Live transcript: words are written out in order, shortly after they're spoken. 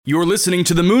You're listening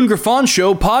to the Moon Griffon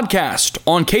Show podcast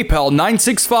on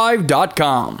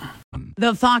KPEL965.com.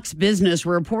 The Fox Business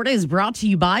Report is brought to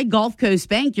you by Gulf Coast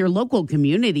Bank, your local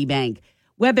community bank.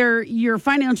 Whether your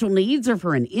financial needs are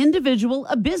for an individual,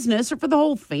 a business, or for the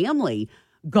whole family,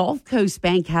 Gulf Coast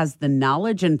Bank has the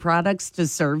knowledge and products to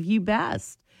serve you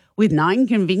best. With 9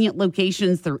 convenient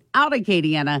locations throughout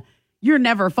Acadiana, you're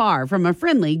never far from a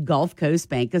friendly Gulf Coast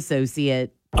Bank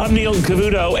associate. I'm Neil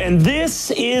Cavuto, and this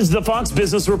is the Fox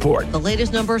Business Report. The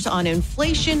latest numbers on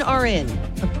inflation are in.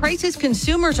 The prices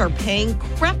consumers are paying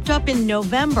crept up in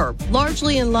November,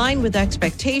 largely in line with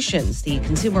expectations. The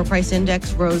Consumer Price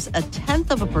Index rose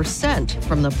 0.1%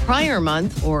 from the prior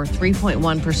month, or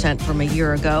 3.1% from a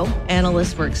year ago.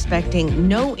 Analysts were expecting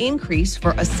no increase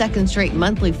for a second straight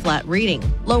monthly flat reading.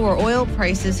 Lower oil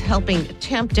prices helping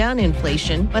tamp down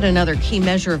inflation, but another key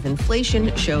measure of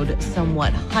inflation showed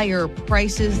somewhat higher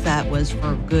prices. That was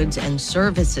for goods and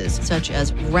services, such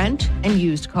as rent and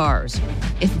used cars.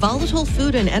 If volatile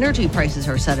food and energy prices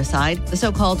are set aside, the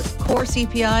so-called core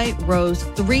CPI rose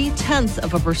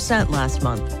 0.3% last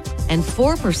month and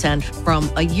 4%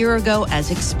 from a year ago as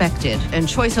expected. And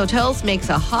Choice Hotels makes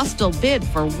a hostile bid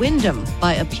for Wyndham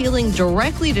by appealing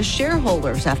directly to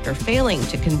shareholders after failing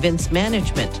to convince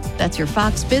management. That's your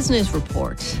Fox Business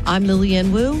Report. I'm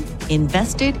Lillian Wu,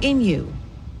 invested in you.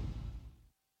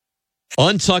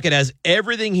 Untuckit has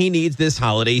everything he needs this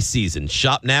holiday season.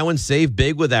 Shop now and save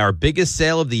big with our biggest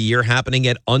sale of the year happening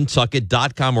at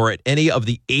Untuckit.com or at any of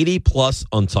the 80-plus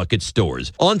Untuckit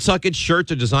stores. Untuckit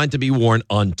shirts are designed to be worn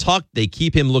untucked. They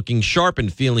keep him looking sharp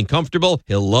and feeling comfortable.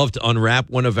 He'll love to unwrap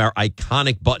one of our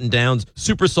iconic button-downs,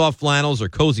 super soft flannels, or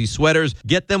cozy sweaters.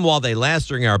 Get them while they last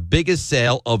during our biggest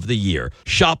sale of the year.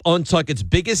 Shop Untuckit's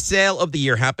biggest sale of the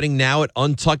year happening now at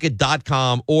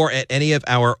Untuckit.com or at any of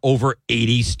our over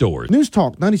 80 stores. News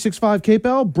Talk 96.5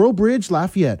 KPEL, Breaux Bridge,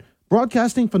 Lafayette.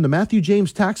 Broadcasting from the Matthew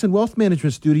James Tax and Wealth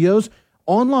Management Studios,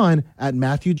 online at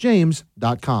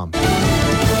MatthewJames.com.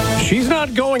 She's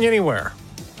not going anywhere.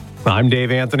 I'm Dave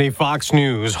Anthony, Fox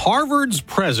News. Harvard's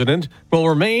president will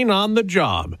remain on the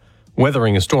job,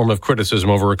 weathering a storm of criticism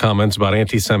over her comments about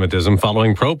anti-Semitism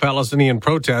following pro-Palestinian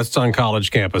protests on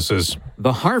college campuses.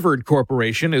 The Harvard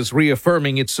Corporation is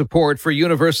reaffirming its support for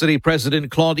University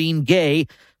President Claudine Gay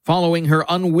following her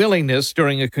unwillingness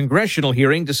during a congressional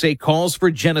hearing to say calls for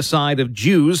genocide of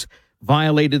Jews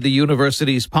violated the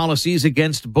university's policies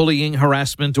against bullying,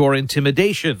 harassment, or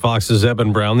intimidation. Fox's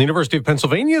Eben Brown, the University of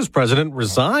Pennsylvania's president,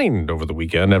 resigned over the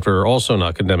weekend after also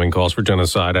not condemning calls for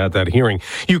genocide at that hearing.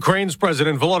 Ukraine's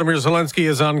President Volodymyr Zelensky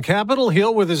is on Capitol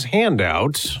Hill with his hand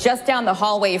out. Just down the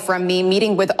hallway from me,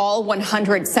 meeting with all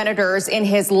 100 senators in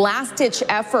his last-ditch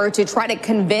effort to try to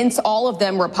convince all of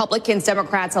them, Republicans,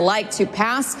 Democrats alike, to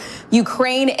pass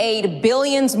Ukraine aid,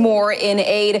 billions more in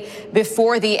aid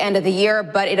before the end of the year,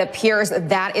 but it appears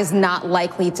that is not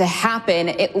likely to happen,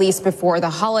 at least before the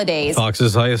holidays.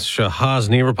 Fox's Aisha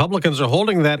Hasni. Republicans are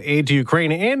holding that aid to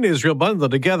Ukraine and Israel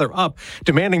bundled together up,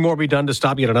 demanding more be done to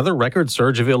stop yet another record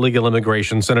surge of illegal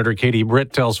immigration. Senator Katie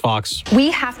Britt tells Fox.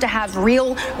 We have to have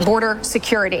real border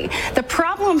security. The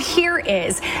problem here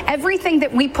is everything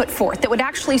that we put forth that would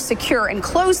actually secure and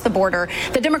close the border,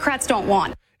 the Democrats don't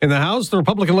want. In the House, the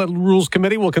Republican-led Rules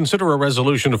Committee will consider a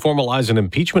resolution to formalize an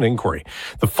impeachment inquiry.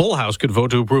 The full House could vote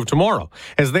to approve tomorrow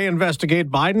as they investigate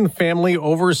Biden family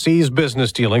overseas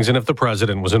business dealings and if the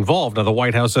president was involved. Now, the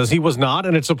White House says he was not,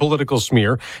 and it's a political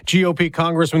smear. GOP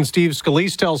Congressman Steve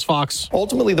Scalise tells Fox.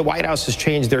 Ultimately, the White House has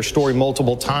changed their story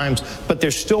multiple times, but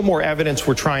there's still more evidence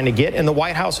we're trying to get, and the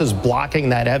White House is blocking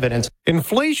that evidence.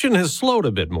 Inflation has slowed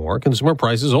a bit more. Consumer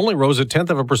prices only rose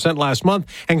 0.1% last month,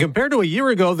 and compared to a year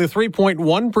ago, the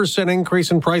 3.1%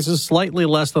 increase in prices slightly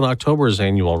less than October's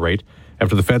annual rate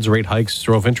after the Fed's rate hikes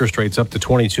drove interest rates up to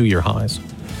 22-year highs.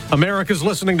 America's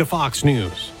listening to Fox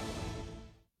News.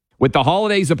 With the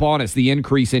holidays upon us, the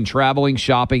increase in traveling,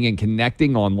 shopping, and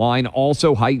connecting online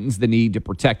also heightens the need to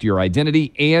protect your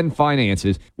identity and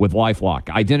finances with LifeLock.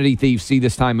 Identity thieves see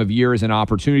this time of year as an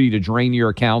opportunity to drain your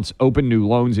accounts, open new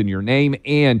loans in your name,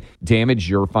 and damage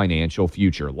your financial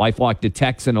future. LifeLock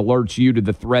detects and alerts you to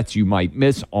the threats you might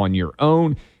miss on your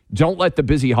own. Don't let the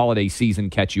busy holiday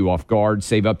season catch you off guard.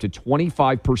 Save up to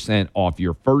 25% off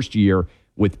your first year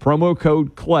with promo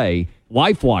code CLAY.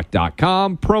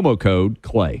 LifeLock.com, promo code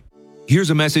CLAY. Here's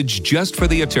a message just for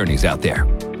the attorneys out there.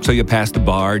 So you passed the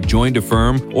bar, joined a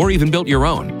firm, or even built your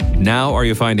own. Now are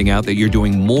you finding out that you're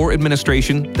doing more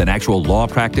administration than actual law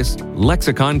practice?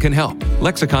 Lexicon can help.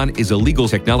 Lexicon is a legal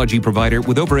technology provider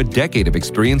with over a decade of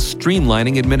experience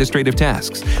streamlining administrative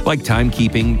tasks like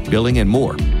timekeeping, billing, and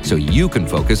more, so you can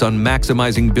focus on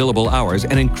maximizing billable hours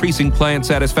and increasing client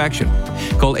satisfaction.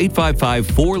 Call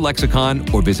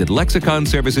 855-4LEXICON or visit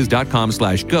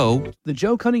lexiconservices.com/go. The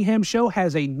Joe Cunningham Show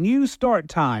has a new start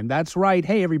time. That's right.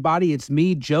 Hey, everybody, it's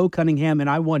me, Joe Cunningham,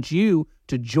 and I want you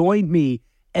to join me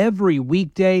every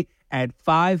weekday at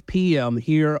 5 p.m.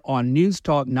 here on News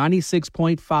Talk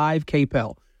 96.5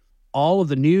 KPEL. All of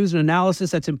the news and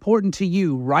analysis that's important to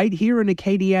you right here in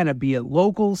Acadiana, be it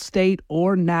local, state,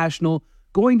 or national,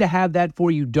 going to have that for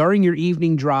you during your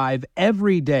evening drive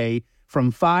every day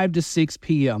from 5 to 6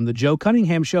 p.m. The Joe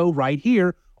Cunningham Show right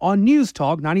here on News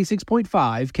Talk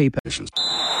 96.5 KPEL.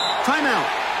 Timeout.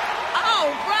 All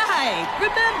right.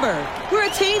 Remember, we're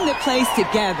a team that plays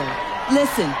together.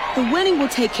 Listen, the winning will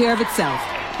take care of itself.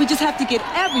 We just have to get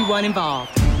everyone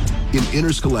involved. In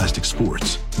interscholastic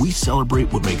sports, we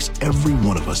celebrate what makes every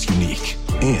one of us unique.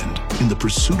 And in the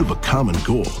pursuit of a common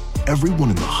goal, everyone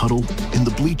in the huddle, in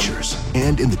the bleachers,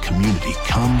 and in the community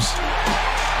comes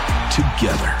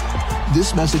together.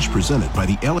 This message presented by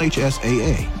the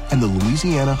LHSAA and the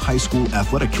Louisiana High School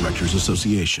Athletic Directors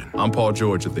Association. I'm Paul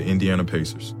George of the Indiana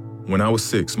Pacers. When I was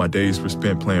 6, my days were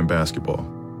spent playing basketball.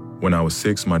 When I was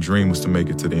 6, my dream was to make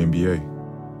it to the NBA.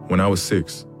 When I was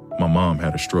 6, my mom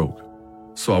had a stroke.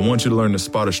 So I want you to learn to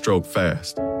spot a stroke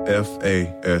fast.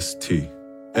 F-A-S-T.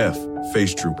 F,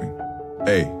 face drooping.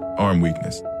 A, arm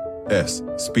weakness. S,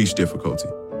 speech difficulty.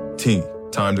 T,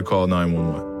 time to call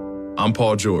 911. I'm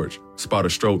Paul George. Spot a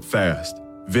stroke fast.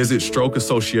 Visit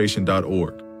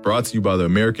strokeassociation.org. Brought to you by the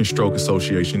American Stroke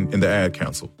Association and the Ad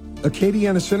Council.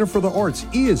 Acadiana Center for the Arts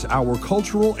is our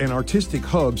cultural and artistic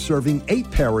hub, serving 8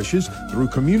 parishes through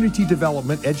community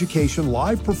development, education,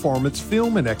 live performance,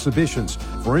 film, and exhibitions.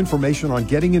 For information on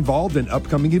getting involved in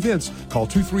upcoming events, call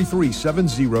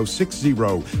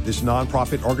 233-7060. This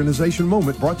nonprofit organization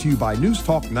moment brought to you by News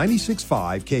Talk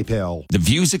 96.5 KPEL. The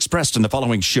views expressed in the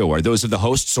following show are those of the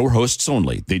hosts or hosts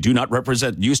only. They do not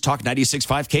represent News Talk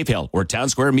 96.5 KPEL or Town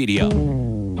Square Media.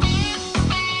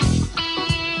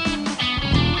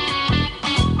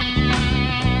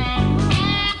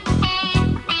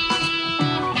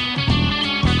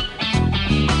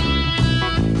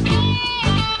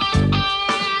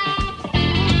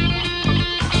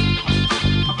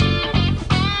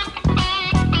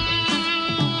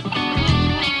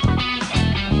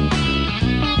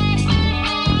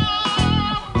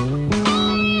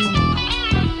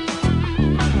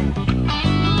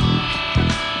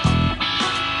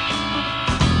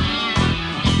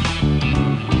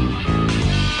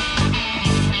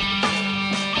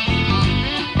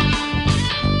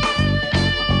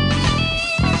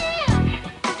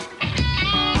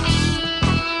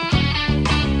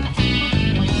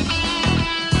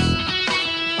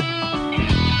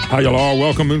 Hi, y'all are.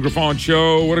 Welcome, Moon Griffon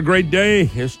Show. What a great day.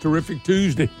 It's terrific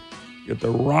Tuesday. Get the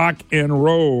rock and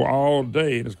roll all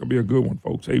day, and it's going to be a good one,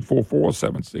 folks.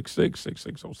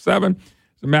 844-766-6607.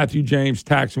 It's the Matthew James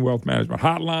Tax and Wealth Management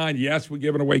Hotline. Yes, we're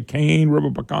giving away Cane River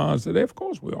pecans today. Of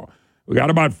course we are. We got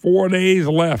about 4 days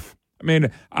left. I mean,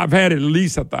 I've had at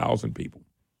least 1,000 people,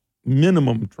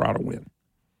 minimum, try to win.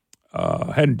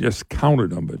 Hadn't just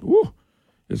counted them, but woo.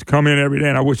 It's come in every day,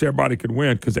 and I wish everybody could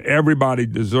win because everybody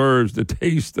deserves the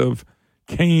taste of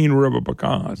Cane River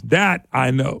pecans. That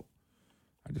I know.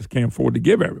 I just can't afford to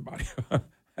give everybody.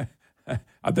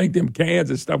 I think them cans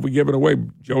and stuff we giving away,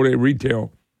 Joe, they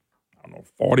retail, I don't know,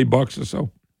 $40 or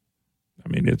so. I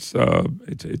mean, it's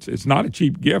not a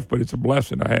cheap gift, but it's a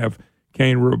blessing to have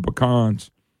Cane River pecans,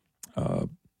 as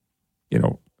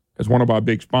one of our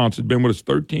big sponsors. Been with us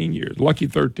 13 years. Lucky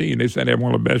 13. They said they had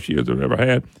one of the best years they've ever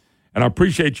had. And I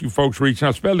appreciate you folks reaching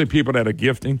out, especially people that are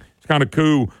gifting. It's kind of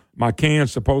cool. My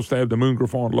can's supposed to have the Moon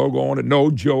Griffon logo on it.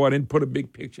 No, Joe, I didn't put a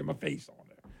big picture of my face on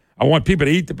there. I want people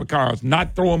to eat the pecans,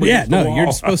 not throw them against the wall.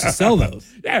 You're supposed to sell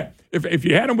those. Yeah. If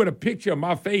you had them with a picture of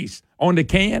my face on the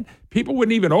can, people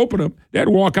wouldn't even open them. They'd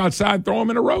walk outside and throw them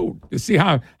in the road to see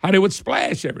how they would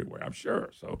splash everywhere, I'm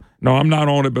sure. So, no, I'm not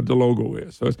on it, but the logo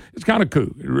is. So it's kind of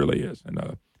cool. It really is. And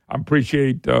I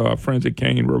appreciate friends at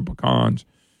Cane River Pecans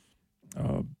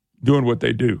doing what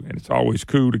they do. And it's always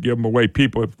cool to give them away.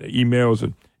 People, if the emails,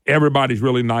 and everybody's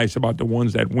really nice about the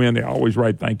ones that win. They always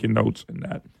write thank you notes,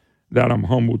 and that I'm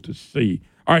humbled to see.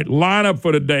 All right, lineup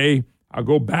for the day. I'll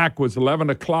go backwards, 11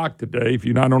 o'clock today. If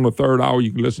you're not on the third hour,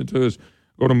 you can listen to us.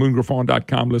 Go to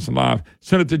moongriffon.com, listen live.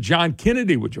 Senator John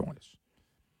Kennedy will join us.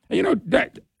 And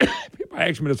that people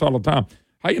ask me this all the time.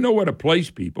 How you know where to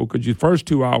place people? Because your first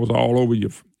 2 hours are all over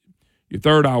your Your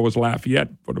third hour is Lafayette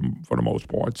for the most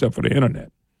part, except for the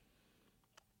internet.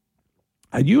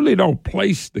 I usually don't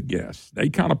place the guests. They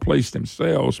kind of place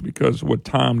themselves because of what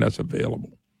time that's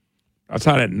available. That's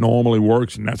how that normally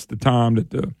works, and that's the time that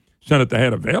the senator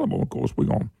had available. Of course, we're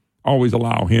going to always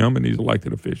allow him and these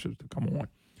elected officials to come on.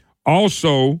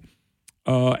 Also,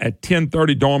 at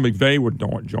 10:30, Dawn McVeigh would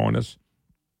join us.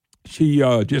 She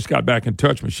just got back in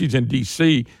touch with me. She's in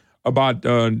D.C. about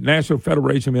National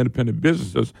Federation of Independent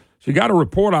Businesses. She got a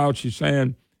report out. She's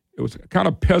saying it was kind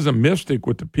of pessimistic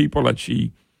with the people that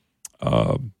she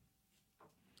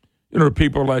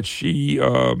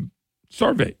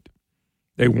surveyed.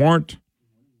 They weren't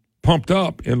pumped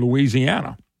up in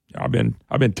Louisiana. I've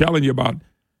been telling you about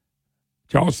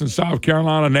Charleston, South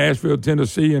Carolina, Nashville,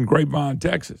 Tennessee, and Grapevine,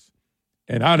 Texas,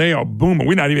 and how they are booming.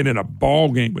 We're not even in a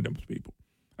ball game with those people.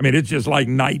 I mean, it's just like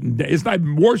night and day. It's not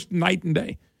worse than night and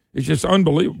day. It's just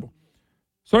unbelievable.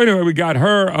 So anyway, we got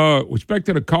her. We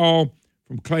expected a call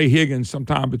from Clay Higgins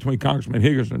sometime between Congressman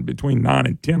Higgins and between 9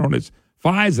 and 10 on this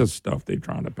FISA stuff they're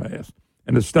trying to pass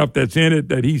and the stuff that's in it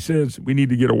that he says we need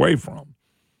to get away from.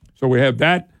 So we have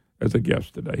that as a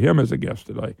guest today, him as a guest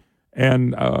today.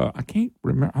 And I can't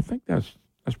remember. I think that's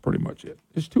pretty much it.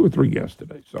 There's 2 or 3 guests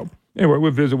today. So anyway,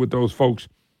 we'll visit with those folks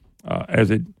as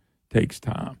it takes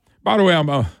time. By the way, I'm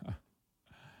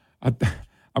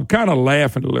kind of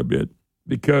laughing a little bit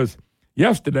because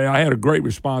yesterday I had a great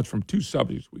response from 2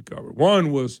 subjects we covered.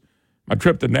 One was my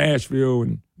trip to Nashville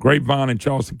and Grapevine and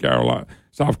Charleston,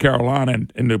 South Carolina,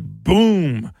 and the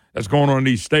boom that's going on in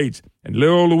these states. And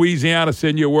little Louisiana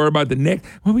sitting here worried about the next.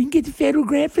 Well, we can get the federal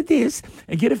grant for this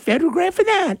and get a federal grant for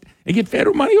that and get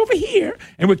federal money over here,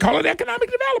 and we call it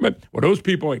economic development. Well, those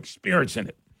people are experiencing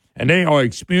it. And they are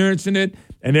experiencing it,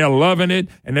 and they're loving it,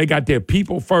 and they got their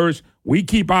people first. We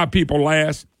keep our people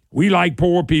last. We like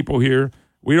poor people here.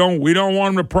 We don't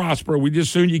want them to prosper. We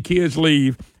just soon your kids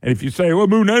leave. And if you say, well,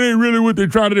 Moon, that ain't really what they're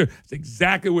trying to do, it's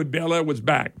exactly what Bel Edwards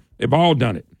back. They've all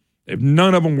done it.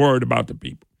 None of them worried about the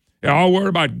people. They're all worried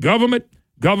about government,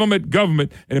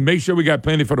 and to make sure we got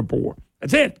plenty for the poor.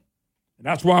 That's it. And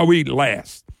that's why we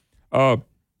last. So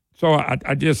I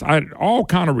had all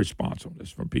kind of response on this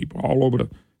from people all over the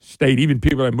state, even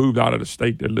people that moved out of the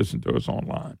state that listen to us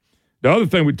online. The other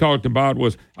thing we talked about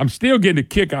was I'm still getting a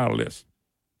kick out of this.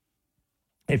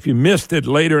 If you missed it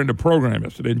later in the program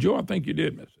yesterday, and Joe, I think you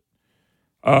did miss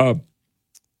it.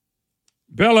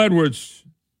 Bel Edwards,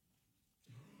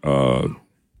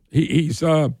 he's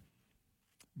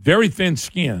very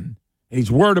thin-skinned.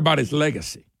 He's worried about his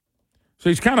legacy. So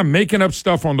he's kind of making up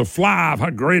stuff on the fly of how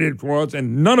great it was,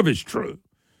 and none of it's true.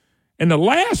 And the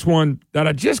last one that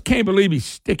I just can't believe he's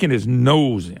sticking his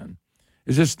nose in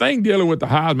is this thing dealing with the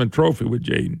Heisman Trophy with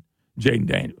Jaden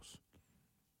Daniels.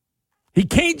 He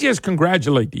can't just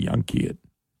congratulate the young kid.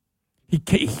 He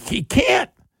can't.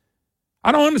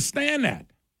 I don't understand that.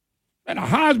 And a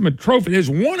Heisman Trophy, there's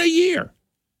one a year.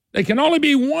 They can only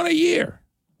be one a year.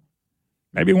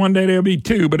 Maybe one day there'll be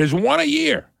 2, but there's one a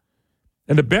year.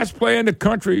 And the best player in the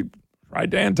country, right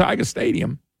there in Tiger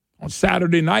Stadium, on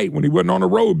Saturday night when he wasn't on the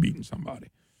road beating somebody.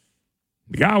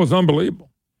 The guy was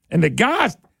unbelievable. And the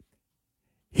guy,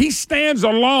 he stands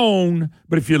alone,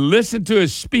 but if you listen to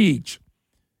his speech,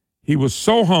 he was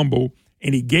so humble,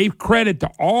 and he gave credit to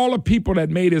all the people that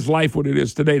made his life what it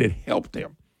is today that helped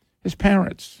him. His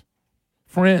parents,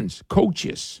 friends,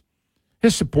 coaches,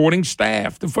 his supporting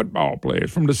staff, the football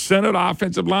players, from the center, the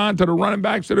offensive line, to the running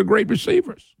backs, to the great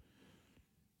receivers.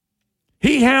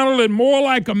 He handled it more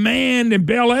like a man than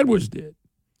Bel Edwards did,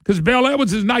 because Bel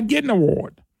Edwards is not getting an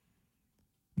award.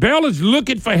 Bel is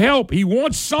looking for help. He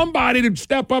wants somebody to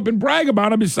step up and brag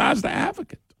about him besides the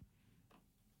advocate.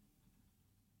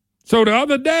 So the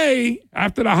other day,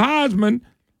 after the Heisman,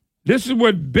 this is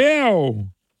what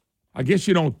Bel, I guess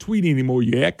you don't tweet anymore,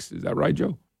 you X. Is that right,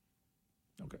 Joe?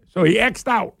 Okay. So he X'd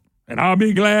out, and I'll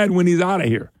be glad when he's out of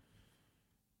here.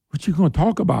 What you going to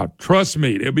talk about? Trust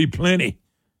me, there'll be plenty.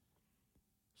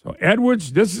 So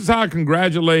Edwards, this is how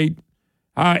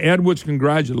Edwards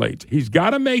congratulates. He's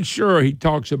got to make sure he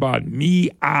talks about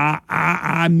me,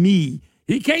 I, me.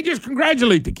 He can't just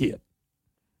congratulate the kid.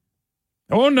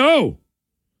 Oh, no.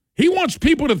 He wants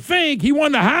people to think he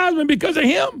won the Heisman because of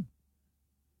him.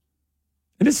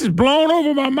 And this is blown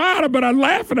over my mind, but I'm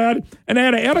laughing at it. And they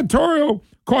had an editorial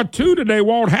cartoon today,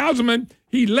 Walt Hausman.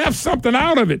 He left something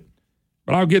out of it.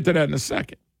 But I'll get to that in a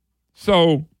second.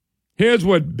 So here's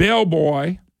what Bell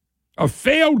Boy, a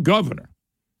failed governor,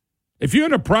 if you're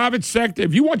in the private sector,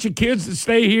 if you want your kids to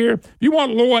stay here, if you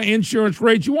want lower insurance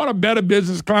rates, you want a better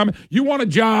business climate, you want a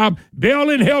job, Bell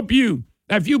will help you.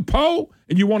 Now, if you poor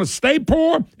and you want to stay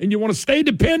poor and you want to stay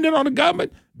dependent on the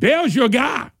government, Bell's your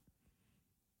guy.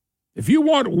 If you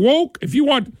want woke, if you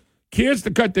want kids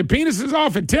to cut their penises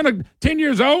off at 10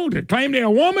 years old to claim they're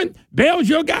a woman, Bell's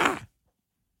your guy.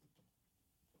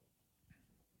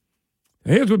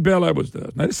 Here's what Bell Edwards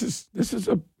does. Now, this is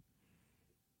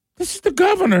the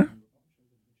governor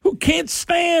who can't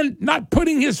stand not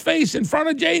putting his face in front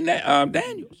of Jaden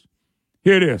Daniels.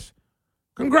 Here it is.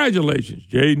 Congratulations,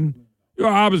 Jaden. You're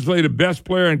obviously the best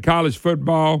player in college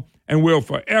football and will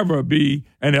forever be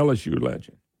an LSU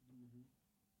legend.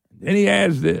 Then he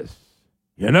adds this.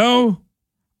 You know,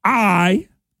 I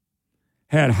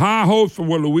had high hopes for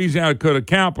what Louisiana could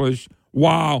accomplish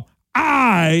while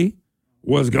I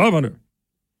was governor.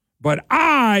 But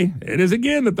I, it is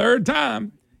again the third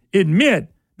time,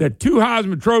 admit that 2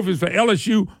 Heisman trophies for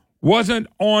LSU wasn't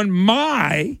on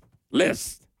my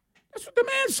list. That's what the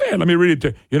man said. Let me read it to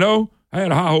you. You know, I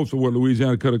had high hopes for what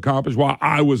Louisiana could accomplish while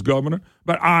I was governor,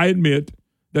 but I admit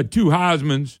that 2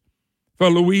 Heismans for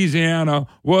Louisiana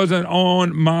wasn't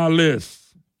on my list.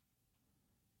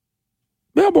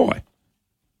 Bellboy.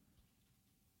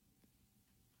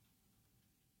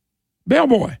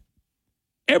 Bellboy.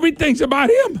 Everything's about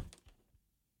him.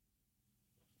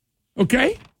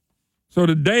 Okay? So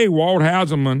today, Walt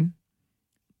Hauserman,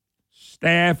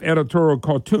 staff editorial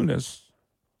cartoonist.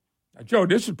 Now, Joe,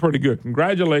 this is pretty good.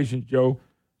 Congratulations, Joe.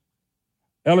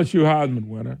 LSU Heisman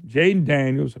winner. Jaden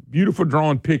Daniels, a beautiful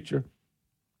drawn picture.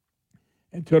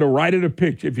 And to the right of the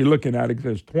picture, if you're looking at it, it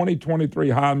says 2023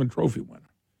 Heisman Trophy winner.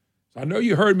 So I know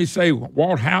you heard me say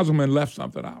Walt Hauserman left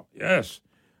something out. Yes.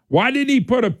 Why did he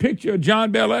put a picture of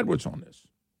John Bell Edwards on this?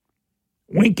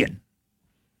 Winking.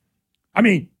 I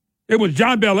mean, it was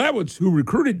John Bell Edwards who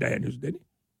recruited Daniels, didn't he?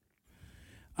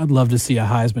 I'd love to see a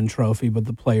Heisman Trophy, but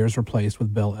the player's replaced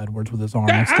with Bell Edwards with his arm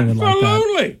extended like that.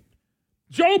 Absolutely.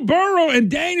 Joe Burrow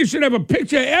and Daniels should have a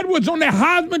picture of Edwards on their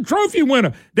Heisman Trophy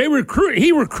winner.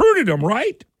 He recruited them,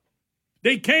 right?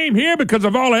 They came here because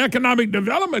of all the economic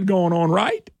development going on,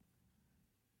 right?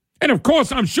 And, of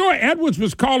course, I'm sure Edwards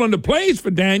was calling the plays for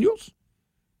Daniels.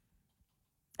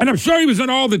 And I'm sure he was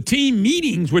in all the team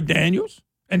meetings with Daniels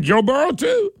and Joe Burrow,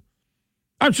 too.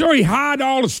 I'm sure he hired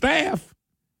all the staff.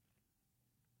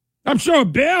 I'm sure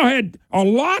Bell had a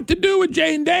lot to do with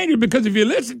Jaden Daniels because if you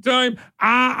listen to him,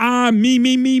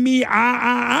 me,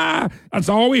 that's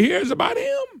all we hear is about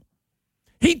him.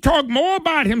 He talked more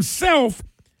about himself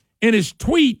in his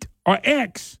tweet or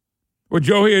X. Well,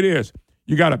 Joe, here it is.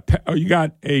 You got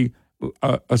a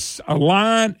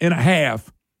line and a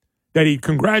half that he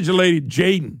congratulated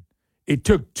Jaden. It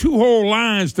took 2 whole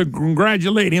lines to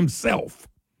congratulate himself.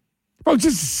 Folks,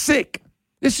 this is sick.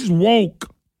 This is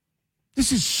woke.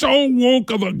 This is so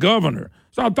woke of a governor.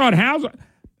 So I thought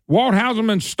Walt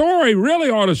Hauserman's story really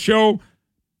ought to show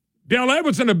Bell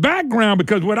Edwards in the background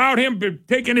because without him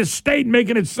taking his state and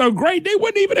making it so great, they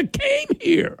wouldn't even have came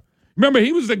here. Remember,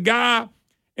 he was the guy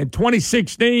in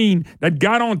 2016 that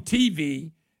got on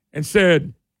TV and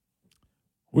said,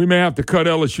 we may have to cut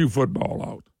LSU football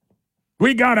out.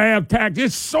 We got to have tax.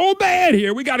 It's so bad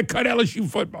here. We got to cut LSU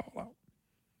football out.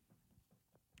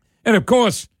 And, of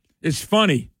course, it's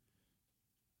funny.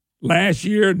 Last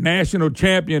year, national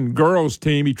champion girls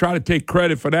team, he tried to take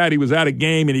credit for that. He was at a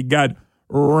game and he got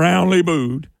roundly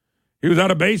booed. He was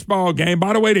at a baseball game.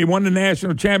 By the way, they won the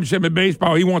national championship in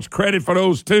baseball. He wants credit for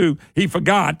those too. He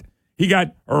forgot. He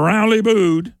got roundly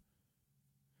booed.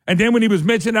 And then when he was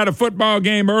mentioned at a football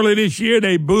game earlier this year,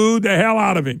 they booed the hell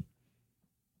out of him.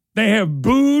 They have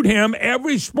booed him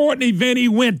every sporting event he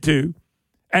went to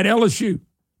at LSU.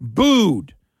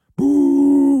 Booed.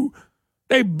 Boo.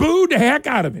 They booed the heck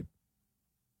out of him.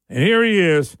 And here he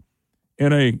is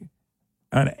in an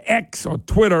X or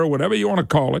Twitter, whatever you want to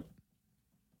call it.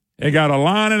 They got a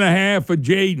line and a half for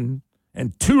Jaden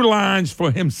and 2 lines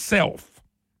for himself.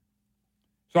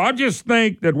 So I just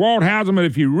think that Walt Hauserman,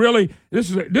 if you really, this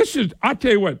is, I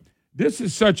tell you what, this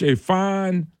is such a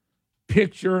fine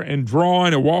picture and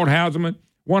drawing of Walt Hauserman,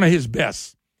 one of his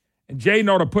best. And Jaden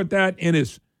ought to put that in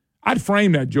his, I'd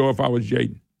frame that, Joe, if I was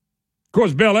Jaden. Of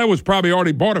course, Bell Edwards probably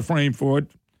already bought a frame for it,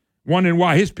 wondering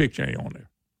why his picture ain't on there.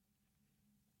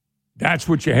 That's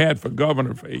what you had for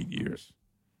governor for 8 years.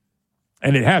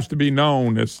 And it has to be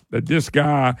known that this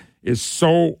guy is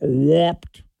so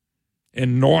warped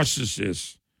and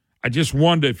narcissist. I just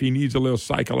wonder if he needs a little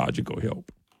psychological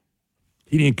help.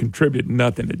 He didn't contribute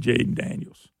nothing to Jaden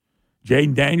Daniels.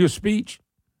 Jaden Daniels' speech,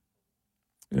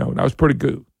 that was pretty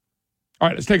good. All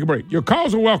right, let's take a break. Your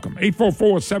calls are welcome.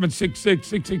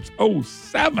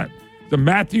 844-766-6607. The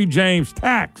Matthew James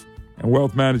Tax and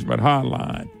Wealth Management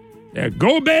Hotline. Yeah,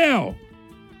 go Bell.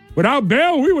 Without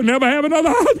Bell, we would never have another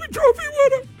Heisman Trophy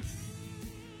winner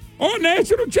or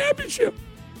national championship.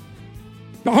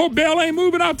 The whole Bell ain't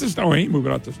moving out the state. Oh, he ain't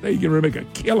moving out the state. He's going to make a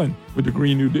killing with the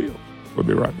Green New Deal. We'll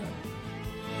be right back.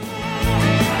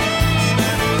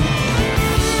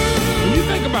 When you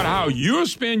think about how you'll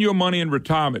spend your money in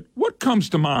retirement, what comes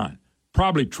to mind?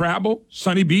 Probably travel,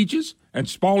 sunny beaches, and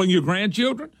spoiling your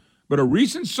grandchildren. But a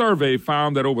recent survey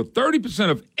found that over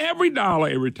 30% of every dollar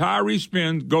a retiree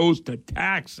spends goes to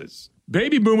taxes.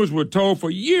 Baby boomers were told for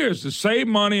years to save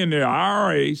money in their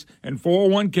IRAs and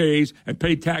 401ks and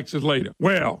pay taxes later.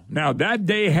 Well, now that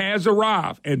day has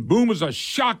arrived, and boomers are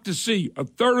shocked to see a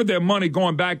third of their money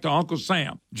going back to Uncle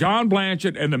Sam. John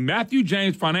Blanchard and the Matthew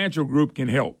James Financial Group can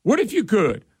help. What if you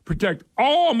could? Protect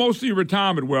all or most of your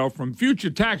retirement wealth from future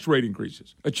tax rate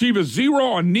increases. Achieve a zero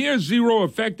or near zero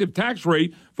effective tax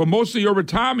rate for most of your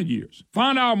retirement years.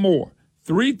 Find out more.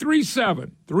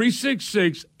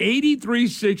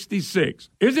 337-366-8366.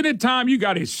 Isn't it time you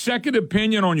got a second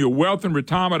opinion on your wealth and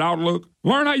retirement outlook?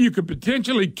 Learn how you could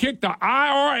potentially kick the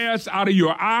IRS out of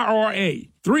your IRA.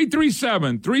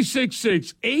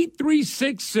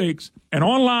 337-366-8366 and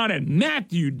online at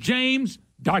MatthewJames.com.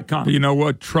 You know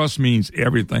what? Trust means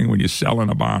everything when you're selling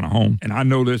or buying a home. And I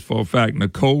know this for a fact.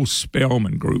 Nicole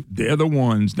Spellman Group, they're the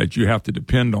ones that you have to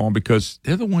depend on because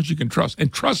they're the ones you can trust.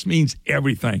 And trust means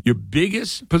everything. Your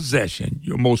biggest possession,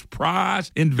 your most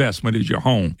prized investment is your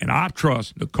home. And I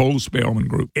trust Nicole Spellman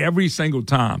Group every single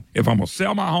time. If I'm going to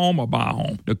sell my home or buy a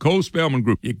home, Nicole Spellman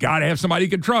Group, you got to have somebody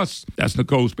you can trust. That's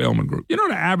Nicole Spellman Group. You know,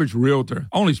 the average realtor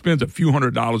only spends a few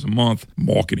 $100s a month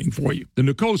marketing for you. The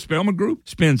Nicole Spellman Group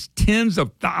spends tens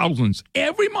of thousands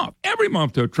every month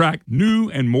to attract new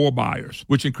and more buyers,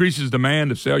 which increases demand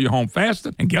to sell your home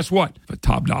faster. And guess what? For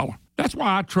top dollar. That's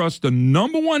why I trust the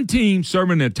 #1 team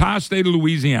serving the entire state of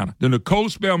Louisiana, the Nicole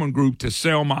Spellman Group, to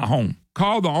sell my home.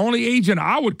 Call the only agent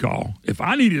I would call if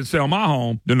I needed to sell my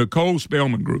home, the Nicole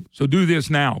Spellman Group. So do this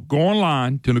now. Go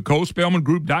online to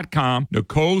NicoleSpellmanGroup.com,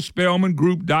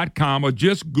 NicoleSpellmanGroup.com, or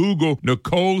just Google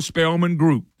Nicole Spellman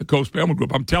Group. Nicole Spellman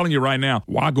Group. I'm telling you right now,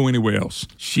 why go anywhere else?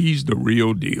 She's the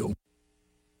real deal.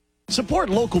 Support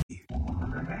local.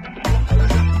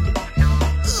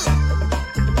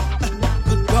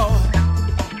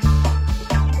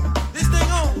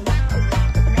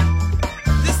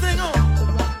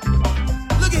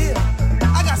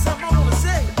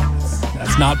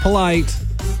 It's not polite.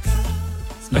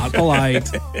 It's not polite.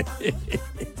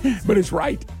 But it's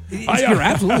right. You're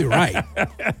absolutely right.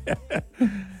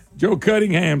 Joe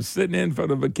Cunningham sitting in for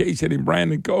the vacation in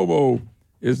Brandon Cobo.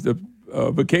 Is the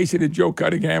vacation in Joe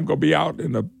Cunningham going to be out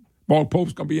and the ball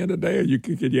post going to be in today? Or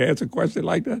can you answer a question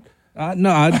like that?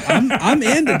 No, I'm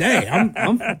in today.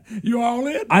 You all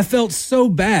in? I felt so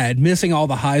bad missing all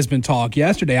the Heisman talk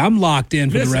yesterday. I'm locked in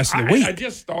for the rest of the week. I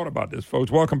just thought about this, folks.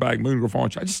 Welcome back, Moon Griffon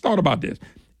Show. I just thought about this.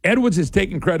 Edwards is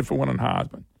taking credit for winning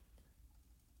Heisman.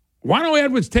 Why don't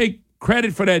Edwards take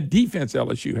credit for that defense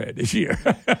LSU had this year?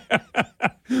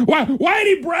 Why ain't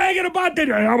he bragging about that?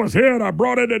 I was here and I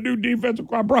brought in a new defensive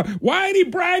coordinator. Why ain't he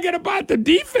bragging about the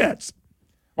defense?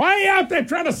 Why ain't he out there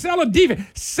trying to sell a defense?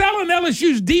 Selling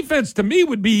LSU's defense to me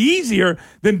would be easier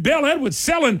than Bell Edwards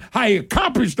selling how he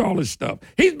accomplished all this stuff.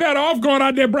 He's better off going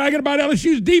out there bragging about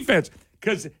LSU's defense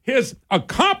because his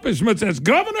accomplishments as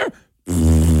governor.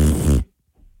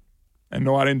 And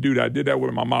no, I didn't do that. I did that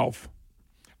with my mouth.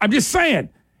 I'm just saying,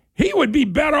 he would be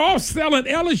better off selling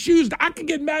LSU's. I could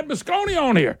get Matt Moscone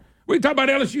on here. We can talk about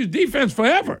LSU's defense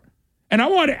forever. And I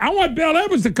want Bell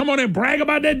Edwards to come on and brag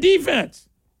about that defense.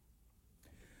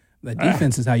 That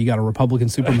defense is how you got a Republican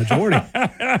supermajority.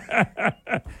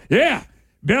 Yeah.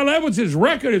 Bell Edwards'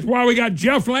 record is why we got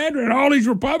Jeff Landry and all these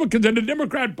Republicans in the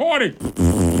Democrat Party.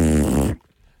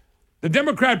 The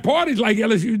Democrat Party's like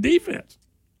LSU's defense.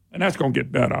 And that's going to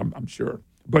get better, I'm sure.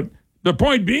 But the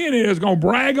point being is going to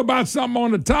brag about something on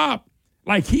the top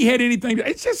like he had anything.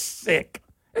 It's just sick.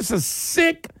 It's a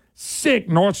sick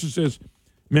narcissist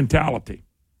mentality.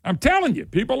 I'm telling you,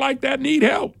 people like that need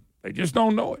help. They just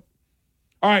don't know it.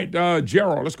 All right,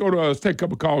 Gerald, let's take a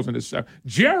couple calls in this.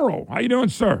 Gerald, how you doing,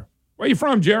 sir? Where you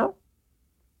from, Gerald?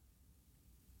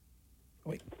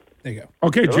 Wait, there you go.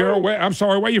 Okay, hello? Gerald, I'm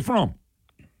sorry, where you from?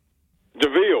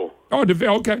 DeVille. Oh,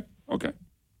 DeVille, okay.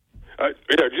 Yeah,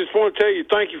 just want to tell you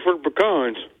thank you for the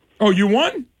pecans. Oh, you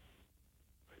won?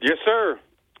 Yes, sir.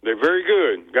 They're very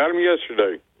good. Got them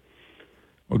yesterday.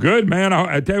 Well, good, man.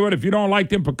 I tell you what, if you don't like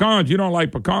them pecans, you don't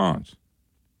like pecans.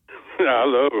 I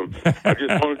love them. I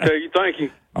just want to tell you thank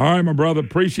you. All right, my brother.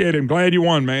 Appreciate it. I'm glad you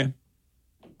won, man.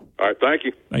 All right, thank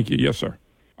you. Thank you. Yes, sir.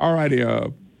 All righty.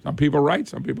 Some people write,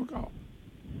 some people call.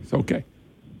 It's okay.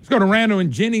 Let's go to Randall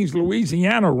in Jennings,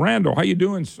 Louisiana. Randall, how you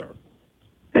doing, sir?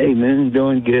 Hey, man,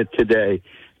 doing good today.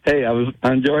 Hey, I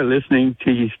enjoy listening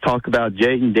to you talk about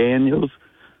Jaden Daniels.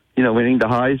 winning the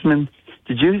Heisman.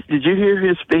 Did you hear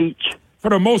his speech? For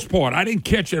the most part, I didn't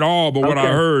catch it all, but what I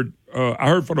heard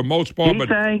for the most part. He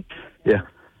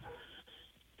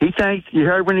thanked. You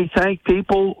heard when he thanked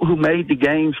people who made the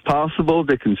games possible,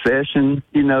 the concession,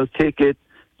 ticket,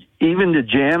 even the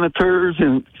janitors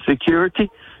and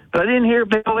security. But I didn't hear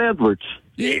Bell Edwards.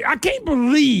 Yeah, I can't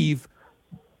believe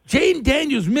Jaden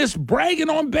Daniels missed bragging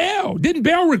on Bell. Didn't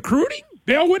Bell recruit him?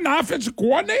 Bell wasn't the offensive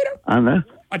coordinator? I know.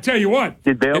 I tell you what.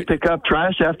 Did Bell pick up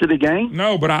trash after the game?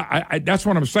 No, but I that's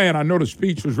what I'm saying. I know the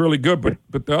speech was really good,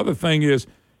 but the other thing is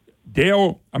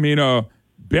Bell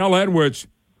Edwards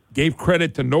gave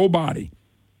credit to nobody.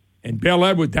 And Bell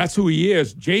Edwards, that's who he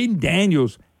is. Jaden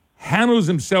Daniels handles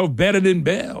himself better than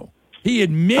Bell. He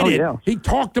admitted, he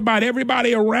talked about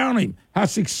everybody around him, how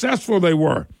successful they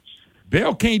were.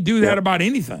 Bell can't do that about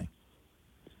anything.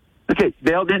 Okay,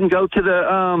 Bell didn't go to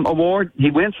the award.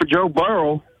 He went for Joe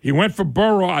Burrow. He went for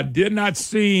Burrow. I did not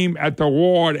see him at the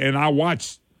award, and I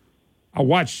watched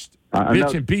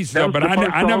bits and pieces of it, but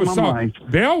I never saw him.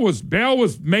 Bell was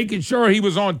making sure he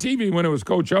was on TV when it was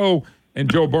Coach O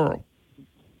and Joe Burrow.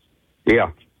 Yeah.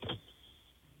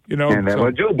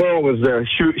 Joe Burrow was the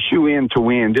shoe in to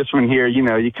win. This one here, you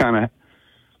kind of,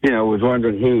 was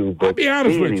wondering who. But I'll be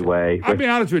honest with you. Anyway. I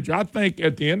think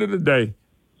at the end of the day,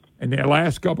 in the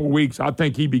last couple of weeks, I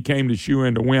think he became the shoe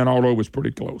in to win, although it was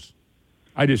pretty close.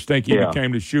 I just think he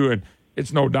became the shoe in.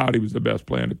 It's no doubt he was the best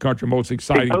player in the country, most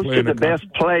exciting player in the country.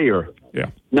 Best player.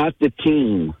 Yeah. Not the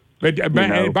team. But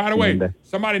by the way,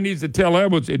 somebody needs to tell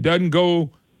Edwards it doesn't go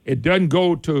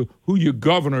to who your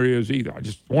governor is either. I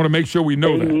just want to make sure we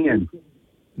know that.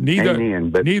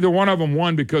 Neither one of them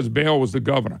won because Bell was the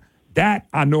governor. That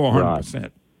I know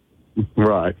 100%.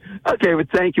 Right. Okay, well,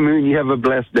 thank you, Moon. You have a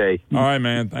blessed day. All right,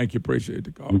 man. Thank you. Appreciate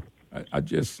the call. I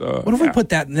just what if we put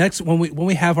that next when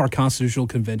we have our constitutional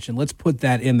convention? Let's put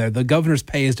that in there. The governor's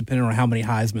pay is dependent on how many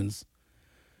Heismans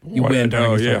you win.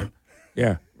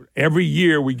 Yeah. Every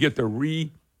year we get to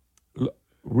re-look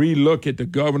at the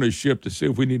governorship to see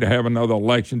if we need to have another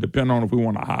election, depending on if we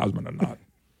want a Heisman or not.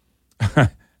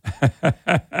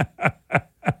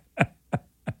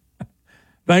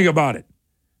 Think about it.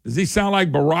 Does he sound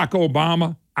like Barack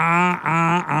Obama?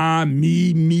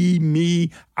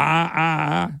 Me,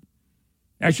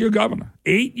 That's your governor.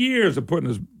 8 years of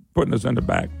putting us in the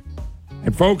back.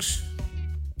 And folks,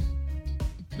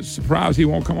 just surprised he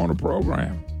won't come on the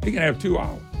program. He can have 2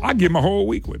 hours. I'll give him a whole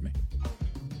week with me.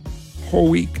 Whole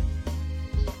week.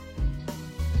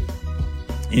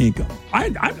 He ain't coming. I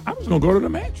was going to go to the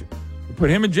mansion.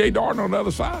 Put him and Jay Darden on the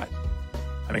other side.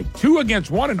 2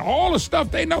 against 1 and all the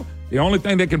stuff they know. The only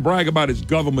thing they can brag about is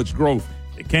government's growth.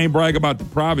 They can't brag about the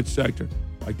private sector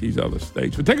like these other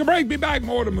states. We'll take a break. Be back.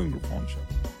 More of the Moon Reform Show.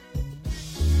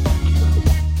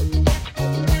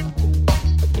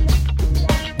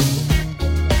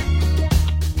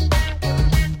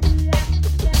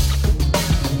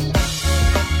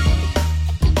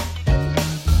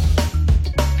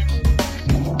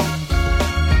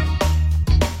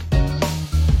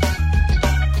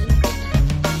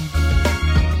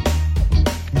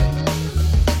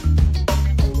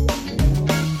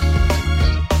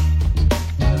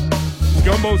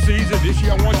 Season. This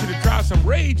year, I want you to try some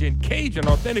Ragin' Cajun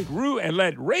Authentic Roux and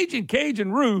let Ragin'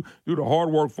 Cajun Roux do the hard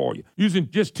work for you.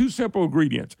 Using just 2 simple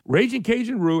ingredients. Ragin'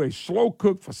 Cajun Roux, a slow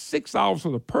cook for 6 hours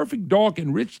for the perfect dark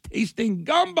and rich tasting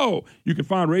gumbo. You can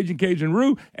find Ragin' Cajun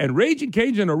Roux and Ragin'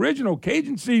 Cajun Original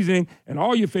Cajun Seasoning in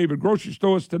all your favorite grocery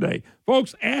stores today.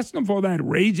 Folks, ask them for that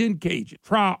Ragin' Cajun.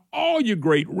 Try all your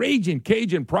great Ragin'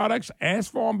 Cajun products.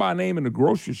 Ask for them by name in the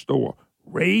grocery store.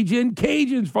 Ragin'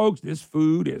 Cajuns, folks. This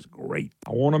food is great.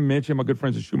 I want to mention my good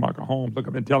friends at Schumacher Homes. Look,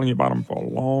 I've been telling you about them for a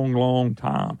long, long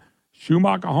time.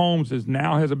 Schumacher Homes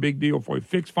now has a big deal for you.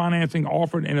 Fixed financing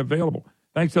offered and available.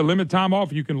 Thanks to a limited time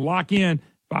offer, you can lock in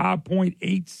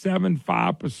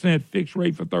 5.875% fixed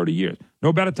rate for 30 years.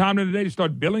 No better time than today to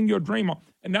start building your dream home.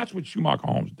 And that's what Schumacher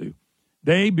Homes do.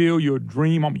 They build your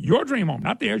dream home,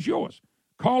 not theirs, yours.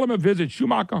 Call them and visit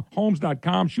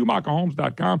SchumacherHomes.com,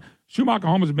 SchumacherHomes.com. Schumacher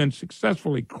Homes has been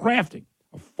successfully crafting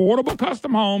affordable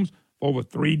custom homes for over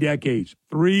 3 decades.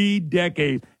 3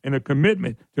 decades. And a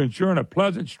commitment to ensuring a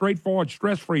pleasant, straightforward,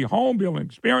 stress-free home building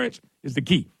experience is the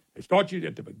key. They start you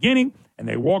at the beginning, and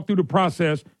they walk through the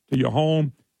process till your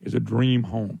home is a dream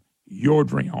home, your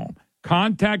dream home.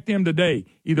 Contact them today,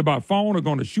 either by phone or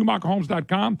going to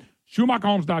SchumacherHomes.com.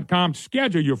 SchumacherHomes.com.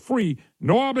 Schedule your free,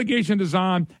 no-obligation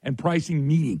design and pricing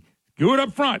meeting. Do it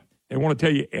up front. They want to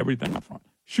tell you everything up front.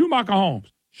 Schumacher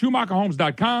Homes.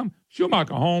 SchumacherHomes.com.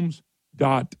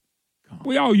 SchumacherHomes.com.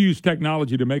 We all use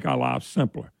technology to make our lives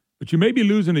simpler, but you may be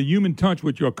losing a human touch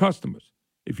with your customers.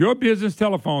 If your business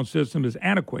telephone system is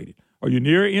antiquated or you're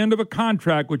near the end of a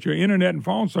contract with your internet and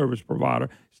phone service provider,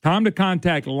 it's time to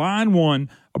contact Line One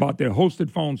about their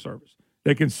hosted phone service.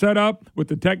 They can set up with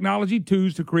the technology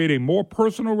tools to create a more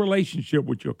personal relationship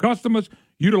with your customers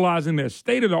utilizing their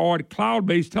state-of-the-art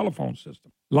cloud-based telephone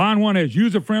system. Line One has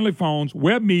user-friendly phones,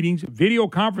 web meetings, video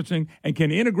conferencing, and can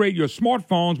integrate your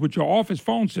smartphones with your office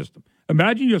phone system.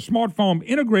 Imagine your smartphone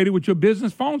integrated with your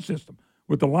business phone system.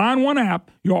 With the Line One app,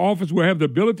 your office will have the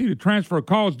ability to transfer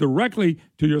calls directly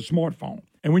to your smartphone.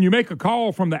 And when you make a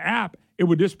call from the app, it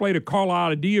will display the call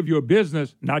ID of your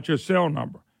business, not your cell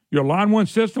number. Your Line One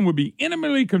system will be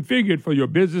intimately configured for your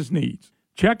business needs.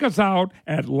 Check us out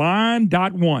at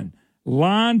Line.one.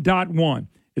 Line.one.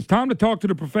 It's time to talk to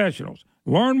the professionals.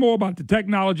 Learn more about the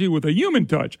technology with a human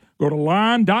touch. Go to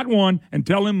Line.one and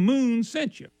tell them Moon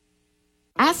sent you.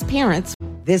 As parents,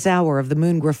 this hour of the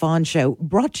Moon Griffon Show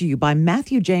brought to you by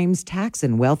Matthew James Tax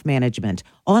and Wealth Management.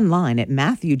 Online at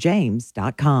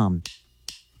MatthewJames.com.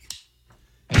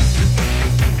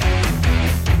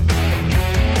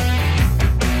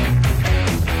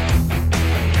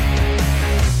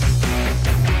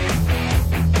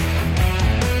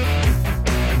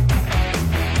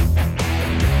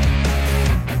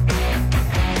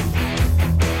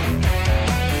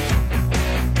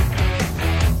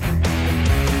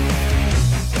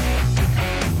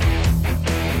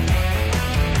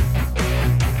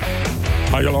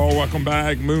 Hi, hello, welcome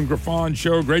back. Moon Griffon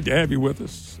Show. Great to have you with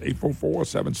us.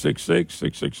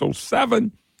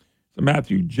 844-766-6607. The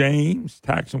Matthew James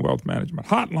Tax and Wealth Management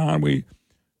Hotline.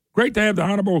 Great to have the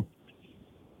Honorable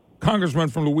Congressman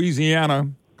from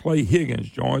Louisiana, Clay Higgins,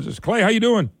 joins us. Clay, how you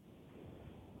doing?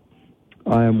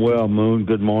 I am well, Moon.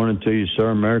 Good morning to you,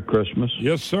 sir. Merry Christmas.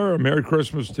 Yes, sir. Merry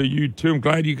Christmas to you, too. I'm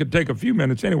glad you could take a few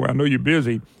minutes anyway. I know you're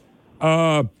busy.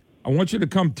 I want you to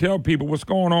come tell people what's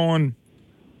going on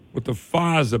with the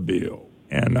FISA bill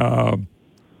and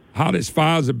how this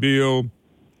FISA bill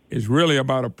is really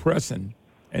about oppressing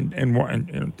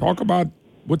and talk about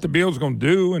what the bill's going to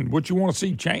do and what you want to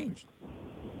see changed.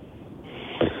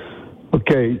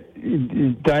 Okay.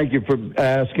 Thank you for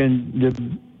asking.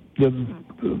 The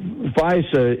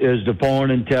FISA is the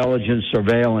Foreign Intelligence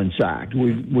Surveillance Act.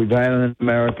 We've had it in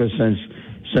America since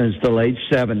the late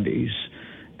 70s.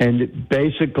 And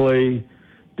basically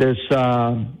this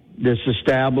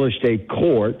established a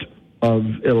court of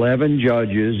 11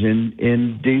 judges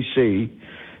in D.C.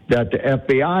 that the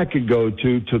FBI could go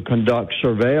to conduct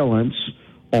surveillance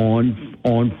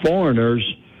on foreigners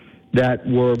that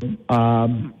were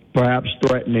perhaps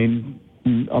threatening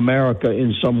America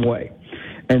in some way.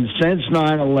 And since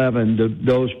 9/11,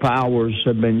 those powers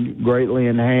have been greatly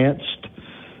enhanced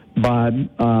by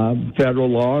federal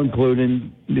law,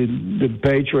 including the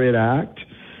Patriot Act.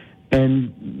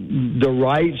 And the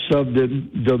rights of the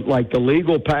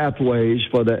legal pathways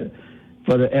for the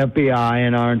FBI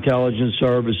and our intelligence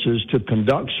services to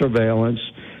conduct surveillance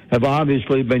have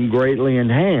obviously been greatly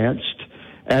enhanced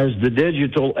as the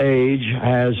digital age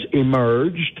has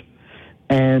emerged,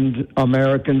 and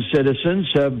American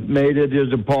citizens have made it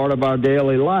as a part of our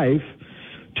daily life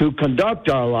to conduct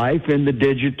our life in the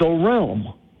digital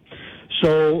realm.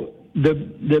 So the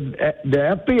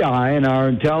FBI and our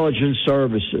intelligence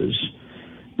services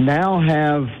now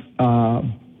have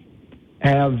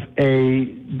a,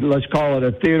 let's call it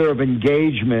a theater of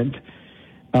engagement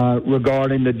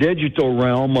regarding the digital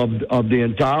realm of the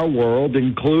entire world,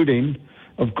 including,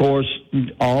 of course,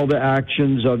 all the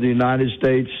actions of the United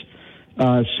States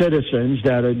citizens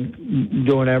that are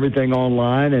doing everything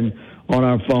online and on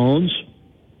our phones,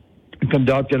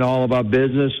 conducting all of our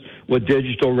business with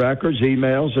digital records,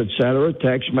 emails, etc.,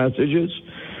 text messages.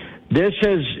 This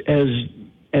has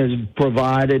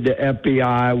provided the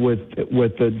FBI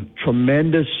with a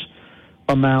tremendous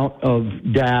amount of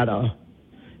data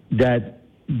that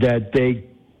they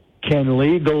can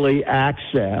legally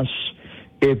access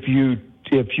if you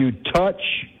touch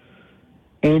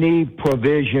any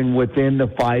provision within the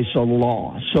FISA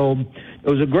law. So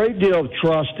there was a great deal of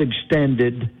trust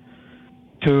extended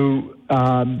to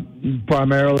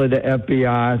primarily the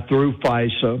FBI through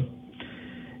FISA,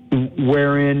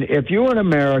 wherein if you were an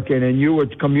American and you were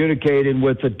communicating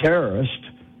with a terrorist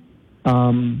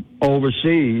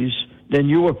overseas, then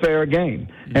you were fair game.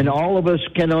 And all of us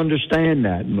can understand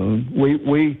that, Moon.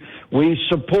 We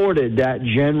supported that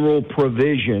general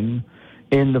provision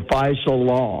in the FISA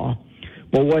law.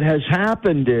 But what has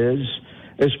happened is,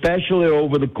 especially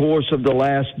over the course of the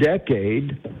last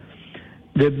decade,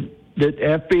 the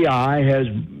FBI has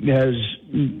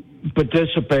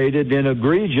participated in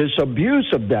egregious abuse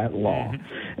of that law.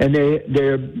 And they've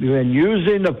been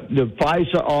using the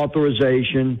FISA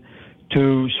authorization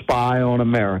to spy on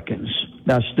Americans.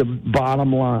 That's the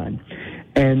bottom line.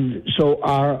 And so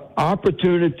our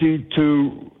opportunity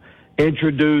to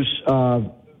introduce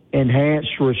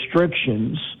enhanced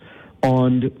restrictions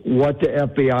on what the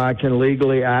FBI can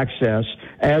legally access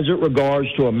as it regards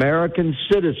to American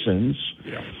citizens,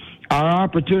 our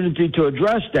opportunity to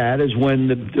address that is when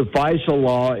the FISA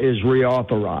law is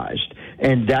reauthorized.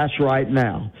 And that's right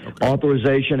now. Okay.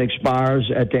 Authorization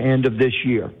expires at the end of this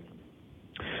year.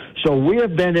 So we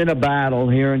have been in a battle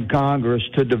here in Congress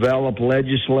to develop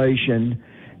legislation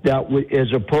that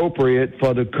is appropriate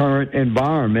for the current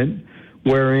environment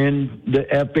wherein the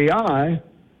FBI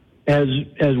has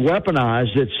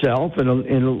weaponized itself in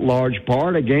a large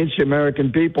part against the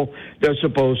American people they're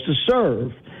supposed to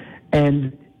serve.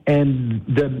 And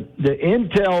the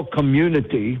intel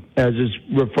community, as is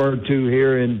referred to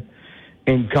here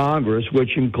in Congress,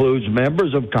 which includes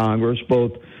members of Congress,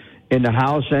 both in the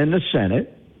House and the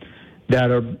Senate, that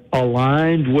are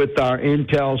aligned with our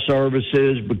intel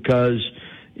services because,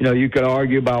 you know, you could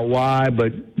argue about why,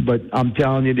 but I'm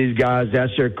telling you, these guys,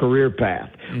 that's their career path.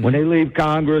 Mm-hmm. When they leave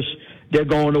Congress, they're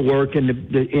going to work in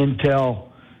the intel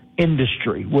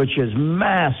industry, which is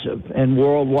massive and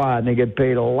worldwide, and they get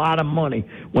paid a lot of money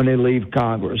when they leave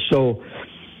Congress. So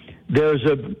there's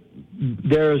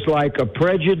like a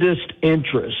prejudiced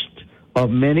interest of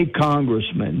many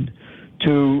congressmen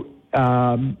to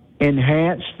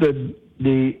enhance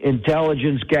the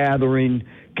intelligence gathering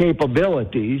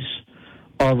capabilities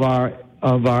of our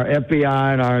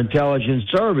FBI and our intelligence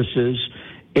services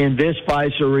in this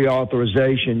FISA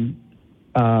reauthorization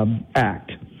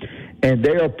act. And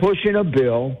they are pushing a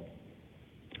bill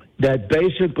that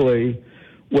basically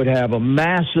would have a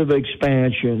massive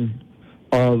expansion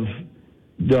of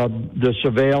the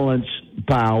surveillance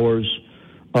powers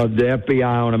of the FBI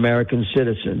on American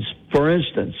citizens. For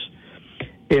instance,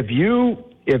 if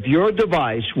your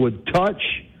device would touch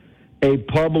a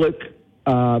public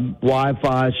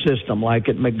Wi-Fi system, like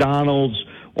at McDonald's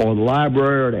or the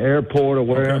library or the airport or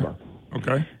wherever,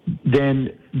 okay. then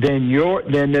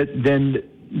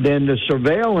the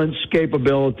surveillance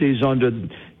capabilities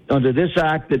under this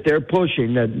act that they're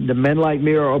pushing, that the men like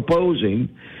me are opposing,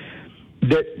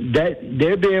 that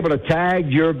they'll be able to tag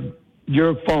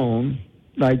your phone,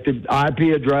 like the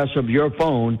IP address of your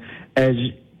phone, as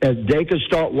they could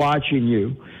start watching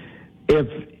you.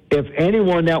 If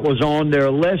anyone that was on their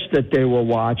list that they were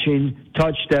watching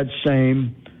touched that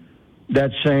same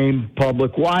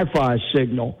public Wi-Fi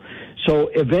signal. So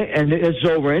and it's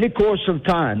over any course of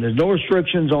time. There's no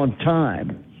restrictions on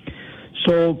time.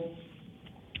 So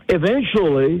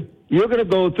eventually you're going to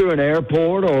go through an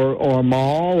airport or a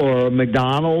mall or a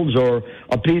McDonald's or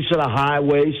a piece of the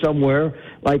highway somewhere.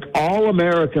 Like all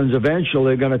Americans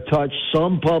eventually are going to touch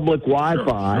some public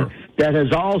Wi-Fi that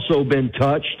has also been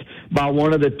touched by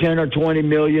one of the 10 or 20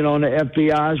 million on the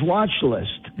FBI's watch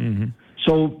list. Mm-hmm.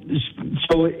 So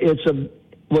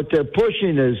what they're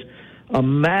pushing is a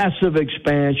massive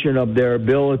expansion of their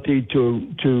ability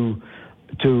to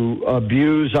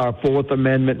abuse our Fourth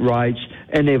Amendment rights.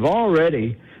 And they've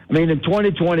already, in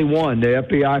 2021, the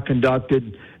FBI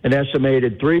conducted an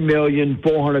estimated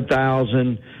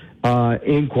 3,400,000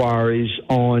 inquiries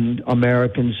on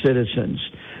American citizens.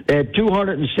 They had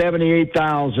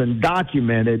 278,000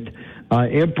 documented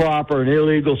improper and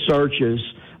illegal searches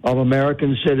of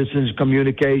American citizens'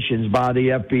 communications by the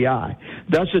FBI.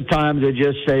 That's the time they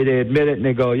just say, they admit it, and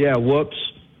they go, yeah, whoops,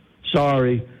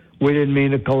 sorry, we didn't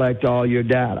mean to collect all your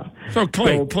data. So,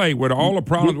 Clay, with all the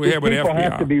problems we have with FBI. People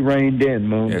have to be reined in,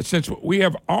 Moon. Yeah, since we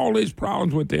have all these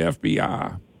problems with the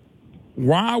FBI,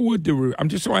 why would I'm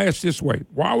just going to ask this way,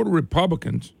 why would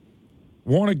Republicans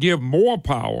want to give more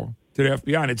power to the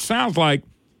FBI? And it sounds like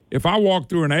if I walk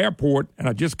through an airport, and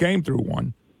I just came through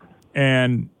one,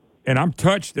 and I'm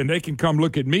touched, and they can come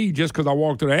look at me just because I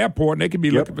walked through the airport, and they can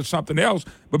be looking for something else,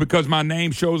 but because my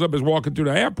name shows up as walking through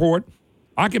the airport,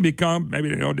 I can become, maybe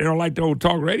they don't like the old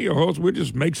talk radio host, we'll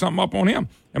just make something up on him.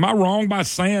 Am I wrong by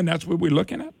saying that's what we're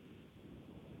looking at?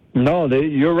 No,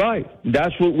 you're right.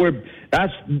 That's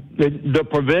that's the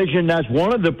provision, that's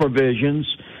one of the provisions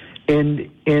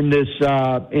in the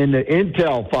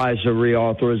Intel FISA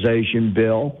reauthorization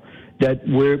bill that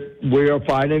we are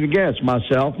fighting against.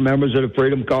 Myself, members of the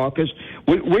Freedom Caucus,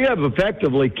 we have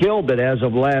effectively killed it as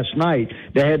of last night.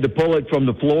 They had to pull it from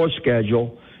the floor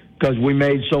schedule because we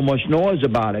made so much noise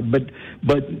about it.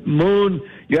 But Moon,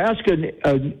 you ask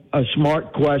a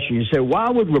smart question. You say,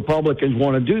 why would Republicans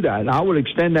want to do that? And I would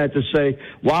extend that to say,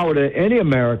 why would any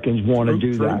Americans want to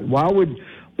do that? Why would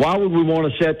we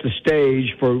want to set the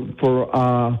stage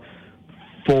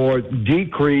for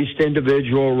decreased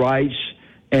individual rights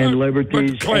and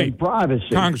liberties Clay, and privacy.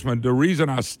 Congressman, the reason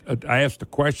I asked a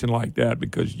question like that,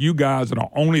 because you guys are the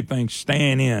only thing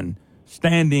standing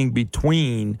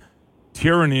between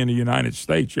tyranny in the United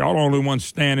States. Y'all are the only ones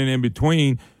standing in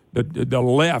between the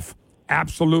left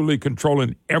absolutely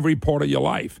controlling every part of your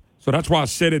life. So that's why I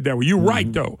said it that way. You're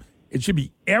right, though. It should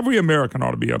be every American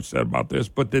ought to be upset about this,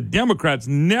 but the Democrats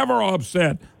never are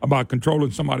upset about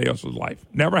controlling somebody else's life.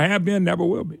 Never have been, never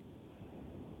will be.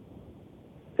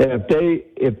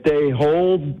 If they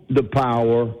hold the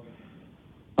power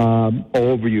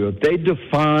over you, if they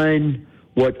define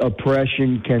what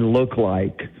oppression can look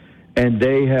like, and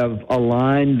they have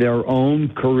aligned their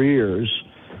own careers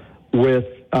with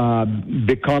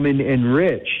becoming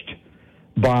enriched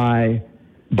by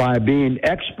being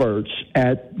experts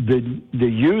at the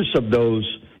use of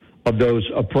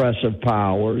those oppressive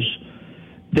powers,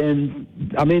 then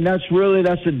I mean that's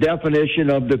the definition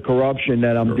of the corruption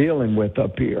that I'm dealing with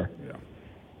up here. Yeah.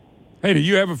 Hey, do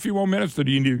you have a few more minutes, or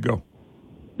do you need to go?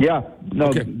 Yeah, no,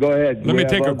 okay. Go ahead. Let me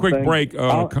take a quick break. We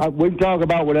can talk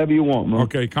about whatever you want, man.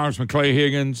 Okay, Congressman Clay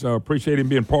Higgins, appreciate him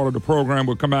being part of the program.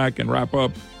 We'll come back and wrap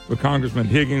up with Congressman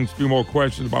Higgins. A few more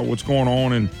questions about what's going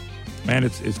on, and man,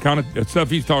 it's kind of the stuff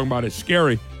he's talking about is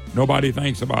scary. Nobody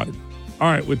thinks about it.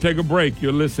 All right, we'll take a break.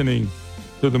 You're listening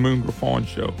to the Moon Griffon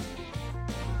Show.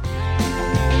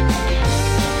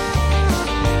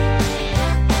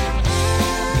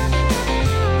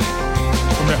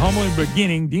 Humbling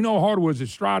beginning, Dino Hardwoods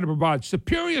is striving to provide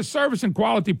superior service and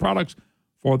quality products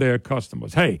for their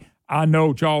customers. Hey, I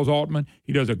know Charles Altman.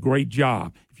 He does a great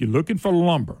job. If you're looking for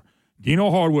lumber,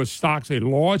 Dino Hardwoods stocks a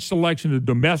large selection of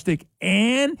domestic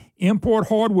and import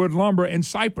hardwood lumber and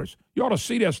cypress. You ought to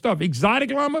see their stuff. Exotic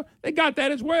lumber, they got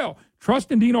that as well.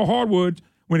 Trust in Dino Hardwoods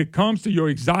when it comes to your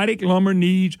exotic lumber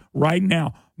needs right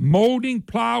now. Molding,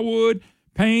 plywood,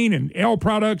 paint, and L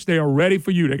products, they are ready for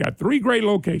you. They got 3 great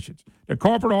locations. The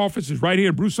corporate office is right here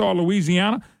in Broussard,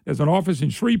 Louisiana. There's an office in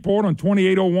Shreveport on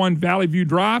 2801 Valley View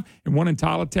Drive and one in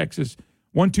Tyler, Texas,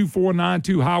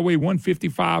 12492 Highway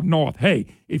 155 North. Hey,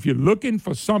 if you're looking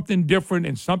for something different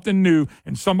and something new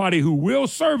and somebody who will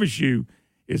service you,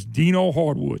 it's Dino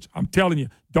Hardwoods. I'm telling you,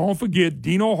 don't forget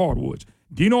Dino Hardwoods.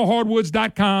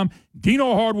 DinoHardwoods.com,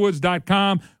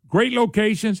 DinoHardwoods.com. Great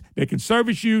locations. They can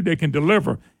service you. They can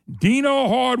deliver.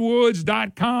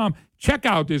 DinoHardwoods.com. Check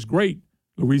out this great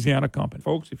Louisiana company.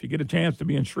 Folks, if you get a chance to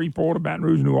be in Shreveport or Baton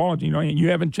Rouge, New Orleans, and you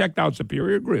haven't checked out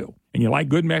Superior Grill, and you like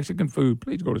good Mexican food,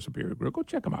 please go to Superior Grill. Go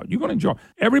check them out. You're going to enjoy.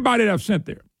 Everybody that I've sent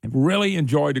there have really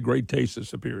enjoyed the great taste of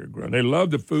Superior Grill. They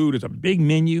love the food. It's a big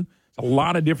menu. It's a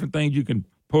lot of different things you can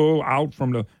pull out,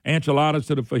 from the enchiladas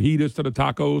to the fajitas to the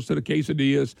tacos to the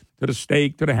quesadillas to the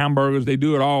steak to the hamburgers. They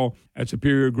do it all at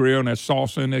Superior Grill, and that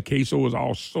salsa and that queso is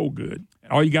all so good.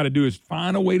 All you got to do is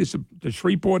find a way to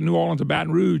Shreveport, New Orleans, or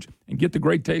Baton Rouge and get the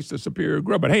great taste of Superior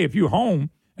Grill. But, hey, if you're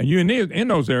home and you're in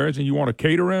those areas and you want a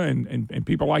caterer and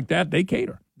people like that, they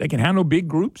cater. They can handle big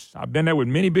groups. I've been there with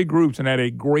many big groups and had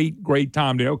a great, great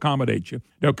time. They'll accommodate you.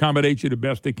 They'll accommodate you the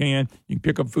best they can. You can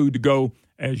pick up food to go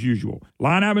as usual.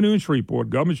 Line Avenue in Shreveport,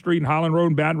 Government Street and Highland Road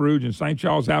in Baton Rouge, and St.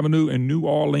 Charles Avenue in New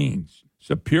Orleans.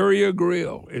 Superior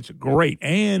Grill. It's great.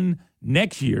 And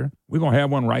next year, we're going to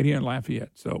have one right here in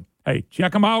Lafayette. So, hey,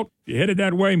 check them out. If you're headed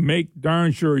that way, make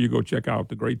darn sure you go check out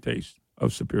the great taste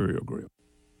of Superior Grill.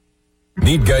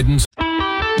 Need guidance?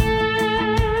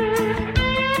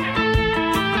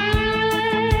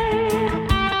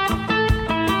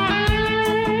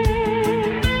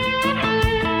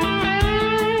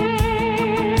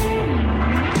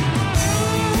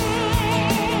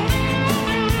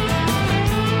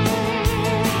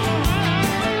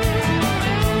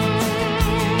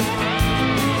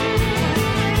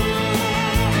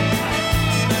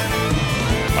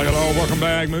 Welcome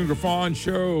back, Moon Griffon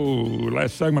Show.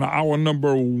 Last segment of hour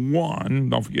number 1.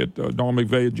 Don't forget, Dawn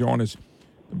McVeigh joined us at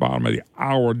the bottom of the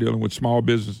hour dealing with small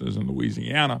businesses in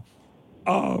Louisiana.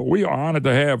 We are honored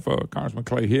to have Congressman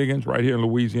Clay Higgins right here in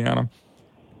Louisiana.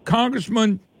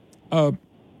 Congressman, of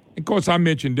course, I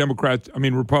mentioned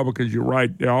Republicans, you're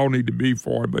right, they all need to be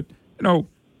for it. But,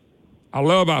 I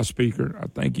love our speaker. I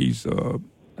think he's a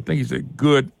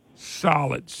good,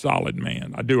 solid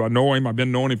man. I do. I know him. I've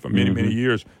been knowing him for many, many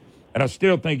years. And I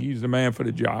still think he's the man for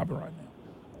the job right now.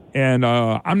 And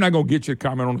I'm not going to get you to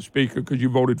comment on the speaker because you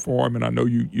voted for him, and I know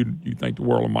you think the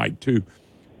world of Mike too.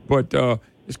 But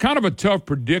it's kind of a tough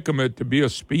predicament to be a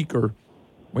speaker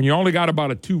when you only got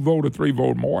about a 2-vote or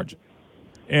 3-vote margin.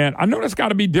 And I know that's got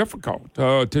to be difficult.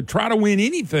 To try to win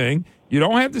anything, you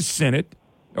don't have the Senate,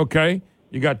 okay?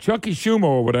 You got Chucky Schumer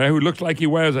over there who looks like he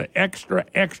wears an extra,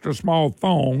 extra small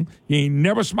thong. He ain't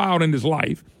never smiled in his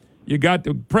life. You got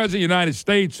the President of the United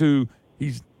States who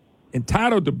he's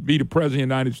entitled to be the president of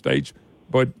the United States.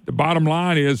 But the bottom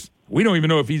line is we don't even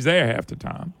know if he's there half the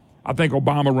time. I think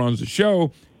Obama runs the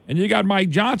show. And you got Mike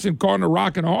Johnson caught in a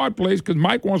rock and a hard place because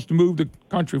Mike wants to move the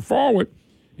country forward.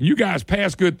 And you guys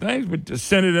pass good things, but the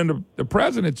Senate and the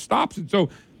president stops it. So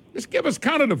just give us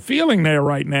kind of the feeling there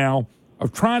right now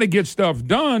of trying to get stuff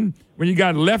done when you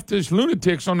got leftist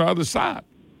lunatics on the other side.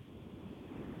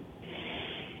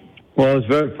 Well, it's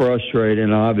very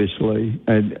frustrating, obviously.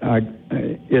 And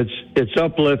it's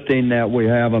uplifting that we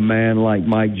have a man like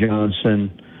Mike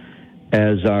Johnson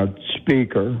as our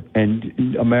speaker.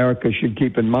 And America should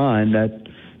keep in mind that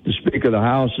the Speaker of the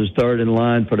House is third in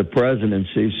line for the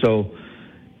presidency. So,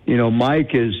 you know,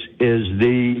 Mike is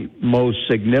the most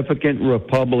significant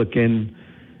Republican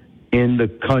in the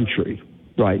country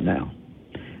right now.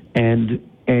 And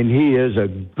he is a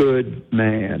good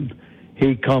man.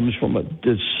 He comes from a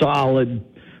solid,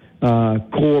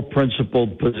 core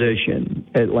principled position.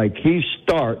 He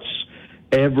starts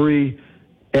every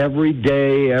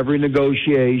day, every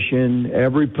negotiation,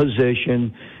 every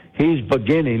position. He's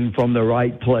beginning from the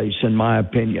right place, in my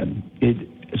opinion.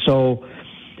 So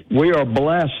we are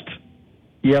blessed,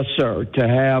 yes, sir, to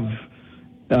have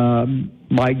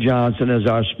Mike Johnson as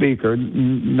our speaker,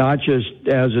 not just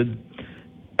as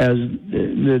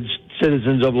the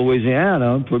citizens of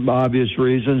Louisiana for obvious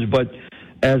reasons, but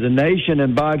as a nation,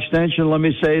 and by extension, let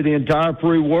me say the entire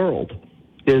free world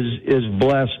is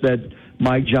blessed that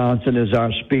Mike Johnson is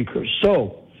our speaker.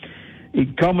 So,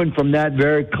 coming from that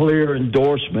very clear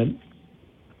endorsement,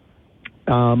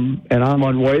 and I'm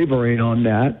unwavering on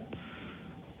that,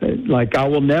 I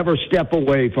will never step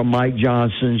away from Mike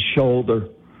Johnson's shoulder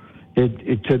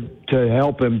to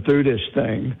help him through this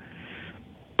thing.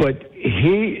 But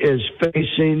he is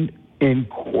facing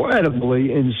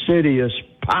incredibly insidious,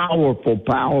 powerful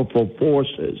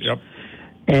forces. Yep.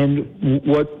 And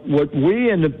what we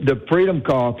in the Freedom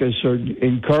Caucus are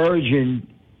encouraging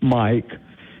Mike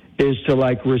is to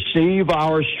receive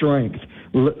our strength.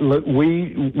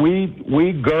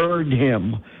 We gird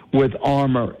him with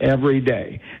armor every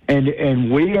day,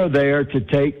 and we are there to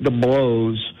take the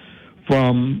blows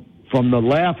from the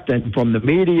left and from the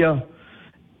media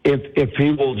if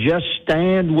he will just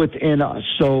stand within us.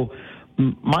 So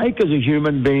Mike is a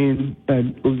human being,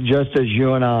 just as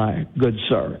you and I, good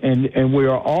sir, and we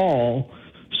are all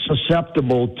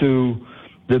susceptible to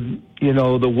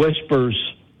the whispers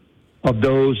of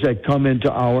those that come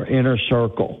into our inner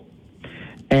circle,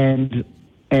 and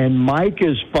Mike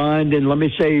is finding, let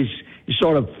me say, he's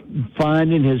sort of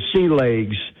finding his sea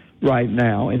legs right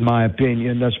now, in my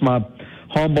opinion. That's my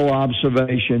humble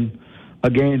observation.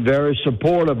 Again, very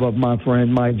supportive of my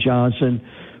friend Mike Johnson.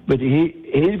 But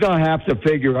he's going to have to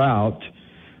figure out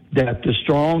that the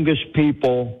strongest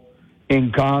people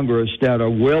in Congress that are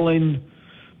willing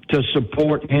to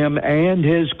support him and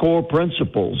his core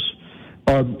principles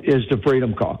is the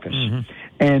Freedom Caucus.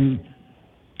 Mm-hmm.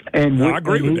 I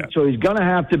agree with that. So he's going to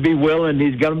have to be willing.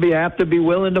 He's going to have to be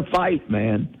willing to fight,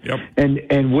 man. Yep.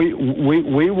 And we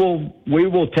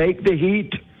will take the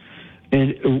heat,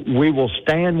 and we will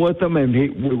stand with him, and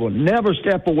we will never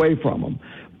step away from him.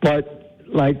 But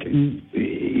we're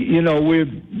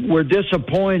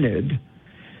disappointed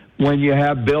when you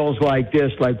have bills like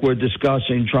this, like we're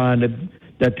discussing,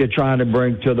 that they're trying to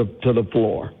bring to the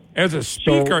floor. As a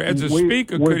speaker,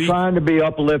 we're trying to be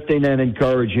uplifting and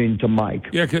encouraging to Mike.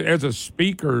 Yeah, as a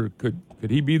speaker, could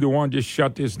he be the one just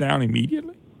shut this down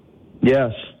immediately?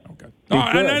 Yes. Okay.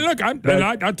 And look, I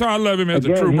love him as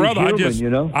a true brother. I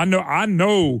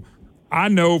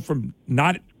know from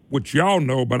not what y'all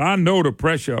know, but I know the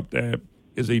pressure up there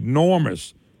is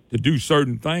enormous to do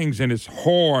certain things, and it's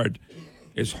hard.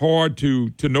 It's hard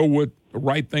to know what the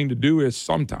right thing to do is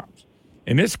sometimes.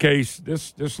 In this case,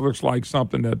 this looks like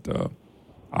something that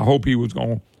I hope he was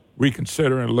going to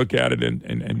reconsider and look at it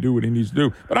and do what he needs to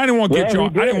do. But I didn't want to get you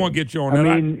on. I didn't want to get you on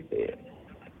that.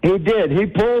 He did. He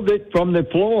pulled it from the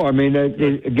floor. I mean,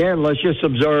 again, let's just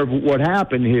observe what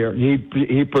happened here.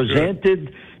 He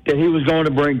presented that he was going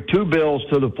to bring two bills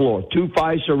to the floor, two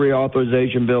FISA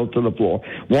reauthorization bills to the floor.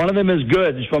 One of them is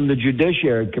good. It's from the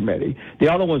Judiciary Committee.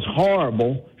 The other one's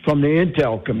horrible, from the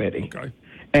Intel Committee. Okay.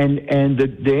 And the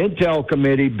Intel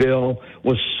Committee bill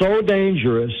was so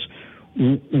dangerous,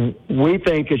 we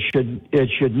think it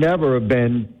should never have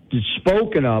been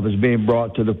spoken of as being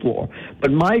brought to the floor.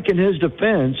 But Mike, in his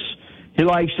defense, he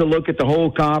likes to look at the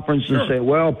whole conference and say,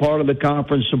 well, part of the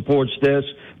conference supports this,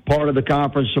 part of the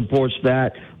conference supports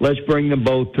that. Let's bring them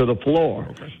both to the floor.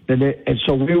 Okay. And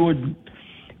so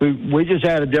we just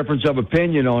had a difference of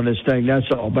opinion on this thing, that's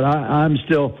all. But I'm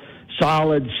still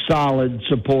solid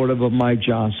supportive of Mike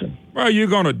Johnson. Well, you're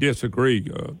going to disagree,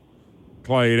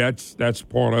 Clay. That's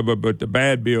part of it. But the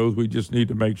bad bills, we just need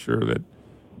to make sure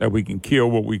that we can kill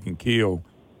what we can kill,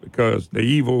 because the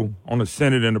evil on the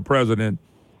Senate and the president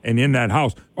and in that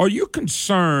House. Are you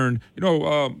concerned?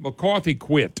 McCarthy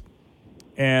quit,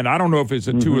 and I don't know if it's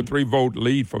a 2 or 3 vote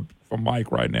lead for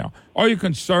Mike right now. Are you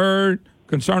concerned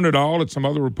at all that some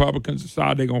other Republicans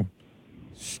decide they're going to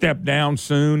step down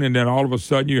soon, and then all of a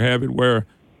sudden you have it where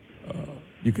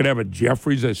you could have a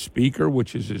Jeffries as Speaker,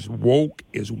 which is as woke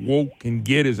can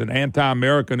get, as an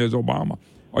anti-American as Obama?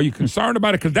 Are you concerned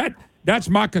about it? Because that's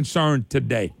my concern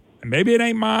today. And maybe it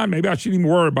ain't mine. Maybe I shouldn't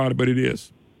even worry about it, but it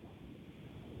is.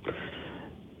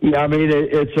 Yeah, I mean,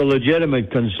 it's a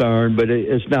legitimate concern, but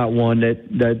it's not one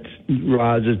that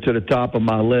rises to the top of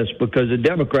my list, because the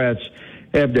Democrats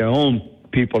have their own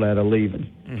people that are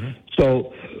leaving. Mm-hmm.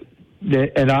 So,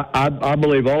 and I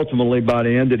believe ultimately by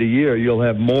the end of the year, you'll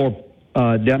have more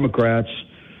Democrats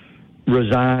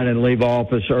resign and leave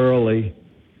office early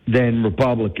than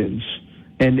Republicans.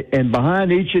 And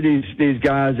behind each of these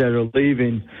guys that are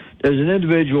leaving, there's an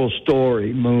individual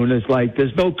story, Moon. It's like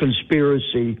there's no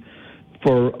conspiracy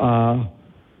for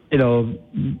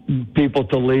people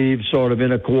to leave sort of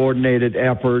in a coordinated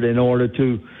effort in order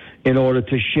to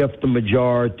shift the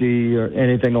majority or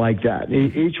anything like that.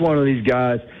 Each one of these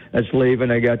guys that's leaving,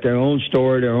 they got their own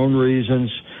story, their own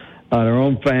reasons, their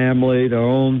own family, their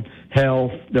own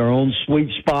health, their own sweet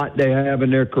spot they have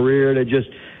in their career.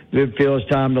 They feel it's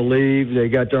time to leave. They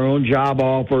got their own job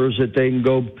offers that they can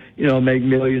go, make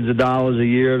millions of dollars a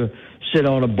year to sit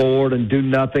on a board and do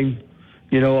nothing,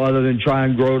 other than try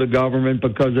and grow the government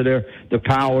because of the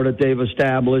power that they've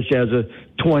established as a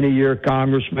 20-year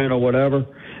congressman or whatever.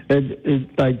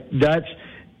 That's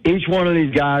each one of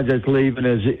these guys that's leaving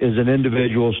is an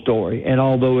individual story. And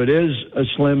although it is a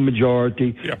slim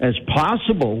majority, it's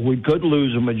possible we could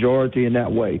lose a majority in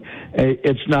that way.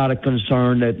 It's not a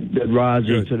concern that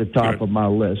rises to the top of my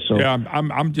list. So yeah,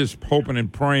 I'm just hoping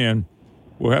and praying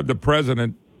we'll have the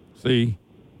president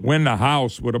win the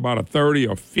House with about a 30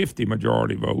 or 50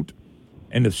 majority vote,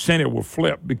 and the Senate will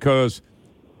flip, because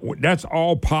that's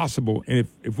all possible. And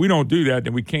if we don't do that,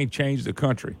 then we can't change the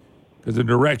country, because the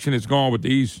direction it's gone with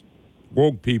these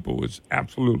woke people is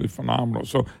absolutely phenomenal.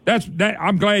 So that.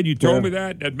 I'm glad you told me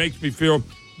that. That makes me feel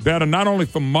better, not only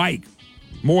for Mike,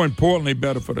 more importantly,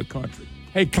 better for the country.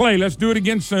 Hey, Clay, let's do it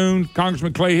again soon.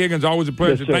 Congressman Clay Higgins, always a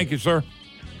pleasure. Yes, thank you, sir.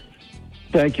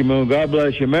 Thank you, Moon. God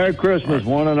bless you. Merry Christmas,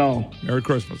 one and all. Merry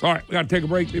Christmas. All right, we got to take a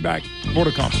break. Be back. More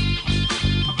to come.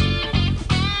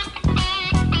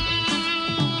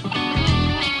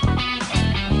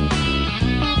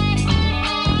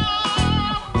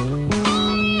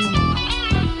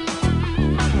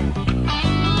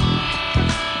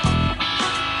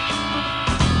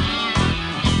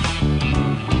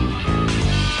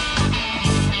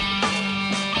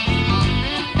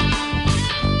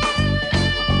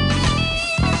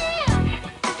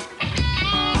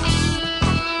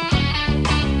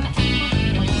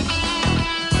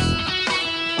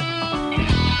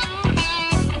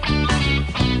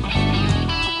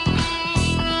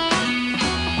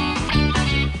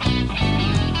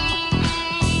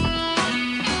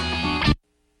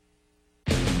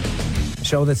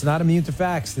 Show that's not immune to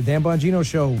facts. The Dan Bongino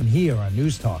Show here on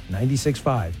News Talk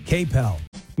 96.5 KPEL.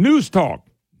 News Talk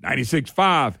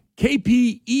 96.5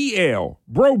 KPEL,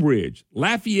 Brobridge,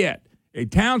 Lafayette, a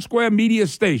Town Square media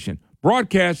station,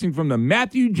 broadcasting from the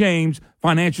Matthew James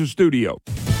Financial Studio.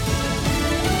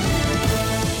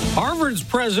 Harvard's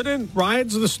president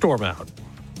rides the storm out.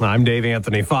 I'm Dave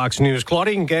Anthony, Fox News.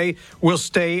 Claudine Gay will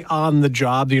stay on the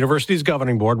job. The university's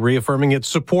governing board reaffirming its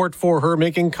support for her,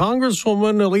 making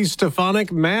Congresswoman Elise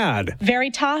Stefanik mad.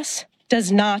 Veritas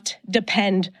does not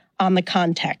depend on the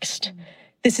context.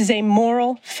 This is a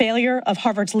moral failure of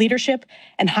Harvard's leadership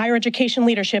and higher education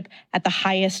leadership at the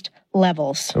highest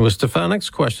levels. It was Stefanik's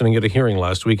questioning at a hearing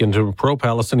last week into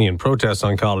pro-Palestinian protests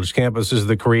on college campuses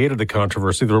that created the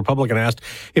controversy. The Republican asked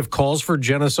if calls for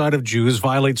genocide of Jews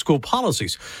violate school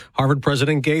policies. Harvard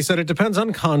President Gay said it depends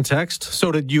on context.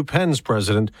 So did UPenn's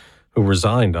president, who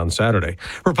resigned on Saturday.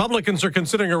 Republicans are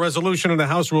considering a resolution in the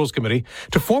House Rules Committee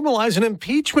to formalize an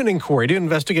impeachment inquiry to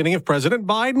investigating if President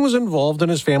Biden was involved in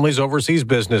his family's overseas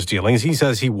business dealings. He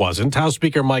says he wasn't. House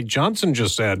Speaker Mike Johnson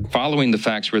just said, following the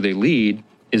facts where they lead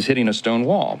is hitting a stone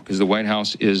wall, because the White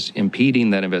House is impeding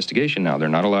that investigation now. They're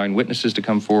not allowing witnesses to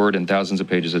come forward and thousands of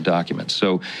pages of documents.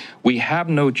 So we have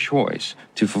no choice.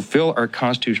 To fulfill our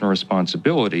constitutional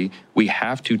responsibility, we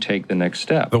have to take the next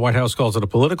step. The White House calls it a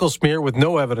political smear with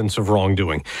no evidence of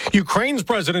wrongdoing. Ukraine's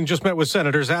president just met with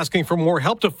senators asking for more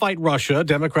help to fight Russia.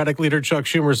 Democratic leader Chuck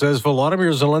Schumer says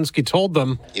Volodymyr Zelensky told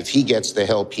them, if he gets the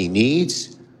help he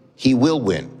needs, he will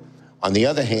win. On the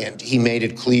other hand, he made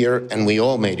it clear, and we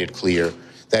all made it clear,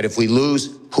 that if we lose,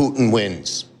 Putin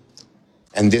wins.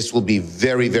 And this will be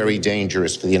very, very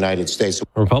dangerous for the United States.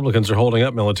 Republicans are holding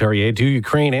up military aid to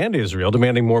Ukraine and Israel,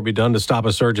 demanding more be done to stop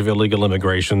a surge of illegal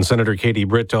immigration. Senator Katie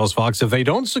Britt tells Fox if they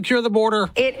don't secure the border,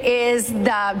 it is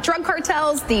the drug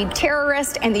cartels, the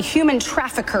terrorists, and the human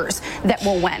traffickers that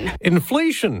will win.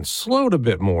 Inflation slowed a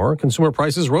bit more. Consumer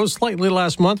prices rose slightly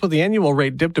last month, but the annual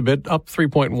rate dipped a bit, up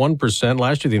 3.1%.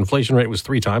 Last year, the inflation rate was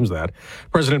 3 times that.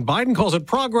 President Biden calls it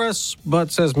progress,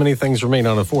 but says many things remain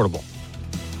unaffordable.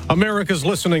 America's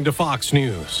listening to Fox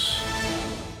News.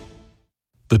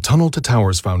 The Tunnel to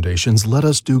Towers Foundation's Let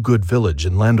Us Do Good Village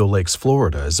in Land O'Lakes,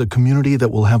 Florida is a community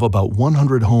that will have about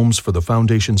 100 homes for the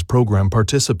foundation's program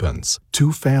participants.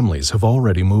 2 families have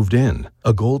already moved in.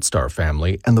 A Gold Star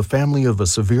family and the family of a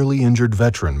severely injured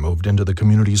veteran moved into the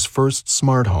community's first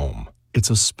smart home. It's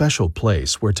a special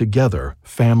place where together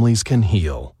families can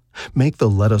heal. Make the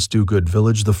Let Us Do Good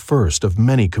Village the first of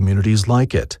many communities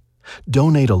like it.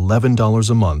 Donate $11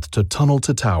 a month to Tunnel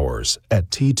to Towers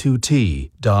at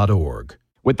T2T.org.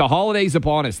 With the holidays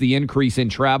upon us, the increase in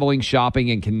traveling, shopping,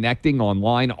 and connecting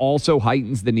online also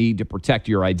heightens the need to protect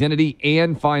your identity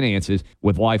and finances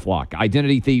with LifeLock.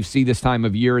 Identity thieves see this time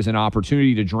of year as an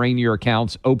opportunity to drain your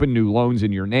accounts, open new loans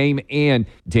in your name, and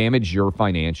damage your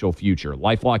financial future.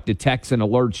 LifeLock detects and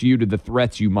alerts you to the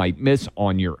threats you might miss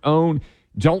on your own.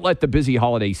 Don't let the busy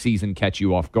holiday season catch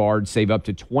you off guard. Save up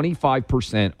to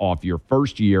 25% off your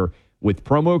first year with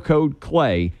promo code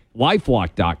CLAY.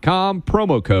 LifeLock.com,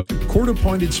 promo code.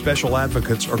 Court-appointed special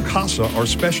advocates, or CASA, are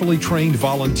specially trained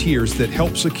volunteers that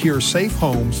help secure safe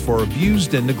homes for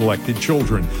abused and neglected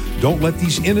children. Don't let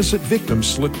these innocent victims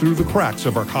slip through the cracks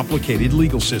of our complicated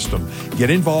legal system. Get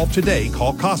involved today.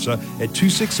 Call CASA at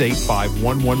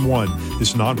 268-5111.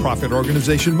 This nonprofit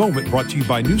organization moment brought to you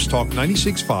by News Talk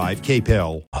 96.5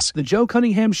 KPEL. The Joe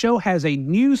Cunningham Show has a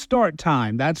new start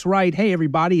time. That's right. Hey,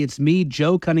 everybody, it's me,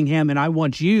 Joe Cunningham, and I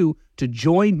want you to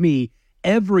join me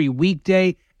every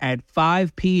weekday at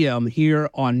 5 p.m. here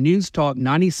on News Talk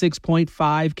 96.5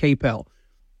 KPEL.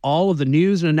 All of the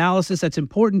news and analysis that's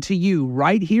important to you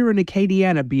right here in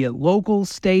Acadiana, be it local,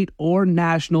 state, or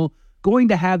national, going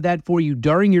to have that for you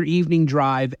during your evening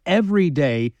drive every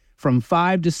day from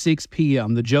 5 to 6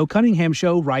 p.m. The Joe Cunningham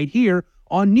Show right here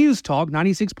on News Talk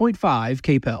 96.5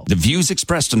 KPEL. The views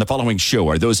expressed in the following show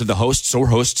are those of the hosts or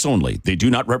hosts only. They do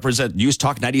not represent News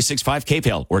Talk 96.5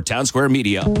 KPEL or Town Square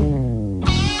Media.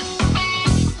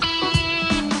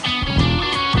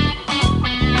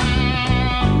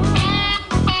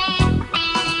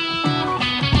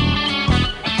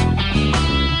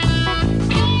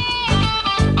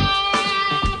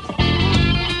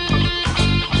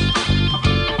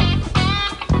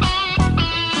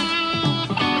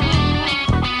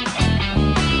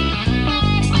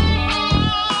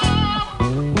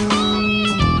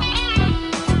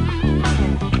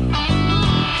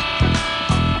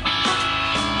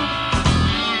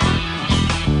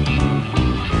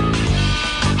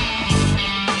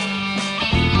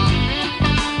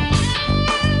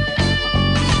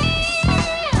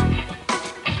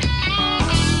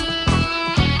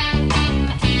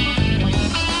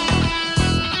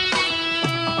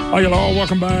 Hi, y'all.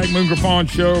 Welcome back. Moon Griffon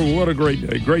Show. What a great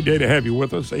day. Great day to have you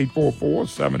with us.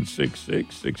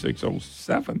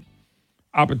 844-766-6607.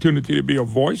 Opportunity to be a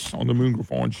voice on the Moon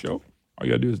Griffon Show. All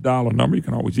you got to do is dial a number. You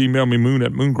can always email me,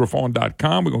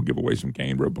 moon@moongriffon.com. We're going to give away some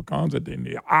Cane Road pecans at the end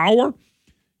of the hour.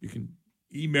 You can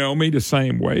email me the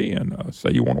same way and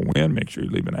say you want to win. Make sure you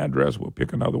leave an address. We'll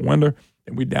pick another winner.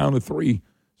 And we're down to 3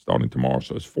 starting tomorrow.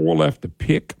 So it's 4 left to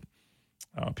pick.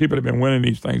 People that have been winning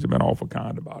these things have been awful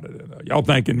kind about it. And, y'all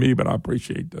thanking me, but I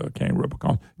appreciate Cane Road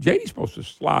pecans. JD's supposed to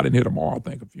slide in here tomorrow, I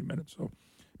think, a few minutes. So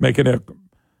making a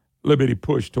little bitty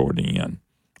push toward the end.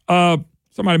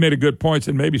 Somebody made a good point,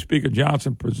 and maybe Speaker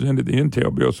Johnson presented the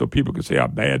Intel bill so people could see how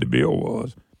bad the bill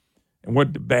was and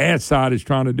what the bad side is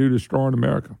trying to do to destroying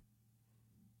America.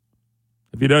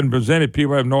 If he doesn't present it,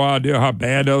 people have no idea how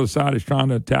bad the other side is trying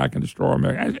to attack and destroy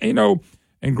America. And,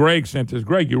 and Greg sent this.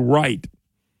 Greg, you're right.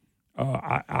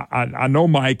 I know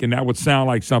Mike, and that would sound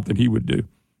like something he would do.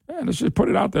 Man, let's just put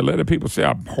it out there. Let the people see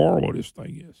how horrible this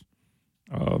thing is.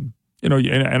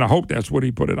 And I hope that's what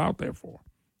he put it out there for.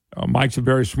 Mike's a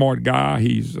very smart guy.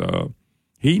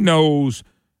 He knows.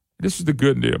 This is the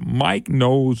good deal. Mike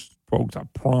knows, folks. I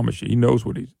promise you, he knows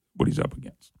what he's up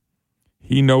against.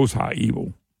 He knows how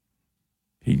evil.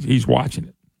 He's watching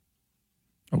it.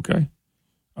 Okay.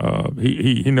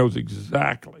 He knows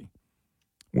exactly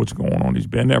what's going on. He's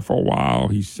been there for a while.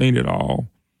 He's seen it all,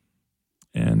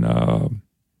 and I'm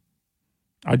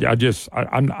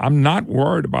not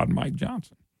worried about Mike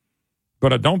Johnson.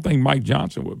 But I don't think Mike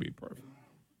Johnson would be perfect.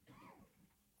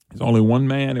 There's only one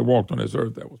man that walked on this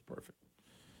earth that was perfect.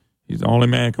 He's the only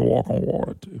man who can walk on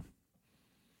water, too.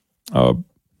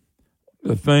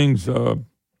 The things, and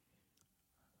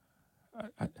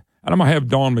I'm going to have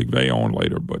Dawn McVeigh on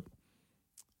later, but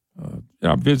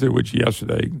I visited with you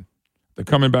yesterday. They're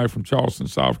coming back from Charleston,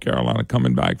 South Carolina,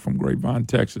 coming back from Grapevine,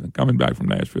 Texas, and coming back from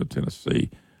Nashville,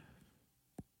 Tennessee.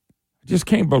 I just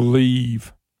can't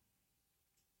believe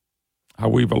how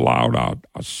we've allowed our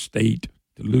state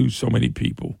to lose so many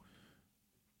people,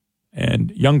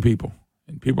 and young people,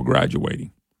 and people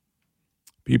graduating,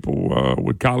 people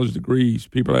with college degrees,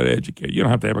 people that are educated. You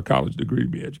don't have to have a college degree to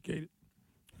be educated.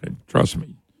 And trust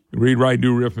me. You read, write,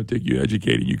 do arithmetic, you're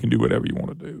educated, you can do whatever you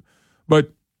want to do.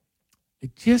 But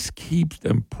it just keeps the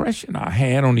impression I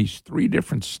had on these 3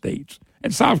 different states.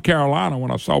 In South Carolina,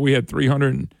 when I saw we had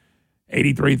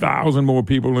 383,000 more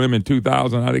people in them in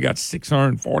 2000, now they got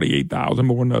 648,000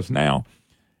 more than us now.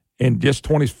 In just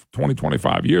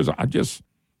 25 years,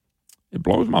 it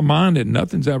blows my mind that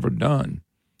nothing's ever done.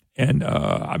 And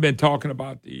I've been talking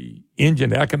about the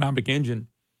economic engine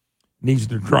needs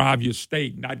to drive your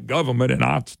state, not government and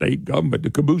our state government. The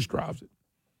caboose drives it.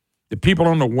 The people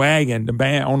on the wagon,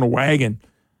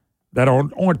 that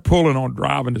aren't pulling on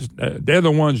driving, they're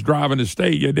the ones driving the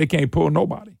state. Yeah, they can't pull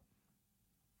nobody.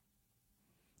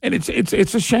 And it's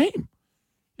a shame.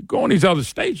 You go in these other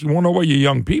states, you want to know where your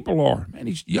young people are. Man,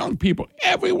 these young people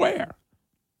everywhere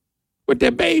with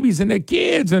their babies and their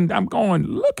kids. And I'm going,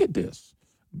 look at this.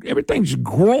 Everything's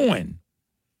growing.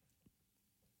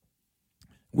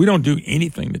 We don't do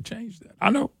anything to change that. I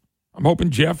know. I'm hoping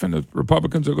Jeff and the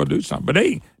Republicans are going to do something. But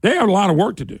they have a lot of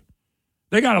work to do.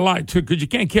 They got a lot, too, because you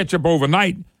can't catch up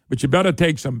overnight, but you better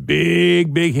take some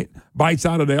big bites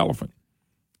out of the elephant.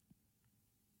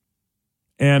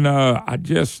 And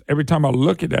every time I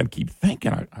look at that, I keep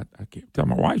thinking, I keep telling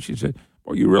my wife, she said,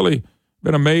 well, you really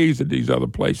been amazed at these other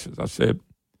places. I said,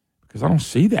 because I don't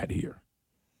see that here.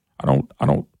 I don't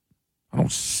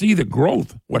see the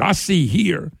growth. What I see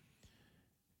here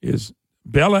is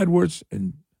Bell Edwards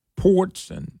and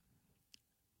ports and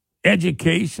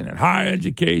education and higher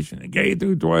education and K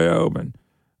through 12 and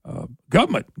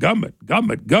government.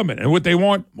 And what they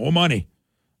want, more money,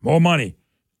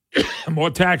 more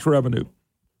tax revenue,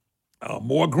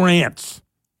 more grants.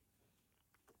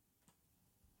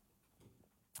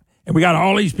 And we got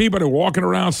all these people that are walking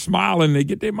around smiling. They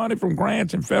get their money from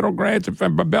grants and federal grants.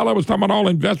 But Bella was talking about all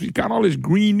investments. Got all this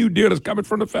Green New Deal that's coming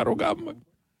from the federal government.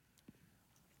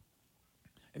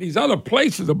 And these other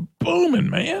places are booming,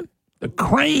 man. The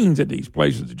cranes at these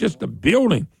places, just the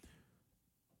building.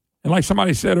 And like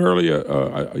somebody said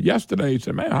earlier, yesterday, he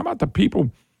said, man, how about the people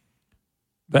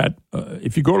that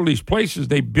if you go to these places,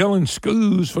 they building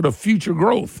schools for the future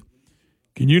growth.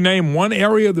 Can you name one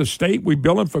area of the state we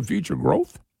building for future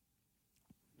growth?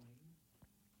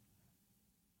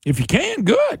 If you can,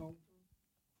 good.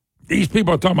 These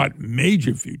people are talking about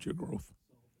major future growth.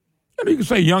 You can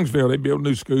say Youngsville, they build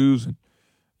new schools in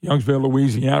Youngsville,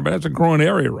 Louisiana, but that's a growing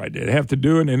area right there. They have to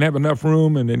do it, and they have enough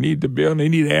room, and they need to build, and they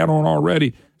need to add on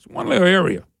already. It's one little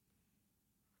area.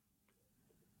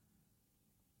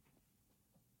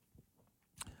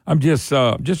 I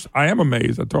am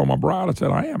amazed. I told my bride, I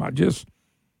said,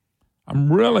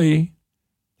 I'm really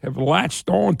have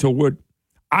latched on to what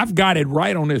I've got it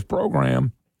right on this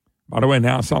program. By the way,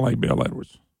 now I sound like Bill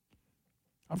Edwards.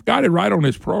 I've got it right on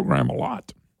this program a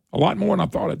lot more than I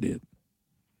thought I did.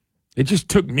 It just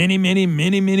took many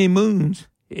moons.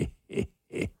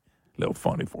 Little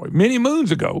funny for you. Many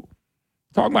moons ago,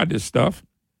 talking about this stuff.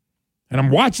 And I'm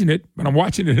watching it, but I'm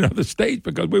watching it in other states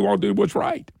because we won't do what's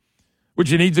right,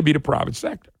 which it needs to be the private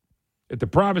sector. If the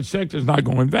private sector is not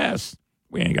going to invest,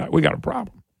 we got a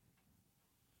problem.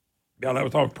 Yeah, that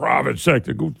was all private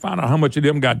sector. Go find out how much of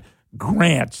them got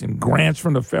grants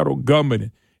from the federal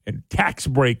government and tax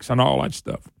breaks and all that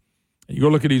stuff. And you go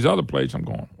look at these other places, I'm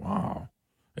going, wow,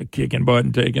 they're kicking butt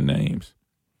and taking names.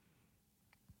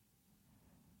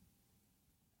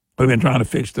 We've been trying to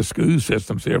fix the school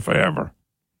systems here forever.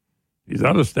 These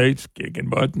other states kicking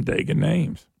butt and taking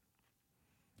names.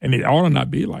 And it ought to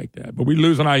not be like that. But we're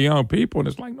losing our young people, and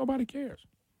it's like nobody cares.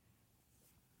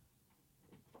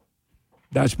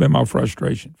 That's been my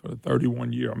frustration for the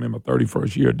 31 year. I'm in my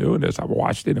 31st year doing this. I've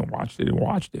watched it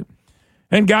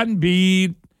and gotten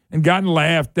beat and gotten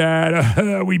laughed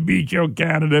at. We beat your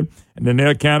candidate. And then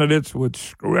their candidates would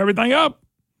screw everything up.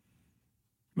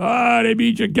 They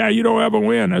beat your candidate. You don't ever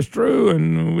win. That's true.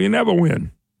 And we never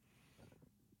win.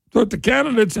 So the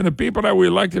candidates and the people that we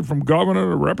elected from governor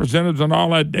to representatives and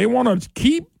all that, they want to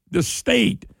keep the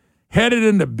state headed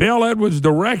in the Bell Edwards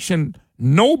direction,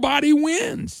 Nobody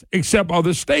wins except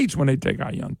other states when they take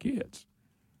our young kids.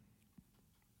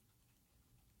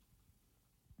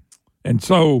 And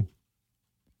so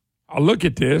I look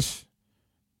at this.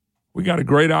 We got a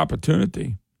great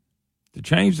opportunity to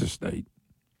change the state.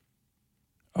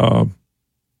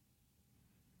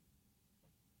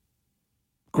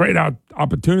 Great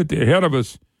opportunity ahead of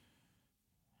us.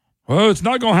 Well, it's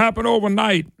not going to happen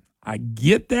overnight. I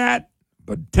get that,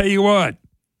 but tell you what,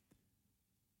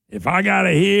 if I got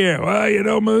to hear, well, you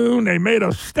know, Moon, they made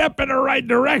a step in the right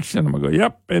direction, I'm going to go,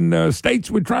 yep, and the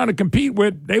states we're trying to compete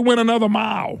with, they went another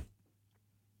mile.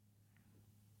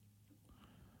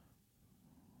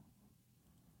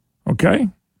 Okay?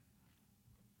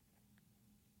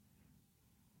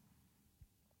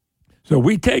 So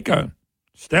we take a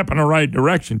step in the right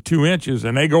direction, 2 inches,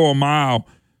 and they go a mile.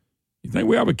 You think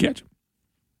we ever catch them?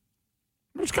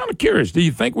 I was kind of curious. Do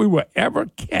you think we will ever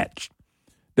catch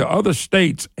the other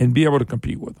states and be able to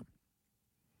compete with them?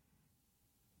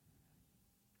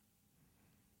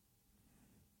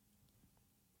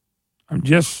 I'm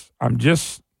just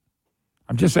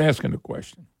asking the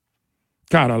question.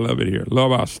 God, I love it here.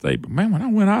 Love our state. But man, when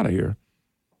I went out of here,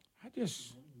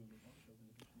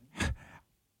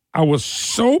 I was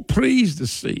so pleased to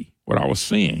see what I was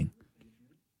seeing.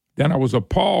 Then I was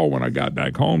appalled when I got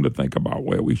back home to think about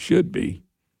where we should be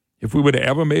if we would have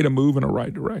ever made a move in the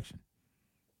right direction.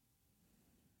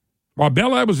 While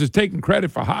Bill Evans is taking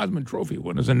credit for Heisman Trophy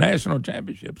winners and national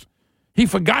championships, he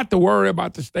forgot to worry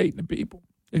about the state and the people,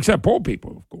 except poor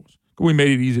people, of course, because we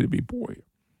made it easy to be poor here.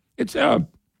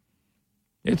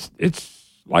 It's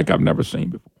like I've never seen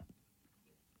before.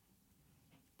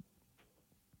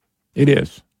 It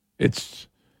is. It's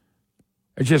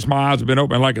just my eyes have been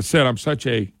open. Like I said, I'm such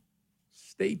a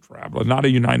state traveler, not a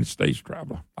United States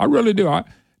traveler. I really do.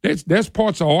 There's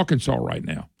parts of Arkansas right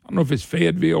now. I don't know if it's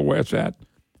Fayetteville, where it's at.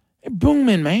 They're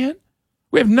booming, man.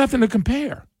 We have nothing to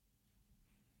compare.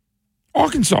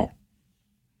 Arkansas.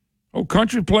 Old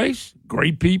country place,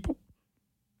 great people,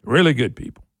 really good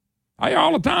people. I hear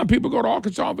all the time people go to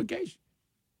Arkansas on vacation.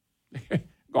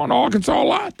 Going to Arkansas a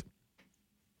lot.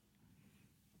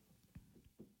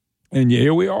 And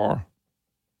here we are,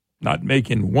 not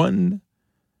making one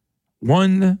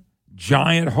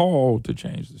giant haul to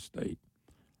change the state.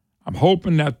 I'm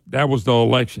hoping that was the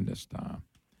election this time.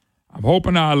 I'm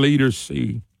hoping our leaders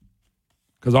see,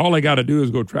 because all they got to do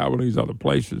is go travel to these other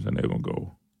places, and they're going to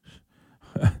go,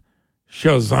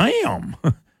 Shazam!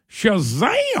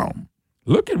 Shazam!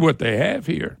 Look at what they have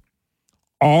here.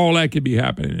 All that could be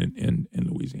happening in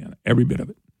Louisiana, every bit of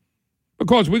it.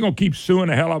 Because we're going to keep suing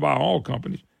the hell out of our oil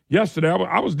companies. Yesterday,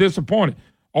 I was disappointed.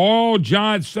 All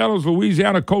John Settlers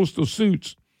Louisiana coastal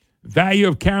suits, value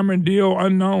of Cameron deal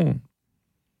unknown.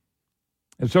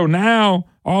 And so now,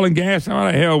 oil and gas, oh,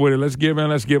 the hell with it. Let's give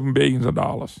them billions of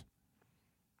dollars.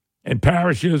 And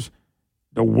parishes,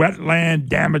 the wetland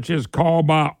damages caused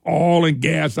by oil and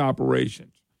gas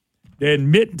operations. They're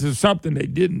admitting to something they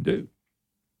didn't do.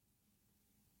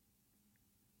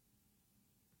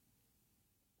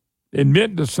 They're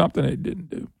admitting to something they didn't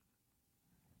do.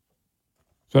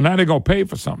 So now they're going to pay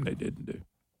for something they didn't do.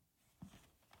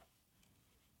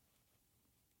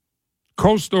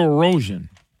 Coastal erosion.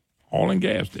 Oil and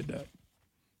gas did that.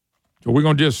 So we're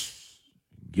going to just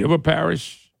give a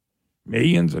parish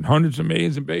millions and hundreds of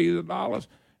millions and billions of dollars.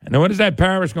 And then what is that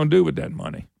parish going to do with that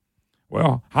money?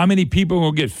 Well, how many people are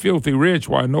going to get filthy rich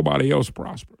while nobody else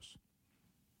prospers?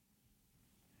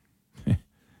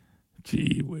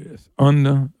 Gee whiz.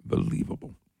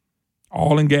 Unbelievable.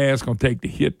 Oil and gas going to take the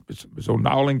hit. So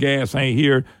oil and gas ain't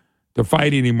here to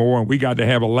fight anymore, and we got to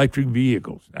have electric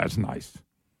vehicles. That's nice.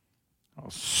 Oh,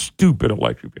 stupid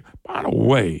electric vehicle. By the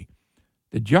way,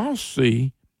 did y'all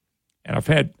see, and I've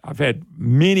had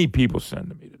many people send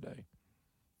to me today,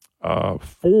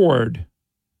 Ford,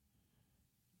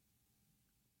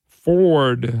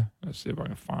 let's see if I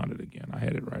can find it again. I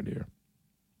had it right here.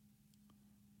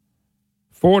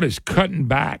 Ford is cutting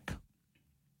back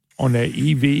on their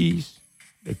EVs.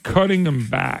 They're cutting them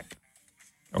back,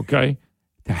 okay,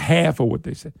 to half of what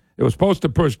they said. They were supposed to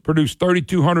produce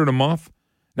 3,200 a month.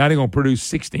 Now they're going to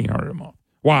produce 1,600 a month.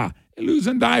 Why? They're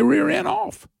losing their rear end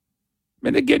off.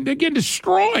 I mean, they're getting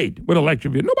destroyed with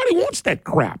electric vehicles. Nobody wants that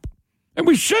crap, and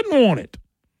we shouldn't want it.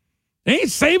 They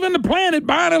ain't saving the planet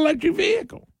buying an electric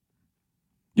vehicle.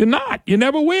 You're not. You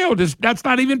never will. That's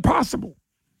not even possible.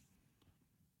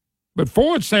 But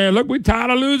Ford's saying, look, we're tired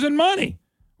of losing money.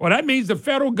 Well, that means the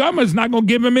federal government's not going to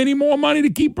give them any more money to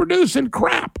keep producing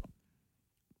crap.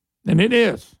 And it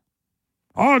is.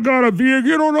 I got a vehicle.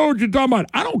 You don't know what you're talking about.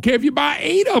 I don't care if you buy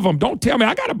 8 of them. Don't tell me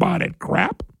I got to buy that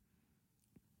crap.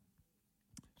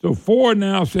 So Ford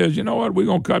now says, you know what, we're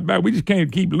going to cut back. We just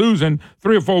can't keep losing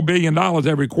 $3 or $4 billion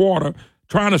every quarter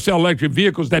trying to sell electric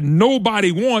vehicles that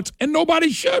nobody wants and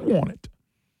nobody should want it.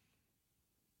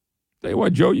 Tell you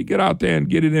what, Joe, you get out there and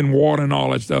get it in water and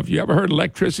all that stuff. You ever heard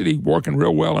electricity working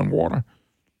real well in water?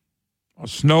 Or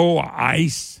snow or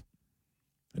ice?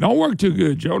 It don't work too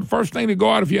good, Joe. The first thing to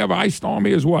go out if you have an ice storm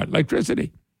is what?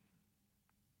 Electricity.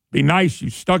 Be nice. You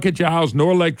stuck at your house,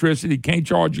 no electricity, can't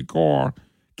charge your car,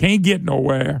 can't get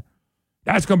nowhere.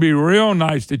 That's going to be real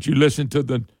nice that you listen to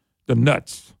the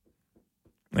nuts.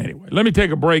 Anyway, let me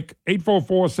take a break.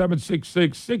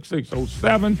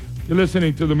 844-766-6607. You're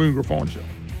listening to The Moon Griffon Show.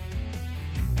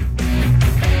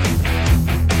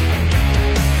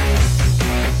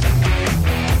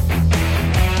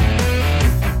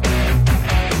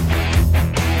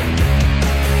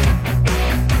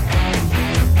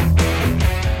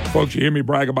 Folks, you hear me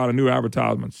brag about a new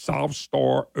advertisement. South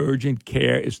Star Urgent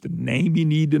Care is the name you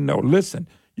need to know. Listen,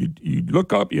 you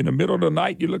look up, you're in the middle of the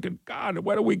night, you're looking, God,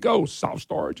 where do we go? South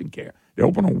Star Urgent Care. They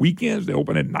open on weekends, they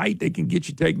open at night, they can get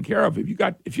you taken care of.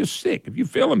 If you're sick, if you're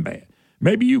feeling bad,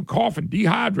 maybe you coughing,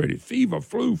 dehydrated, fever,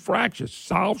 flu, fractures,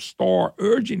 South Star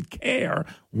Urgent Care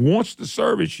wants to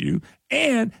service you,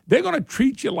 and they're going to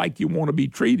treat you like you want to be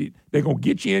treated. They're going to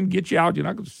get you in, get you out. You're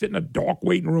not going to sit in a dark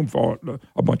waiting room for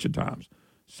a bunch of times.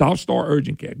 South Star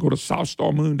Urgent Care. Go to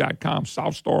SouthStarMoon.com,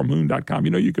 SouthStarMoon.com.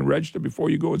 You know you can register before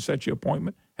you go and set your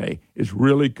appointment. Hey, it's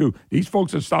really cool. These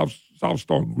folks at South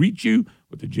Star greet you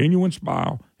with a genuine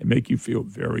smile and make you feel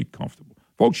very comfortable.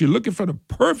 Folks, you're looking for the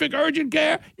perfect urgent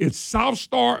care? It's South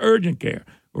Star Urgent Care.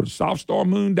 Go to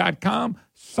SouthStarMoon.com,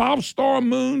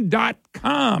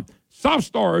 SouthStarMoon.com. South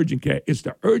Star Urgent Care. It's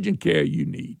the urgent care you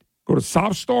need. Go to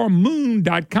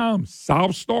SouthStarMoon.com,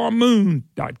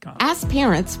 SouthStarMoon.com. As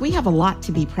parents, we have a lot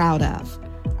to be proud of.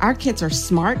 Our kids are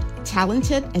smart,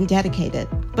 talented, and dedicated,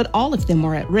 but all of them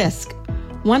are at risk.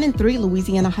 1 in 3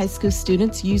 Louisiana high school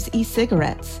students use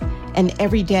e-cigarettes, and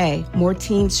every day more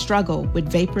teens struggle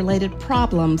with vape-related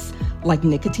problems like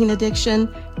nicotine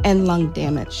addiction and lung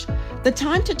damage. The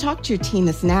time to talk to your teen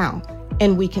is now,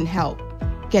 and we can help.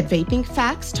 Get vaping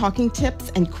facts, talking tips,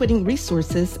 and quitting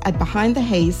resources at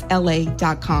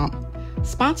BehindTheHazeLA.com.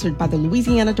 Sponsored by the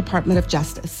Louisiana Department of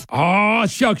Justice. Oh,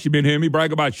 Shucks, you've been hearing me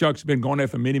brag about Shucks. Been going there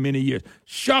for many, many years.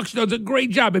 Shucks does a great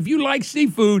job. If you like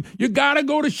seafood, you got to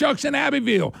go to Shucks in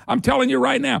Abbeville. I'm telling you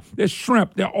right now, there's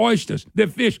shrimp, there's oysters,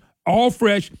 there's fish, all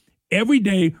fresh, every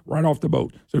day right off the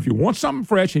boat. So if you want something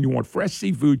fresh and you want fresh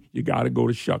seafood, you got to go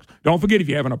to Shucks. Don't forget, if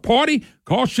you're having a party,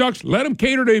 call Shucks. Let them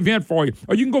cater the event for you.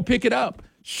 Or you can go pick it up.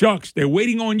 Shucks, they're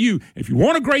waiting on you. If you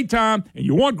want a great time and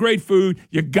you want great food,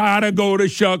 you gotta go to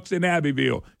Shucks in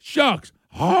Abbeville. Shucks,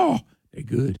 oh, they're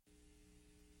good.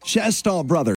 Shastall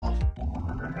Brothers.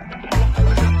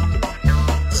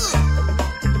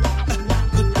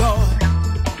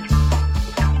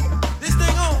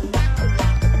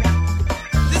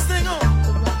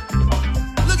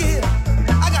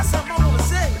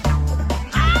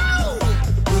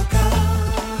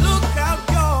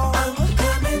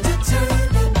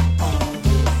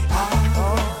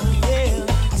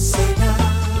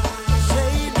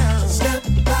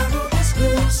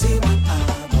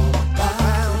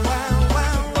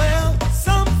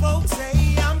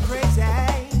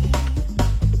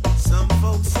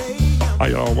 Hi,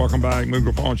 y'all. Welcome back. Moon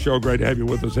Griffon Show. Great to have you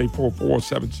with us.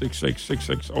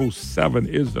 844-766-6607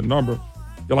 is the number. If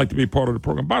you'd like to be part of the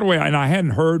program. By the way, and I hadn't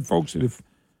heard, folks, that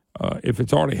if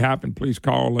it's already happened, please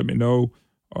call. Let me know.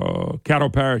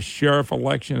 Caddo Parish Sheriff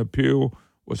election appeal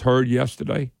was heard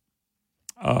yesterday.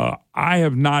 I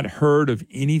have not heard of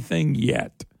anything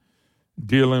yet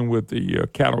dealing with the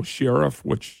Caddo Sheriff,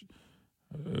 which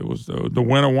it was the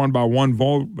winner won by 1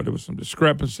 vote, but there was some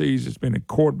discrepancies. It's been a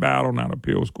court battle, not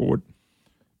appeals court.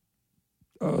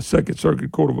 Second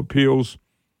Circuit Court of Appeals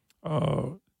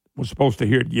was supposed to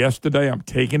hear it yesterday. I'm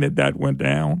taking it that went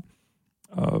down.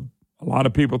 A lot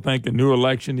of people think a new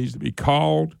election needs to be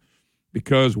called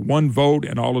because 1 vote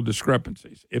and all the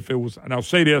discrepancies. If it was, and I'll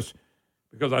say this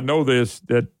because I know this,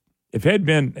 that if it had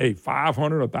been a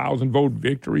 500, 1,000 vote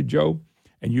victory, Joe,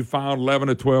 and you found 11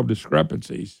 or 12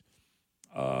 discrepancies,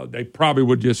 they probably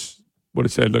would have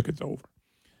said, look, it's over.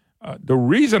 The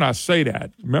reason I say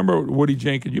that, remember Woody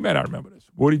Jenkins? You may not remember this.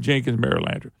 Woody Jenkins, Mary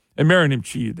Landry. And Mary and him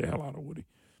cheated the hell out of Woody.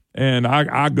 And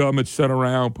our government sat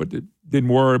around, didn't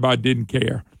worry about, didn't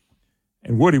care.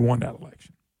 And Woody won that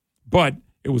election. But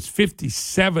it was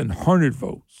 5,700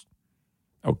 votes,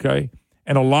 okay?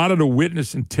 And a lot of the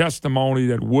witness and testimony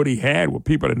that Woody had were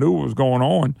people that knew what was going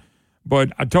on.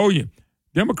 But I told you,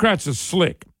 Democrats are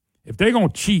slick. If they're going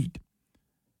to cheat,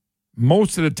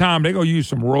 most of the time they're going to use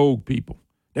some rogue people.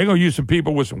 they're going to use some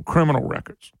people with some criminal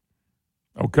records.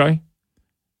 Okay?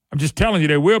 I'm just telling you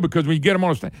they will, because when you get them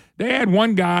on the stand, they had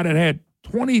one guy that had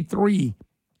 23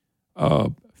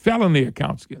 felony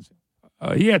accounts against him.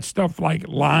 He had stuff like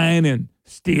lying and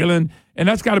stealing, and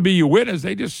that's got to be your witness.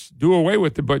 They just do away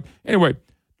with it. But anyway,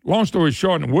 long story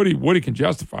short, and Woody can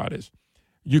justify this.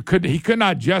 He could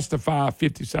not justify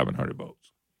 5,700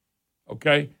 votes.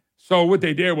 Okay? So what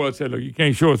they did was said, look, you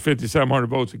can't show us 5,700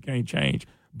 votes. It can't change.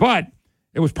 But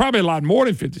it was probably a lot more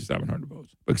than 5,700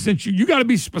 votes. But since you got to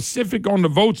be specific on the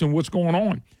votes and what's going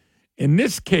on. In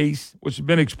this case, what's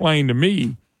been explained to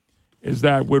me is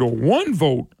that with a one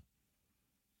vote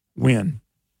win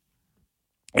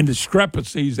and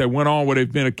discrepancies that went on where there's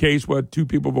been a case where two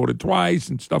people voted twice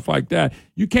and stuff like that,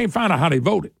 you can't find out how they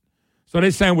voted. So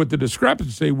they're saying with the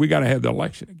discrepancy, we got to have the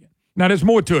election again. Now, there's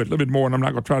more to it, a little bit more, and I'm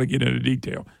not going to try to get into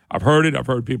detail. I've heard it. I've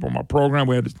heard people on my program.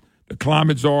 We had the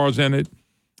climate czars in it.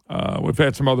 We've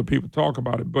had some other people talk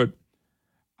about it. But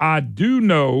I do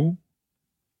know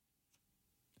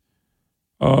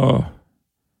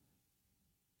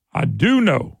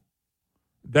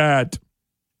that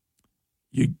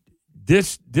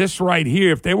this right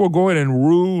here, if they will go ahead and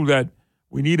rule that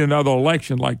we need another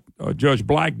election like Judge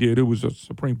Black did, who was a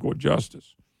Supreme Court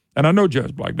justice. And I know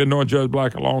Judge Black. Been knowing Judge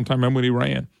Black a long time. Remember when he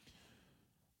ran.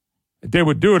 If they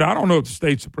would do it, I don't know if the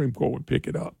state Supreme Court would pick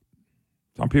it up.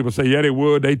 Some people say, yeah, they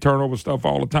would. They turn over stuff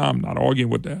all the time. Not arguing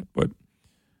with that. But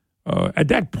at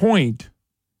that point,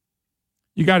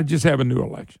 you got to just have a new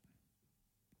election.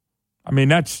 I mean,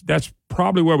 that's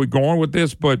probably where we're going with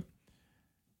this. But,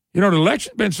 the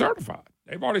election's been certified.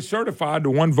 They've already certified the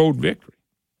one vote victory.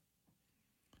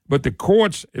 But the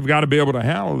courts have got to be able to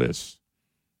handle this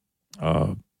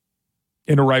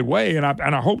in the right way. And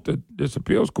I hope that this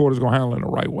appeals court is going to handle it in the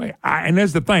right way. And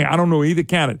that's the thing. I don't know either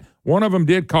candidate. One of them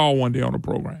did call one day on the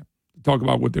program to talk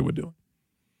about what they were doing.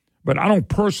 But I don't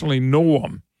personally know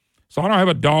them. So I don't have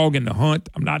a dog in the hunt.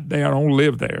 I'm not there. I don't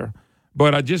live there.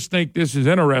 But I just think this is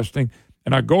interesting.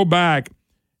 And I go back.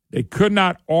 They could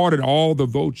not audit all the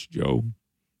votes, Joe.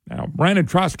 Now, Brandon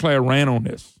Trosclair ran on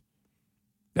this,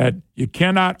 that you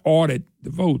cannot audit the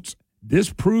votes.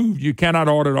 This proved you cannot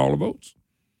audit all the votes.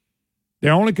 They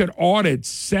only could audit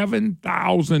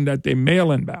 7,000 that they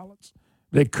mail-in ballots.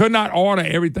 They could not audit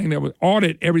everything that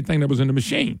was in the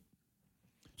machine.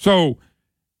 So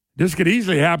this could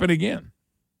easily happen again.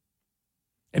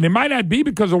 And it might not be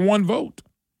because of one vote.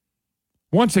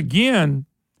 Once again,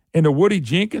 in the Woody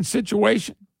Jenkins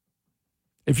situation,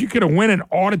 if you could have went and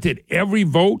audited every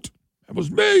vote, that was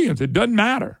millions. It doesn't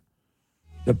matter.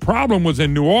 The problem was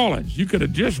in New Orleans. You could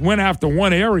have just went after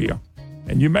one area,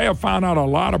 and you may have found out a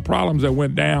lot of problems that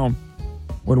went down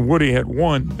when Woody had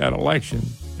won that election,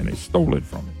 and they stole it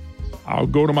from him. I'll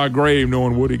go to my grave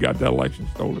knowing Woody got that election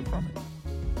stolen from him.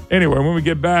 Anyway, when we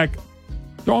get back,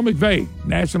 Dawn McVeigh,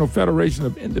 National Federation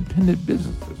of Independent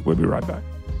Businesses. We'll be right back.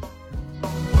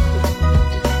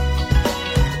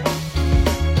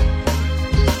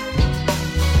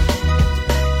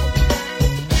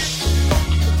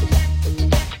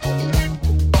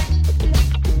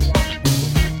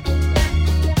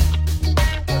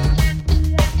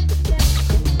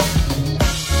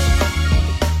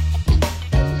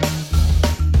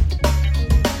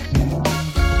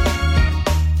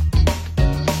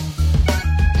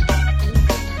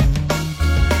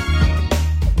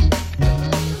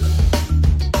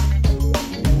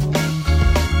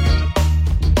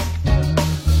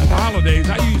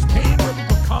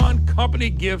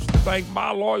 Gifts to thank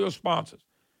my loyal sponsors.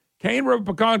 Cane River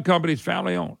Pecan Company is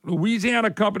family-owned. Louisiana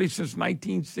company since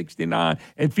 1969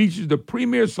 and features the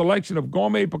premier selection of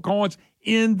gourmet pecans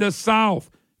in the South.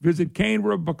 Visit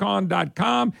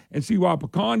CaneRiverPecan.com and see why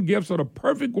pecan gifts are the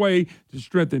perfect way to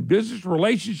strengthen business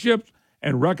relationships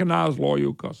and recognize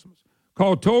loyal customers.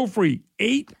 Call toll-free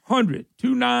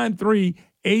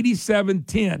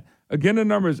 800-293-8710. Again, the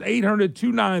number is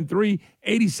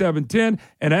 800-293-8710,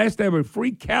 and ask to have a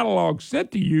free catalog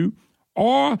sent to you,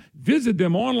 or visit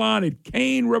them online at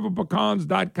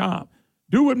CaneRiverPecans.com.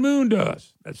 Do what Moon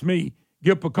does. That's me.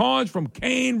 Get pecans from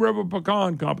Cane River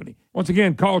Pecan Company. Once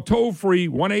again, call toll-free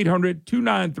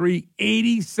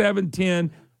 1-800-293-8710,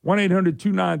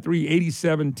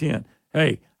 1-800-293-8710.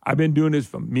 Hey, I've been doing this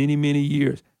for many, many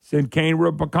years. Send Cane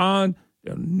River Pecan,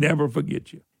 they'll never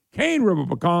forget you.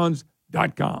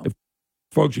 CaneRiverPecans.com.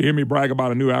 Folks, you hear me brag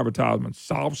about a new advertisement.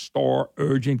 South Star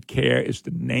Urgent Care is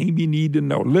the name you need to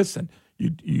know. Listen,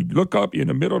 you look up, you're in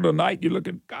the middle of the night, you're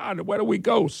looking, God, where do we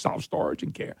go? South Star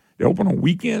Urgent Care. They open on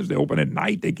weekends. They open at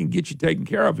night. They can get you taken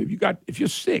care of. If you're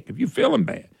sick, if you're feeling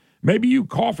bad, Maybe you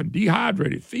coughing,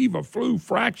 dehydrated, fever, flu,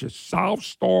 fracture. South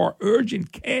Star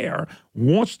Urgent Care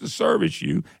wants to service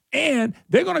you, and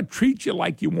they're going to treat you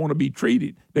like you want to be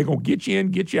treated. They're going to get you in,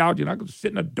 get you out. You're not going to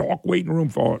sit in a dark waiting room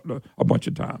for a bunch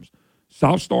of times.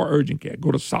 South Star Urgent Care.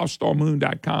 Go to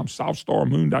SouthStarMoon.com,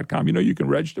 SouthStarMoon.com. You know, you can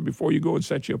register before you go and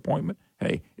set your appointment.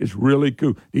 Hey, it's really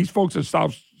cool. These folks at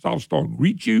South Star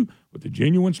greet you with a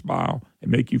genuine smile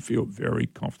and make you feel very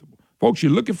comfortable. Folks,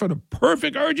 you're looking for the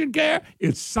perfect urgent care?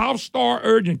 It's South Star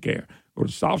Urgent Care. Go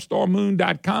to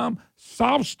SouthStarMoon.com,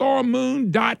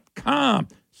 SouthStarMoon.com.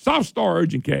 South Star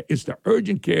Urgent Care. It's the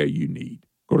urgent care you need.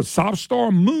 Go to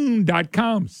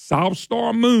SouthStarMoon.com,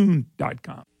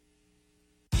 SouthStarMoon.com.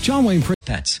 John Wayne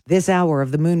Pets. This hour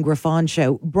of the Moon Griffon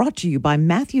Show brought to you by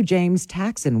Matthew James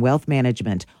Tax and Wealth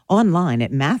Management. Online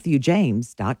at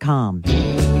MatthewJames.com.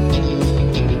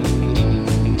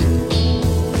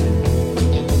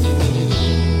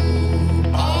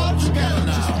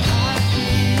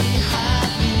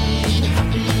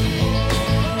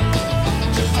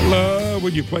 I love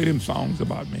when you play them songs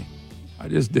about me. I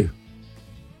just do.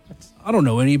 I don't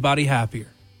know anybody happier.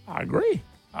 I agree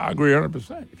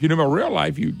 100%. If you knew my real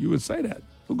life, you would say that.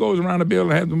 Who goes around the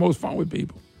building and has the most fun with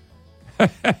people?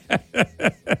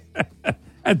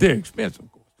 At their expense,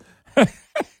 of course.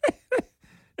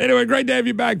 Anyway, great to have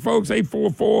you back, folks.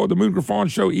 844, The Moon Griffon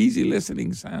Show. Easy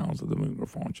listening sounds of The Moon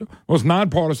Griffon Show. Most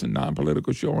nonpartisan,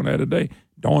 non-political show on air today.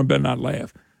 Dawn better not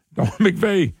laugh. Dawn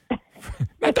McVeigh.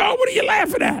 Now, Dawn, what are you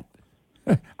laughing at?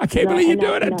 I can't believe you're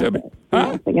doing that to me.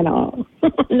 Huh? Nothing at all.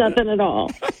 Nothing at all.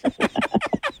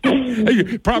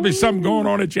 Probably something going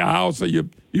on at your house or your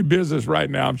business right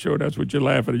now. I'm sure that's what you're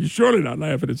laughing at. You're surely not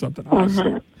laughing at something else.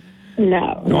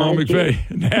 No. Dawn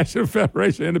McVeigh, National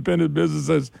Federation of Independent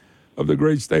Businesses of the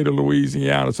great state of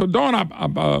Louisiana. So, Dawn,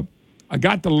 I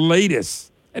got the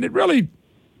latest, and it really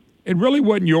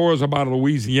wasn't yours about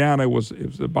Louisiana. It was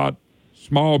about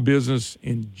small business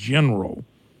in general.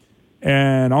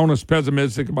 And I'm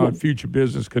pessimistic about future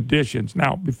business conditions.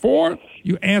 Now, before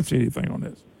you answer anything on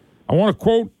this, I want to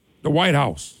quote the White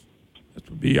House. This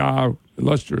would be our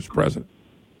illustrious president.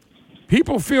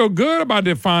 People feel good about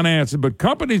their finances, but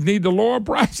companies need to lower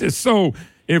prices. So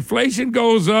inflation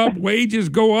goes up, wages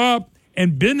go up,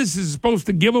 and businesses are supposed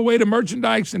to give away the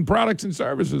merchandise and products and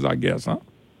services, I guess, huh?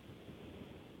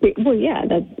 Well, yeah,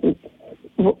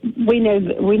 we know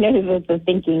that the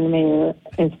thinking there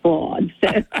is flawed.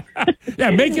 So. Yeah,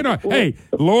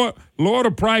 lower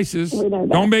the prices,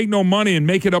 don't make no money, and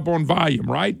make it up on volume,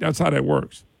 right? That's how that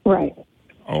works. Right.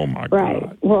 Oh my right.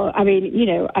 God. Well, I mean,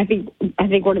 I think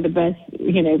one of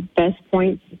the best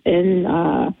points in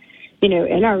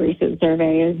in our recent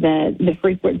survey is that the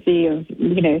frequency of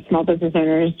small business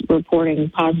owners reporting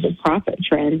positive profit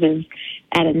trends is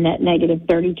at a net negative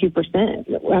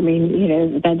 32%. I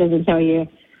mean, that doesn't tell you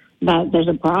that there's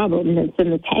a problem that's in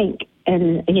the tank.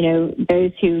 And,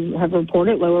 those who have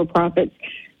reported lower profits,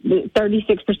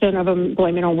 36% of them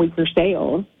blame it on weaker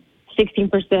sales,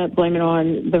 16% blame it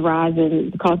on the rise in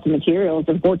the cost of materials,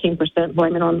 and 14%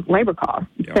 blame it on labor costs.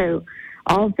 Yep. So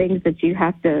all things that you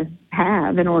have to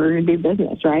have in order to do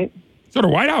business, right? So the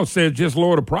White House says just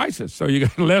lower the prices. So you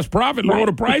got less profit, lower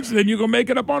the prices, then you're going to make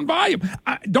it up on volume.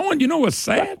 Dawn, you know what's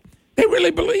sad? They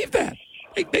really believe that.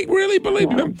 They really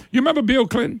believe it. You remember Bill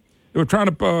Clinton? They were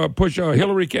trying to push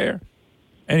Hillary Care.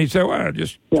 And he said, well,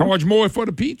 just charge more for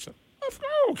the pizza.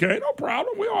 Okay, no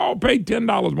problem. We all paid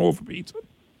 $10 more for pizza.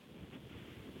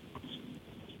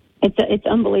 It's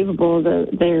unbelievable,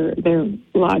 their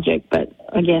logic, but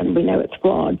again, we know it's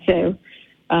flawed. So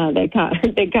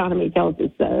the economy tells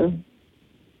us so.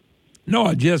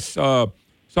 No, so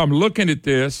I'm looking at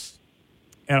this,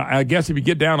 and I guess if you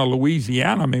get down to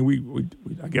Louisiana, I mean,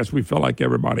 I guess we feel like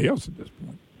everybody else at this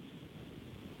point.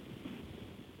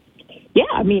 Yeah,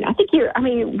 I mean,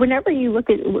 whenever you look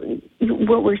at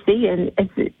what we're seeing,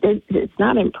 it's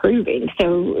not improving.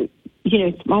 So,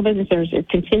 small business owners are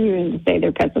continuing to say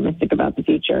they're pessimistic about the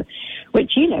future,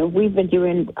 which, we've been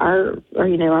doing our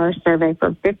survey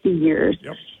for 50 years.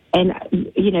 Yep. And,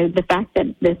 the fact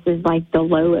that this is like the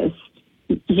lowest,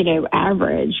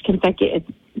 average consecutive,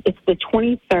 it's the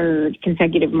 23rd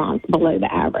consecutive month below the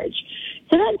average.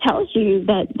 So that tells you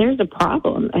that there's a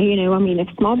problem. If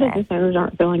small business owners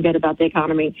aren't feeling good about the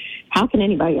economy, how can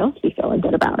anybody else be feeling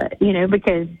good about it?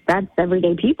 Because that's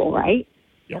everyday people, right?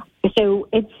 Yeah. So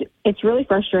it's really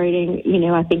frustrating.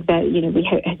 I think that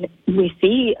we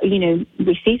see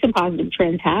some positive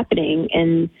trends happening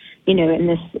in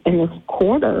this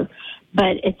quarter,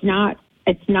 but it's not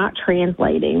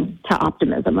translating to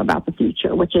optimism about the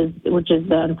future, which is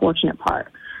the unfortunate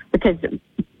part. Because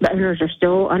the owners are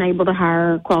still unable to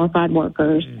hire qualified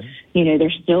workers. You know,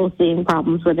 they're still seeing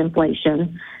problems with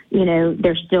inflation. You know,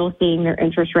 they're still seeing their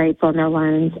interest rates on their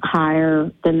loans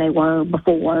higher than they were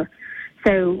before.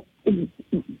 So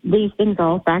these things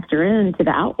all factor into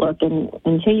the outlook, and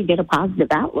until you get a positive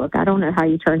outlook, I don't know how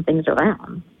you turn things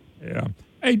around. Yeah.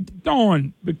 Hey,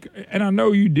 Dawn, and I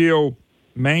know you deal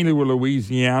mainly with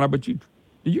Louisiana, but do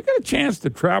you get a chance to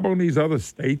travel in these other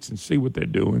states and see what they're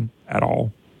doing at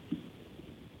all?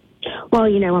 Well,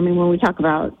 you know, I mean, when we talk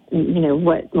about, you know,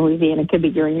 what Louisiana could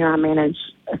be doing, you know, I manage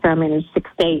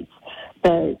 6 states.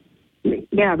 But,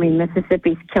 yeah, I mean,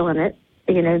 Mississippi's killing it.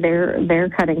 You know, they're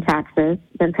cutting taxes.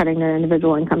 They're cutting their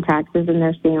individual income taxes, and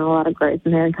they're seeing a lot of growth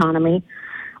in their economy.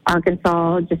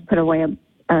 Arkansas just put away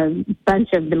a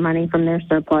bunch of the money from their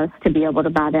surplus to be able to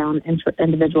buy down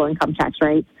individual income tax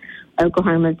rates.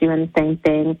 Oklahoma's doing the same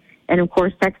thing. And, of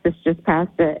course, Texas just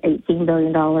passed an $18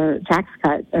 billion tax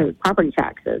cut, property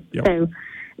taxes. Yep. So,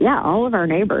 yeah, all of our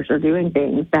neighbors are doing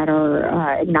things that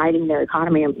are igniting their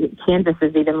economy. Kansas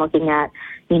is even looking at,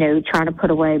 you know, trying to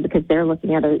put away, because they're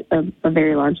looking at a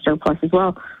very large surplus as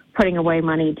well, putting away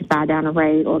money to buy down a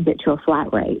rate or get to a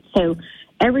flat rate. So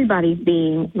everybody's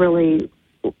being really,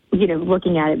 you know,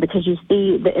 looking at it, because you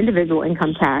see the individual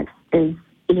income tax is,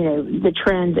 you know, the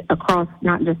trend across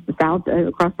not just the South,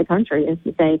 across the country, is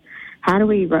to say, how do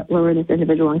we lower this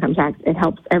individual income tax? It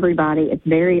helps everybody. It's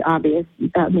very obvious.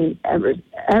 I mean, every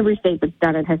state that's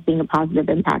done it has seen a positive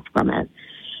impact from it.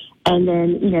 And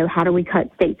then, you know, how do we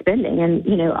cut state spending? And,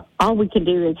 you know, all we can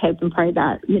do is hope and pray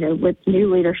that, you know, with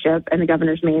new leadership in the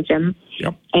governor's mansion,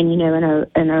 and, you know,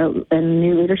 and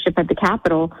new leadership at the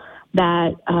Capitol,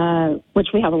 that which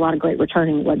we have a lot of great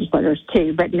returning legislators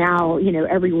too, but now, you know,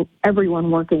 everyone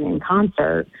working in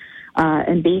concert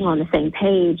and being on the same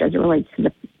page as it relates to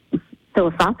the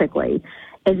philosophically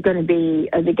is going to be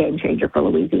the game changer for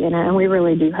Louisiana, and we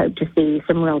really do hope to see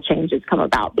some real changes come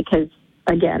about, because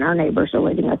again, our neighbors are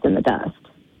leaving us in the dust.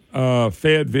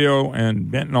 Fayetteville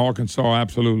and Benton, Arkansas,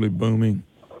 absolutely booming.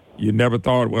 You never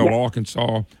thought,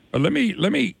 Arkansas. But let me.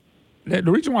 The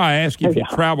reason why I ask you if you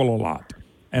travel a lot,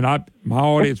 and my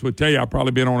audience would tell you I've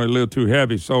probably been on it a little too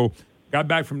heavy. So, got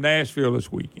back from Nashville this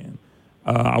weekend.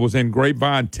 I was in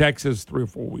Grapevine, Texas, 3 or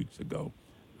 4 weeks ago.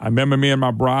 I remember me and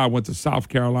my bride went to South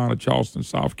Carolina, Charleston,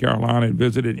 South Carolina, and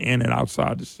visited in and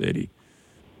outside the city.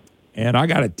 And I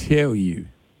got to tell you,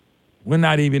 we're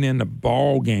not even in the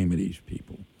ball game of these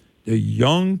people. The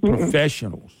young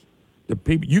professionals, the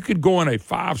people, you could go in a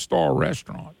 5-star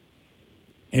restaurant,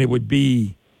 and it would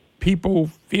be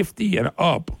people 50 and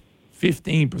up,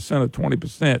 15% or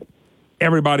 20%.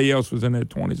 Everybody else was in their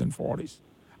 20s and 40s.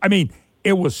 I mean,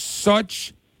 it was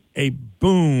such a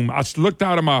boom. I looked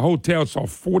out of my hotel, saw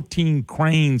 14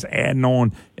 cranes adding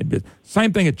on.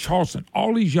 Same thing at Charleston.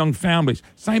 All these young families.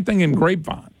 Same thing in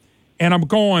Grapevine. And I'm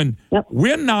going,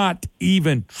 we're not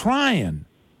even trying,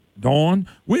 Dawn.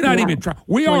 We're not even trying.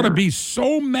 We ought to be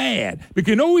so mad.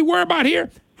 Because you know what we worry about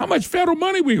here? How much federal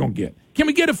money we going to get? Can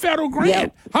we get a federal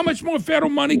grant? How much more federal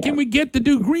money can we get to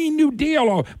do Green New Deal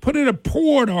or put in a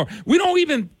port? Or we don't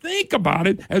even think about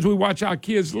it as we watch our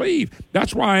kids leave.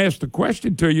 That's why I asked the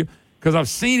question to you, because I've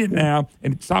seen it now,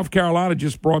 and South Carolina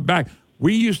just brought back.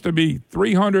 We used to be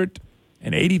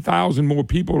 380,000 more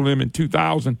people than in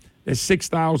 2000. There's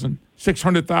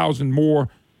 600,000 more,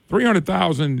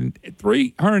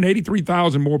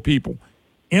 383,000 more people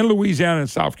in Louisiana and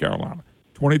South Carolina.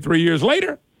 23 years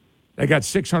later, they got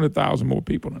 600,000 more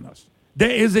people than us.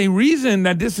 There is a reason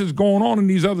that this is going on in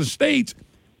these other states.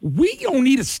 We don't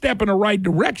need a step in the right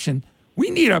direction. We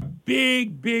need a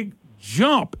big, big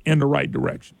jump in the right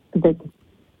direction. Yeah,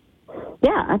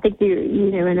 I think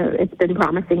it's been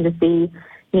promising to see,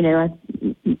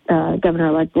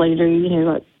 Governor-elect Landry,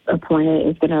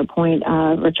 is going to appoint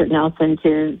Richard Nelson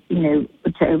to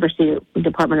oversee the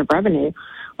Department of Revenue,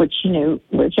 which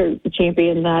Richard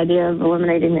championed the idea of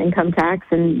eliminating the income tax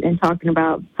and talking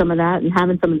about some of that and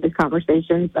having some of these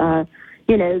conversations,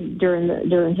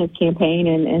 during his campaign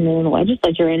and in the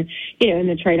legislature, and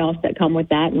the trade-offs that come with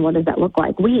that, and what does that look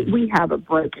like? We have a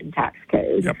broken tax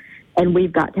code, and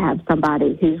we've got to have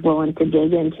somebody who's willing to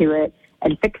dig into it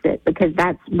and fix it, because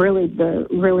that's really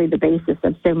the basis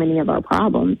of so many of our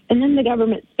problems. And then the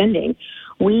government spending.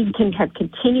 We can have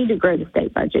continued to grow the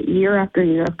state budget year after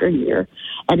year after year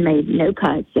and made no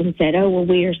cuts and said,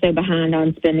 we are so behind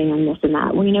on spending on this and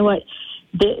that. Well, you know what?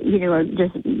 I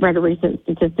just read a recent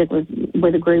statistic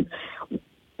with a group.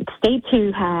 States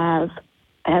who have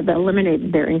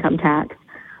eliminated their income tax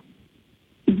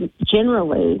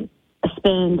generally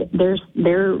spend their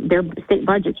state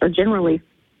budgets are generally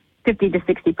 50 to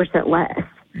 60% less,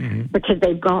 because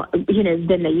they've gone,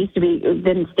 than they used to be,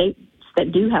 than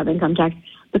that do have income tax,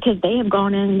 because they have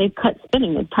gone in and they've cut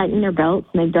spending, they've tightened their belts,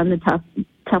 and they've done the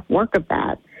tough work of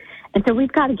that. And so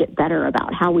we've got to get better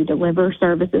about how we deliver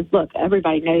services. Look,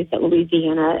 everybody knows that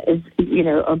Louisiana is,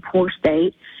 a poor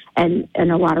state and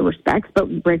in a lot of respects, but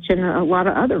rich in a lot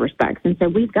of other respects. And so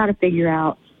we've got to figure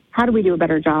out, how do we do a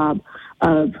better job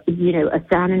of,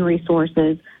 assigning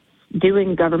resources,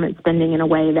 doing government spending in a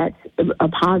way that's a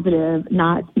positive,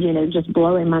 not, just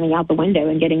blowing money out the window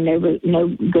and getting no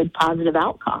good positive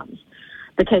outcomes.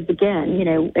 Because, again,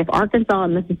 if Arkansas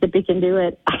and Mississippi can do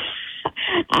it,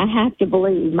 I have to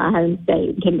believe my home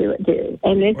state can do it too.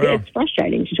 And it's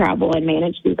frustrating to travel and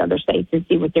manage these other states and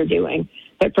see what they're doing.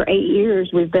 But for 8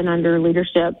 years, we've been under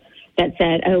leadership that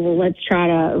said, let's try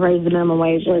to raise the minimum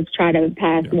wage. Let's try to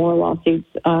pass more lawsuits,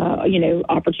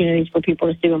 opportunities for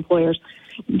people to sue employers.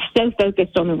 So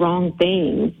focused on the wrong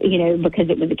things, because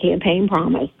it was a campaign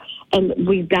promise. And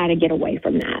we've got to get away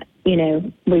from that.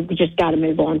 We've just got to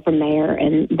move on from there.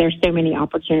 And there's so many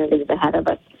opportunities ahead of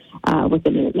us with the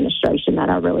new administration that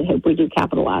I really hope we do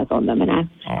capitalize on them. And I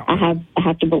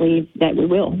have to believe that we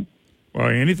will. Well,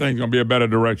 anything's going to be a better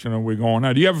direction than we're going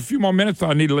now. Do you have a few more minutes, or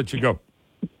I need to let you go?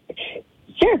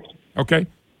 Sure. Okay.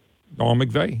 Dawn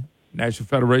McVeigh, National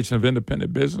Federation of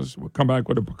Independent Business. We'll come back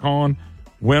with a pecan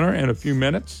winner in a few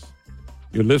minutes.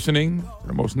 You're listening to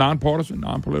the most nonpartisan,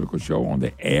 non-political show on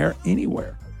the air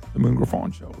anywhere, the Moon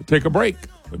Griffon Show. We'll take a break.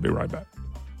 We'll be right back.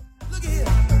 Look here.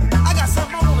 I got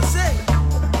something I want to say.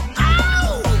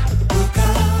 Ow!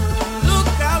 Look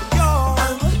out, y'all.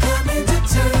 I'm coming to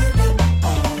turn it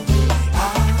on.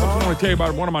 I want to tell you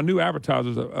about one of my new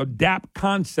advertisers, Adapt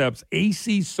Concepts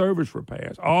AC Service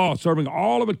Repairs. Serving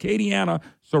all of Acadiana,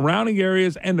 surrounding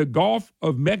areas, and the Gulf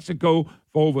of Mexico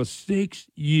for over 6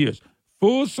 years.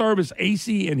 Full-service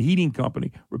AC and heating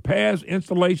company, repairs,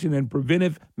 installation, and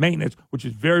preventive maintenance, which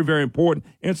is very, very important.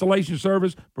 Installation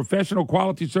service, professional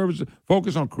quality services,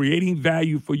 focus on creating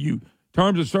value for you.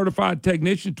 Terms of certified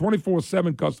technician,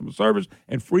 24/7 customer service,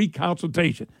 and free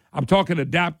consultation. I'm talking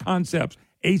Adapt Concepts,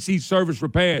 AC Service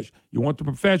Repairs. You want the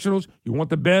professionals, you want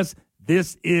the best,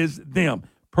 this is them.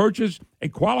 Purchase a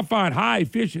qualified,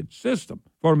 high-efficient system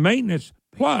for maintenance,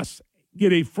 plus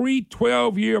get a free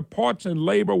 12-year parts and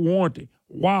labor warranty.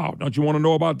 Wow, don't you want to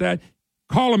know about that?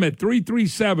 Call them at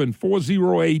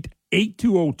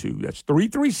 337-408-8202. That's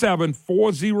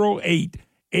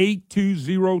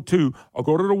 337-408-8202. Or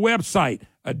go to the website,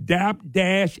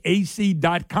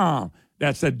 adapt-ac.com.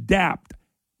 That's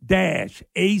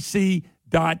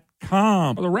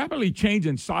adapt-ac.com. The rapidly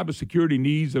changing cybersecurity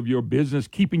needs of your business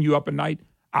keeping you up at night?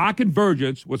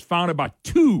 iConvergence was founded by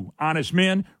two honest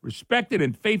men, respected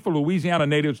and faithful Louisiana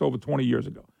natives over 20 years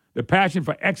ago. Their passion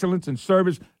for excellence and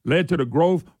service led to the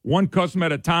growth, one customer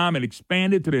at a time, and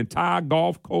expanded to the entire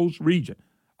Gulf Coast region.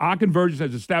 iConvergence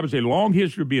has established a long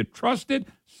history of being trusted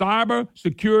cyber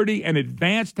security and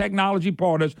advanced technology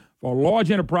partners for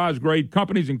large enterprise-grade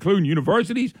companies, including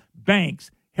universities,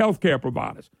 banks, healthcare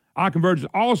providers. iConvergence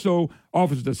also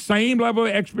offers the same level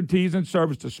of expertise and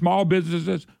service to small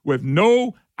businesses with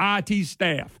no IT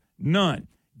staff. None.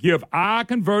 Give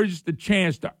iConvergence the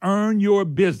chance to earn your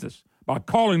business by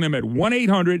calling them at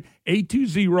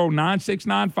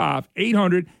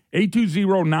 1-800-820-9695,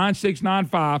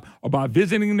 800-820-9695, or by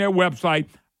visiting their website,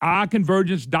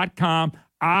 iConvergence.com,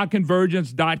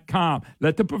 iConvergence.com.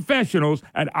 Let the professionals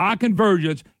at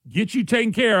iConvergence get you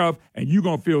taken care of, and you're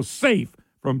going to feel safe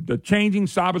from the changing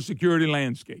cybersecurity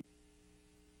landscape.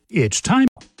 It's time.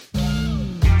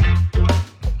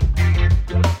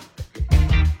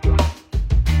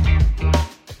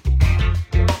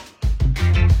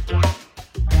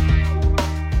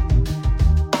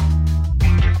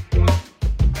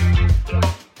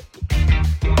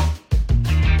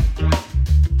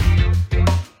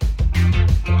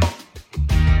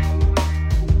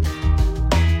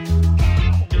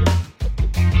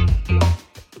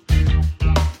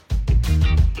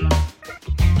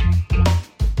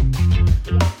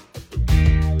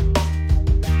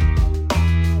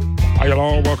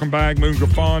 Welcome back, Moon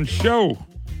Griffon Show.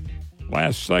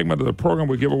 Last segment of the program,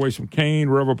 we give away some Cane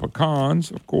River pecans,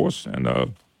 of course,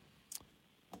 and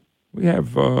we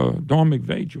have Dawn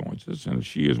McVeigh joins us, and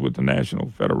she is with the National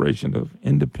Federation of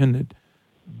Independent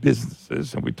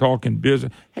Businesses, and we're talking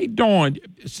business. Hey, Dawn,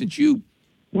 since you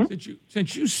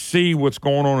see what's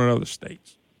going on in other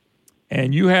states,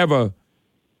 and you have a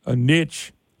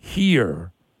niche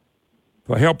here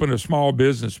for helping the small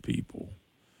business people,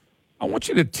 I want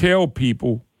you to tell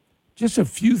people just a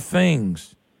few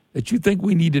things that you think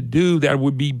we need to do that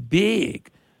would be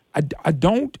big. I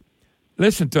don't,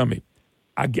 listen to me.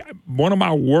 One of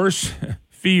my worst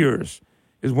fears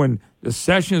is when the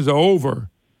sessions are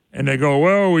over And they go,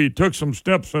 well, we took some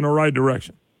steps in the right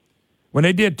direction. When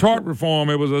they did tort reform,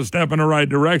 it was a step in the right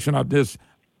direction.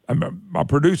 My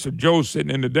producer, Joe,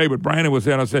 sitting in today, but Brandon was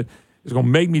there, and I said, it's going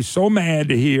to make me so mad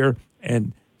to hear,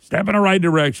 and step in the right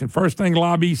direction. First thing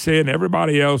Lobby said, and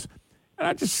everybody else. And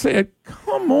I just said,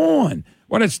 come on.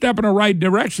 Well, that step in the right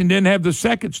direction didn't have the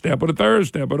second step or the third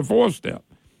step or the fourth step.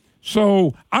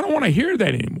 So I don't want to hear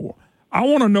that anymore. I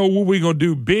want to know what we're going to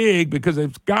do big, because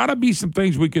there's got to be some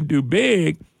things we can do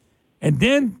big, and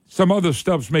then some other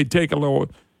stuff may take a little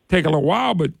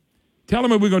while, but tell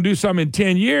them if we're going to do something in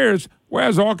 10 years,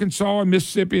 where's Arkansas and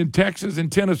Mississippi and Texas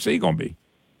and Tennessee going to be?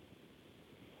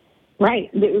 Right.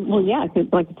 Well, yeah, cause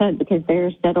like I said, because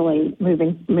they're steadily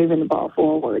moving the ball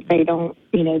forward. They don't,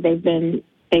 they've been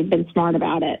smart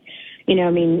about it.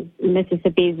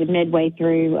 Mississippi is midway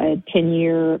through a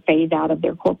 10-year phase out of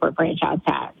their corporate franchise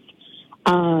tax.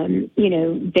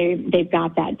 They've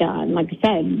got that done. Like I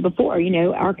said before,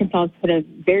 Arkansas has put a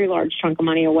very large chunk of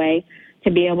money away to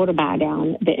be able to buy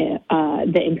down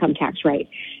the income tax rate.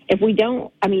 If we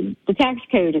don't, the tax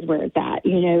code is where it's at.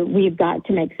 We've got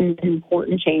to make some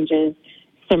important changes,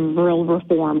 some real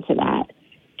reform to that.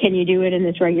 Can you do it in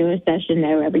this regular session?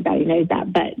 No, everybody knows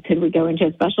that. But could we go into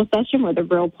a special session with a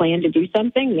real plan to do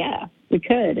something? Yeah, we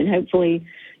could. And hopefully,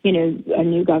 a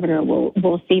new governor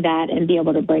will see that and be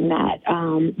able to bring that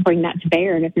to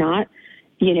bear. And if not,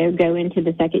 go into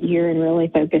the second year and really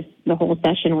focus the whole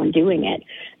session on doing it.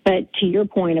 But to your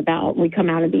point about we come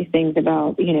out of these things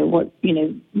about,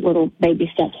 little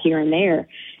baby steps here and there,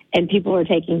 and people are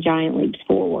taking giant leaps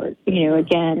forward.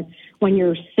 Again, when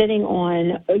you're sitting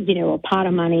on, a pot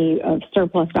of money of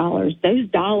surplus dollars, those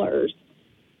dollars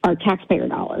are taxpayer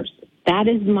dollars. That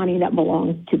is money that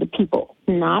belongs to the people,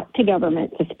 not to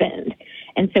government to spend.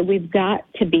 And so we've got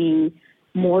to be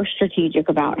more strategic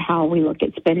about how we look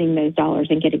at spending those dollars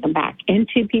and getting them back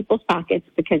into people's pockets,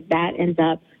 because that ends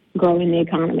up growing the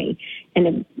economy. And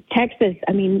in Texas,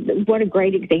 what a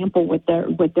great example with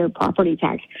their property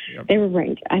tax. Yep. They were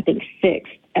ranked, I think, 6th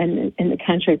in the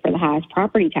country for the highest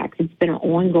property tax. It's been an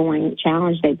ongoing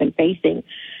challenge they've been facing.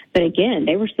 But again,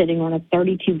 they were sitting on a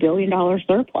 $32 billion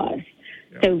surplus.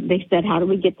 Yep. So they said, how do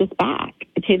we get this back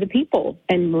to the people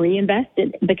and reinvest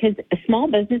it? Because small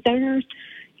business owners,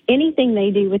 anything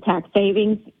they do with tax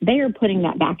savings, they are putting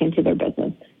that back into their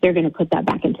business. They're going to put that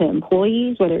back into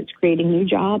employees, whether it's creating new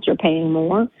jobs or paying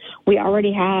more. We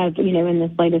already have, in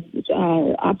this latest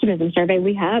optimism survey,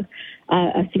 we have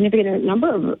a significant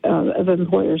number of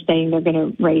employers saying they're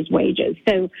going to raise wages.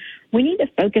 So we need to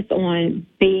focus on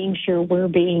being sure we're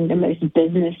being the most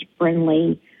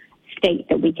business-friendly state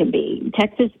that we can be.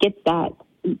 Texas gets that,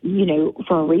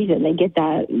 for a reason. They get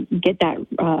that,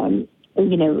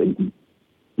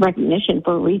 recognition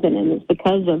for a reason, and it's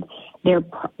because of their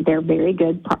very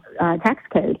good tax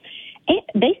code. And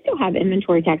they still have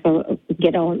inventory tax. I'll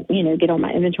get on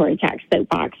my inventory tax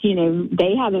soapbox.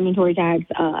 They have inventory tax.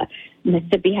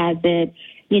 Mississippi has it.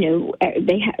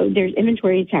 There's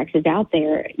inventory taxes out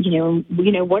there.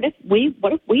 What if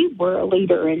we were a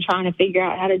leader in trying to figure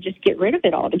out how to just get rid of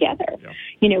it altogether?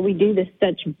 Yeah. We do this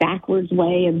such backwards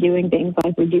way of doing things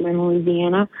like we do in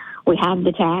Louisiana. We have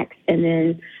the tax, and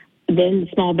then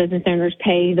small business owners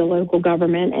pay the local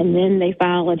government, and then they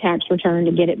file a tax return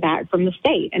to get it back from the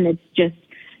state. And it's just,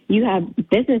 you have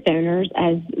business owners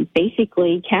as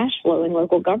basically cash flowing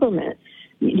local government,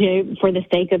 for the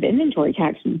sake of inventory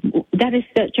tax. That is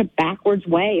such a backwards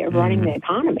way of running the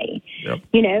economy,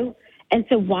 Yep. And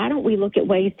so why don't we look at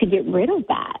ways to get rid of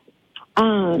that?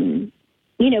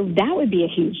 That would be a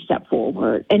huge step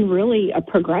forward and really a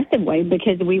progressive way,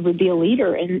 because we would be a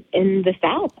leader in the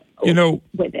South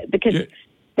with it, because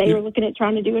they were looking at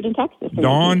trying to do it in Texas.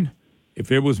 Dawn,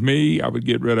 if it was me, I would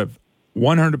get rid of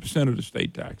 100% of the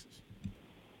state taxes.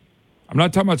 I'm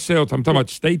not talking about sales. I'm talking about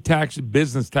state taxes,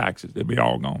 business taxes. They'd be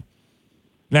all gone.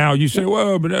 Now, you say,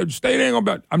 well, but the state ain't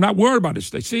going to. I'm not worried about the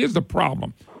state. See, here's the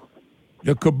problem.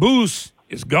 The caboose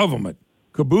is government.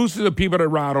 Caboose is the people that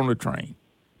ride on the train.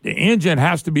 The engine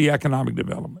has to be economic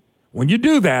development. When you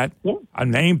do that, I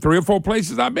named 3 or 4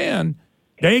 places I've been.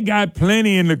 They got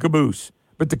plenty in the caboose.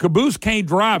 But the caboose can't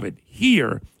drive it.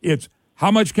 Here, it's how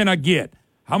much can I get?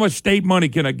 How much state money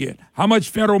can I get? How much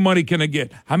federal money can I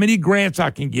get? How many grants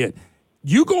I can get?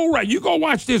 You go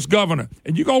watch this governor,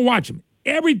 and you go watch him.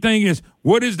 Everything is,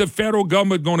 what is the federal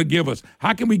government going to give us?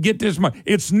 How can we get this money?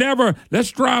 It's never, let's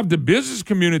drive the business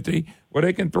community where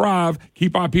they can thrive,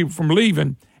 keep our people from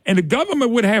leaving, and the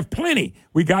government would have plenty.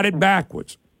 We got it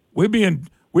backwards. The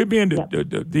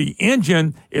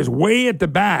engine is way at the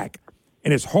back,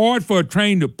 and it's hard for a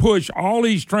train to push all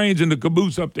these trains in the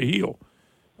caboose up the hill.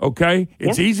 Okay?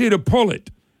 It's easy to pull it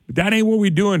But that ain't what we're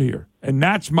doing here. And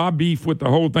that's my beef with the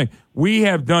whole thing. We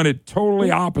have done it totally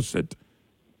opposite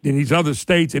in these other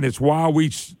states, and it's why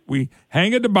we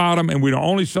hang at the bottom, and we're the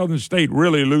only southern state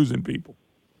really losing people.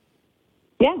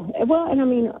 Yeah, well, and I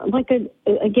mean,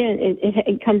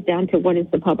 it comes down to what is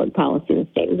the public policy in the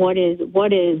state. What is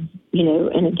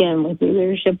and again, with new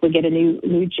leadership, we get a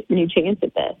new chance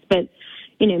at this. But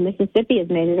Mississippi has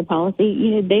made it a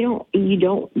policy.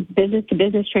 Business to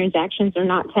business transactions are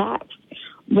not taxed.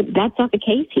 But that's not the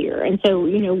case here. And so,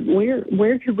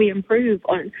 where could we improve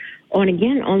on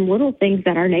little things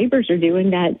that our neighbors are doing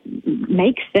that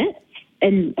make sense?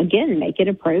 And again, make it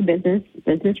a pro-business,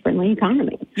 business-friendly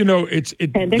economy. There's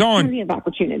plenty of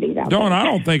opportunities out there. Dawn, I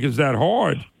don't think it's that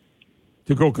hard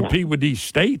to go compete with these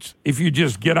states if you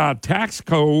just get our tax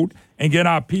code and get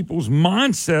our people's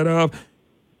mindset of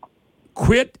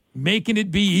quit making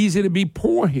it be easy to be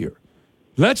poor here.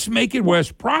 Let's make it where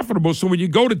it's profitable so when you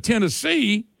go to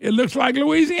Tennessee, it looks like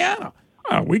Louisiana.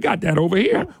 Oh, we got that over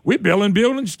here. We're building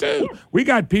buildings too. We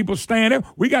got people staying there.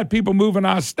 We got people moving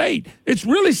our state. It's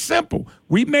really simple.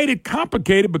 We made it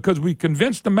complicated because we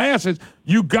convinced the masses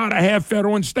you got to have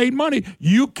federal and state money.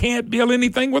 You can't build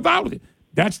anything without it.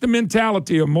 That's the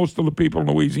mentality of most of the people in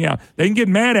Louisiana. They can get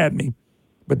mad at me,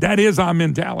 but that is our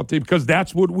mentality because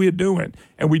that's what we're doing.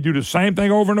 And we do the same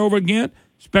thing over and over again,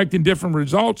 expecting different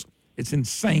results. It's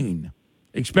insane.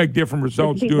 Expect different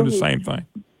results doing the same thing.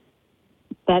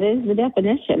 That is the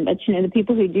definition. But, the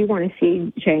people who do want to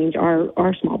see change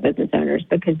are small business owners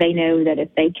because they know that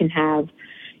if they can have,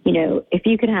 if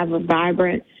you can have a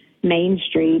vibrant Main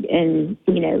Street in,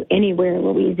 anywhere in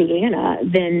Louisiana,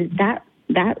 then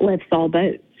that lifts all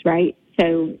boats, right?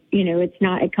 So,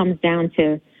 it comes down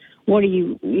to what do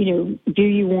you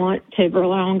want to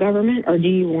rely on government or do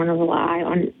you want to rely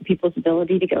on people's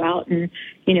ability to go out and,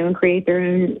 and create their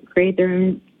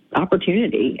own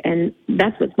opportunity? And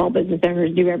that's what small business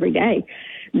owners do every day.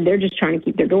 They're just trying to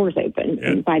keep their doors open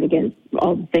and fight against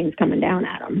all the things coming down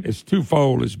at them. It's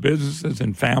twofold. It's businesses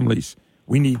and families.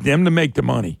 We need them to make the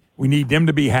money. We need them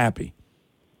to be happy.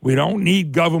 We don't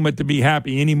need government to be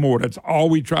happy anymore. That's all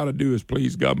we try to do is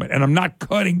please government. And I'm not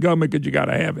cutting government because you got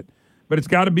to have it. But it's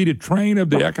got to be the train of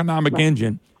the economic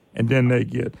engine, and then they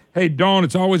get. Hey, Dawn,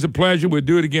 it's always a pleasure. We'll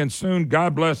do it again soon.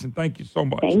 God bless, and thank you so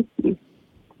much. Thank you.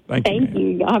 Thank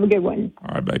you. Y'all have a good one.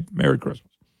 All right, babe. Merry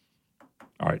Christmas.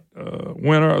 All right.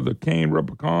 Winner of the Cane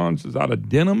Replicons is out of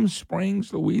Denham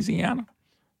Springs, Louisiana.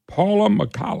 Paula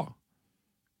McCullough.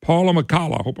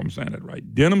 I hope I'm saying it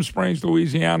right. Denham Springs,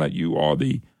 Louisiana. You are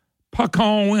the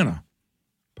pecan winner.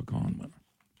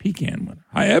 Pecan winner.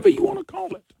 However you want to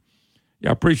call it. Yeah,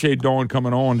 I appreciate Dawn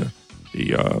coming on.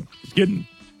 And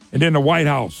then the White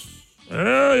House.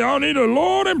 Y'all need to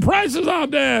lower them prices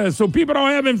out there so people don't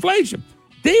have inflation.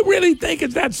 They really think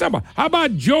it's that simple. How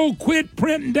about Joe quit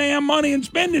printing damn money and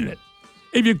spending it?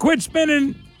 If you quit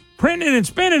printing and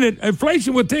spending it,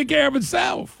 inflation will take care of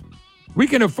itself. We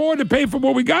can afford to pay for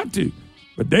what we got to.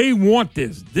 But they want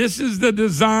this. This is the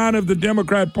design of the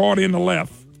Democrat Party and the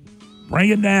left. Bring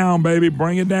it down, baby.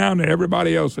 Bring it down to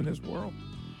everybody else in this world.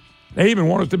 They even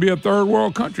want us to be a third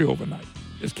world country overnight.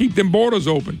 Just keep them borders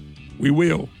open. We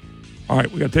will. All right,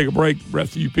 we got to take a break. The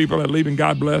rest of you people that are leaving,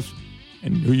 God bless.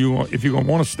 And if you're going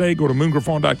to want to stay, go to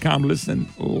moongriffon.com. Listen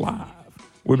live.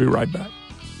 We'll be right back.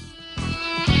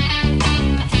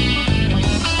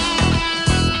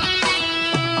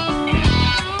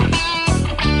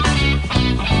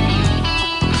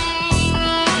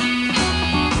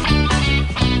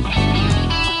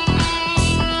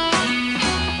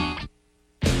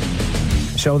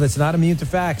 Show that's not immune to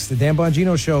facts. The Dan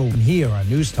Bongino Show here on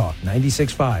News Talk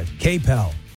 96.5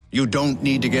 KPEL. You don't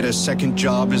need to get a second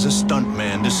job as a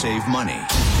stuntman to save money.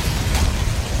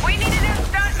 We need a new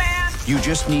stuntman. You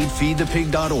just need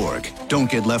feedthepig.org.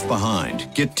 Don't get left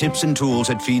behind. Get tips and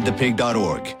tools at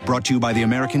feedthepig.org. Brought to you by the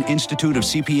American Institute of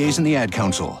CPAs and the Ad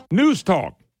Council. News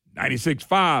Talk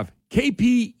 96.5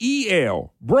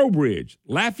 KPEL, Brobridge,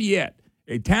 Lafayette,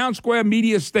 a Town Square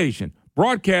media station.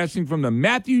 Broadcasting from the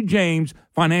Matthew James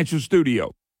Financial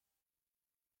Studio.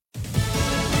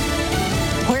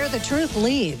 Where the truth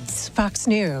leads. Fox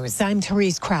News. I'm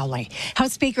Therese Crowley.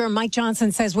 House Speaker Mike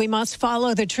Johnson says we must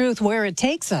follow the truth where it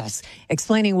takes us,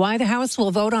 explaining why the House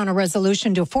will vote on a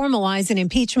resolution to formalize an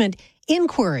impeachment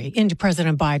inquiry into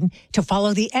President Biden to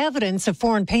follow the evidence of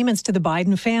foreign payments to the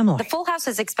Biden family. The full House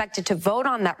is expected to vote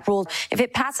on that rule. If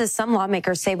it passes, some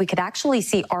lawmakers say we could actually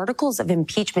see articles of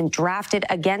impeachment drafted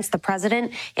against the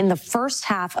president in the first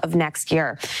half of next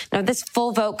year. Now, this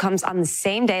full vote comes on the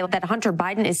same day that Hunter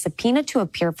Biden is subpoenaed to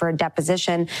appear for a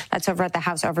deposition. That's over at the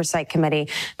House Oversight Committee.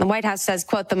 The White House says,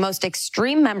 quote, the most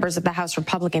extreme members of the House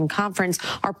Republican Conference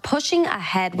are pushing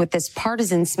ahead with this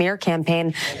partisan smear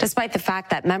campaign, despite the fact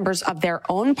that members of their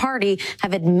own party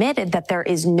have admitted that there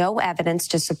is no evidence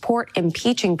to support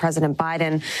impeaching President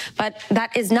Biden. But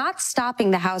that is not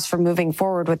stopping the House from moving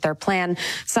forward with their plan.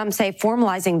 Some say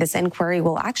formalizing this inquiry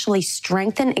will actually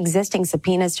strengthen existing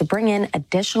subpoenas to bring in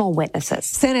additional witnesses.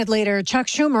 Senate leader Chuck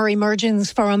Schumer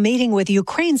emerges for a meeting with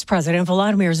Ukraine's President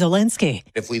Volodymyr Zelensky.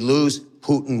 If we lose,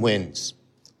 Putin wins.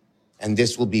 And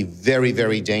this will be very,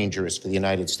 very dangerous for the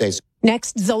United States.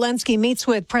 Next, Zelensky meets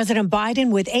with President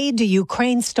Biden with aid to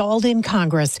Ukraine stalled in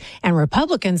Congress and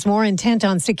Republicans more intent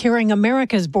on securing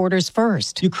America's borders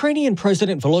first. Ukrainian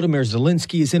President Volodymyr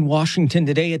Zelensky is in Washington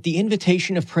today at the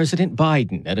invitation of President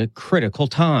Biden at a critical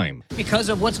time. Because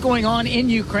of what's going on in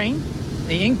Ukraine,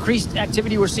 the increased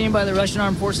activity we're seeing by the Russian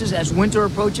armed forces as winter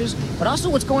approaches, but also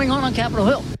what's going on Capitol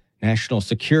Hill. National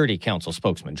Security Council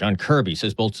spokesman John Kirby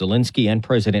says both Zelensky and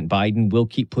President Biden will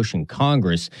keep pushing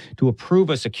Congress to approve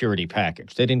a security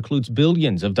package that includes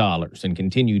billions of dollars in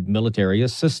continued military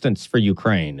assistance for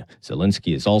Ukraine.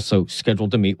 Zelensky is also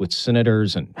scheduled to meet with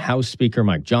senators and House Speaker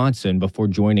Mike Johnson before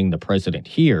joining the president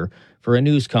here for a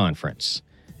news conference.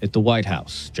 At the White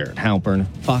House, Jared Halpern,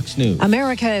 Fox News.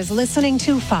 America is listening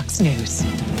to Fox News.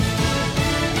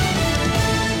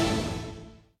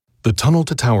 The Tunnel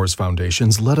to Towers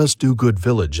Foundation's Let Us Do Good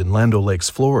Village in Land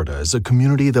O'Lakes, Florida is a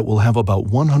community that will have about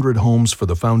 100 homes for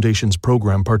the foundation's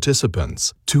program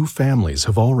participants. 2 families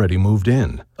have already moved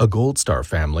in. A Gold Star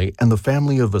family and the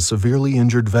family of a severely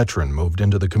injured veteran moved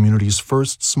into the community's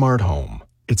first smart home.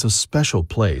 It's a special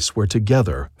place where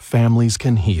together families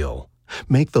can heal.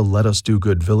 Make the Let Us Do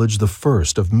Good Village the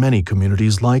first of many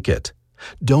communities like it.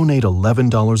 Donate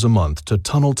 $11 a month to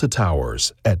Tunnel to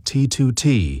Towers at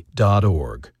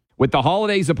T2T.org. With the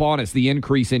holidays upon us, the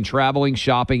increase in traveling,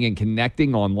 shopping, and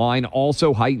connecting online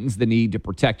also heightens the need to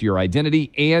protect your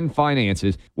identity and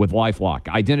finances with LifeLock.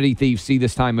 Identity thieves see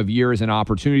this time of year as an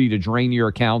opportunity to drain your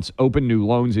accounts, open new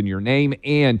loans in your name,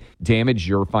 and damage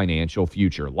your financial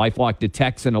future. LifeLock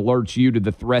detects and alerts you to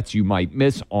the threats you might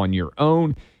miss on your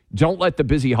own. Don't let the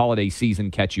busy holiday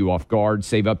season catch you off guard.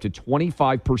 Save up to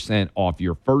 25% off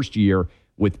your first year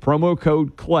with promo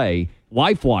code CLAY.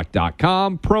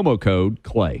 LifeLock.com, promo code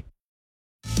CLAY.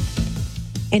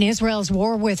 In Israel's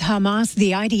war with Hamas,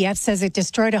 the IDF says it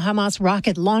destroyed a Hamas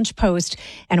rocket launch post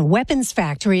and a weapons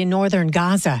factory in northern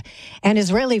Gaza. And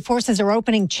Israeli forces are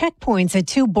opening checkpoints at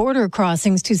 2 border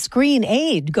crossings to screen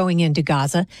aid going into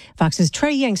Gaza. Fox's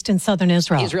Trey Yingst in southern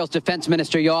Israel. Israel's Defense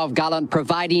Minister Yoav Gallant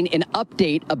providing an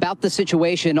update about the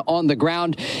situation on the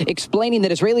ground, explaining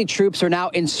that Israeli troops are now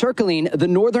encircling the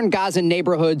northern Gaza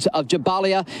neighborhoods of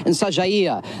Jabalia and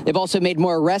Sajaiya. They've also made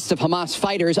more arrests of Hamas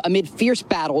fighters amid fierce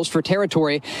battles for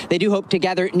territory. They do hope to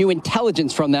gather new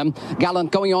intelligence from them.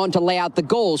 Gallant going on to lay out the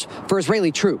goals for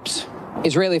Israeli troops.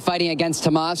 Israeli fighting against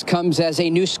Hamas comes as a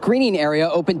new screening area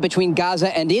opened between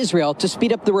Gaza and Israel to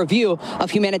speed up the review of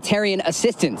humanitarian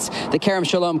assistance. The Kerem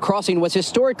Shalom crossing was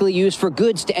historically used for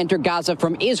goods to enter Gaza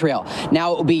from Israel.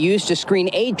 Now it will be used to screen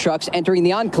aid trucks entering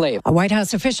the enclave. A White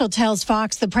House official tells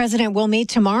Fox the president will meet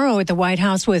tomorrow at the White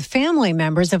House with family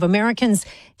members of Americans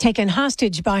taken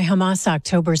hostage by Hamas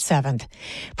October 7th.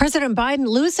 President Biden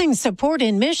losing support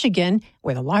in Michigan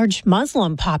with a large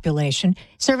Muslim population.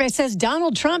 Survey says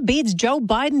Donald Trump beats Joe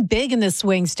Biden big in the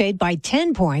swing state by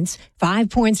 10 points,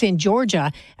 5 points in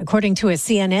Georgia, according to a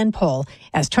CNN poll,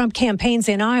 as Trump campaigns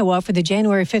in Iowa for the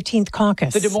January 15th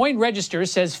caucus. The Des Moines Register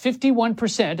says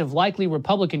 51% of likely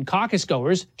Republican caucus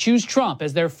goers choose Trump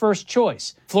as their first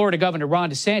choice. Florida Governor Ron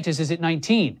DeSantis is at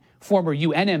 19. Former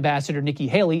UN Ambassador Nikki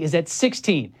Haley is at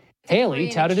 16. Haley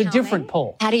touted a different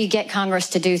poll. How do you get Congress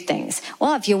to do things?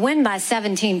 Well, if you win by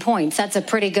 17 points, that's a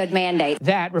pretty good mandate.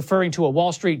 That referring to a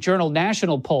Wall Street Journal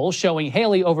national poll showing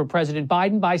Haley over President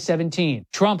Biden by 17.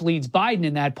 Trump leads Biden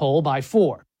in that poll by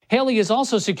 4. Haley is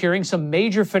also securing some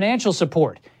major financial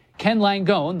support. Ken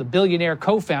Langone, the billionaire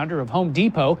co-founder of Home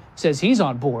Depot, says he's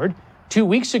on board. 2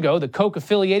 weeks ago, the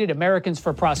Koch-affiliated Americans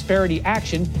for Prosperity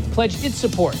Action pledged its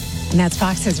support. And that's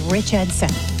Fox's Rich Edson.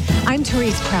 I'm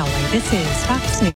Therese Crowley. This is Fox News.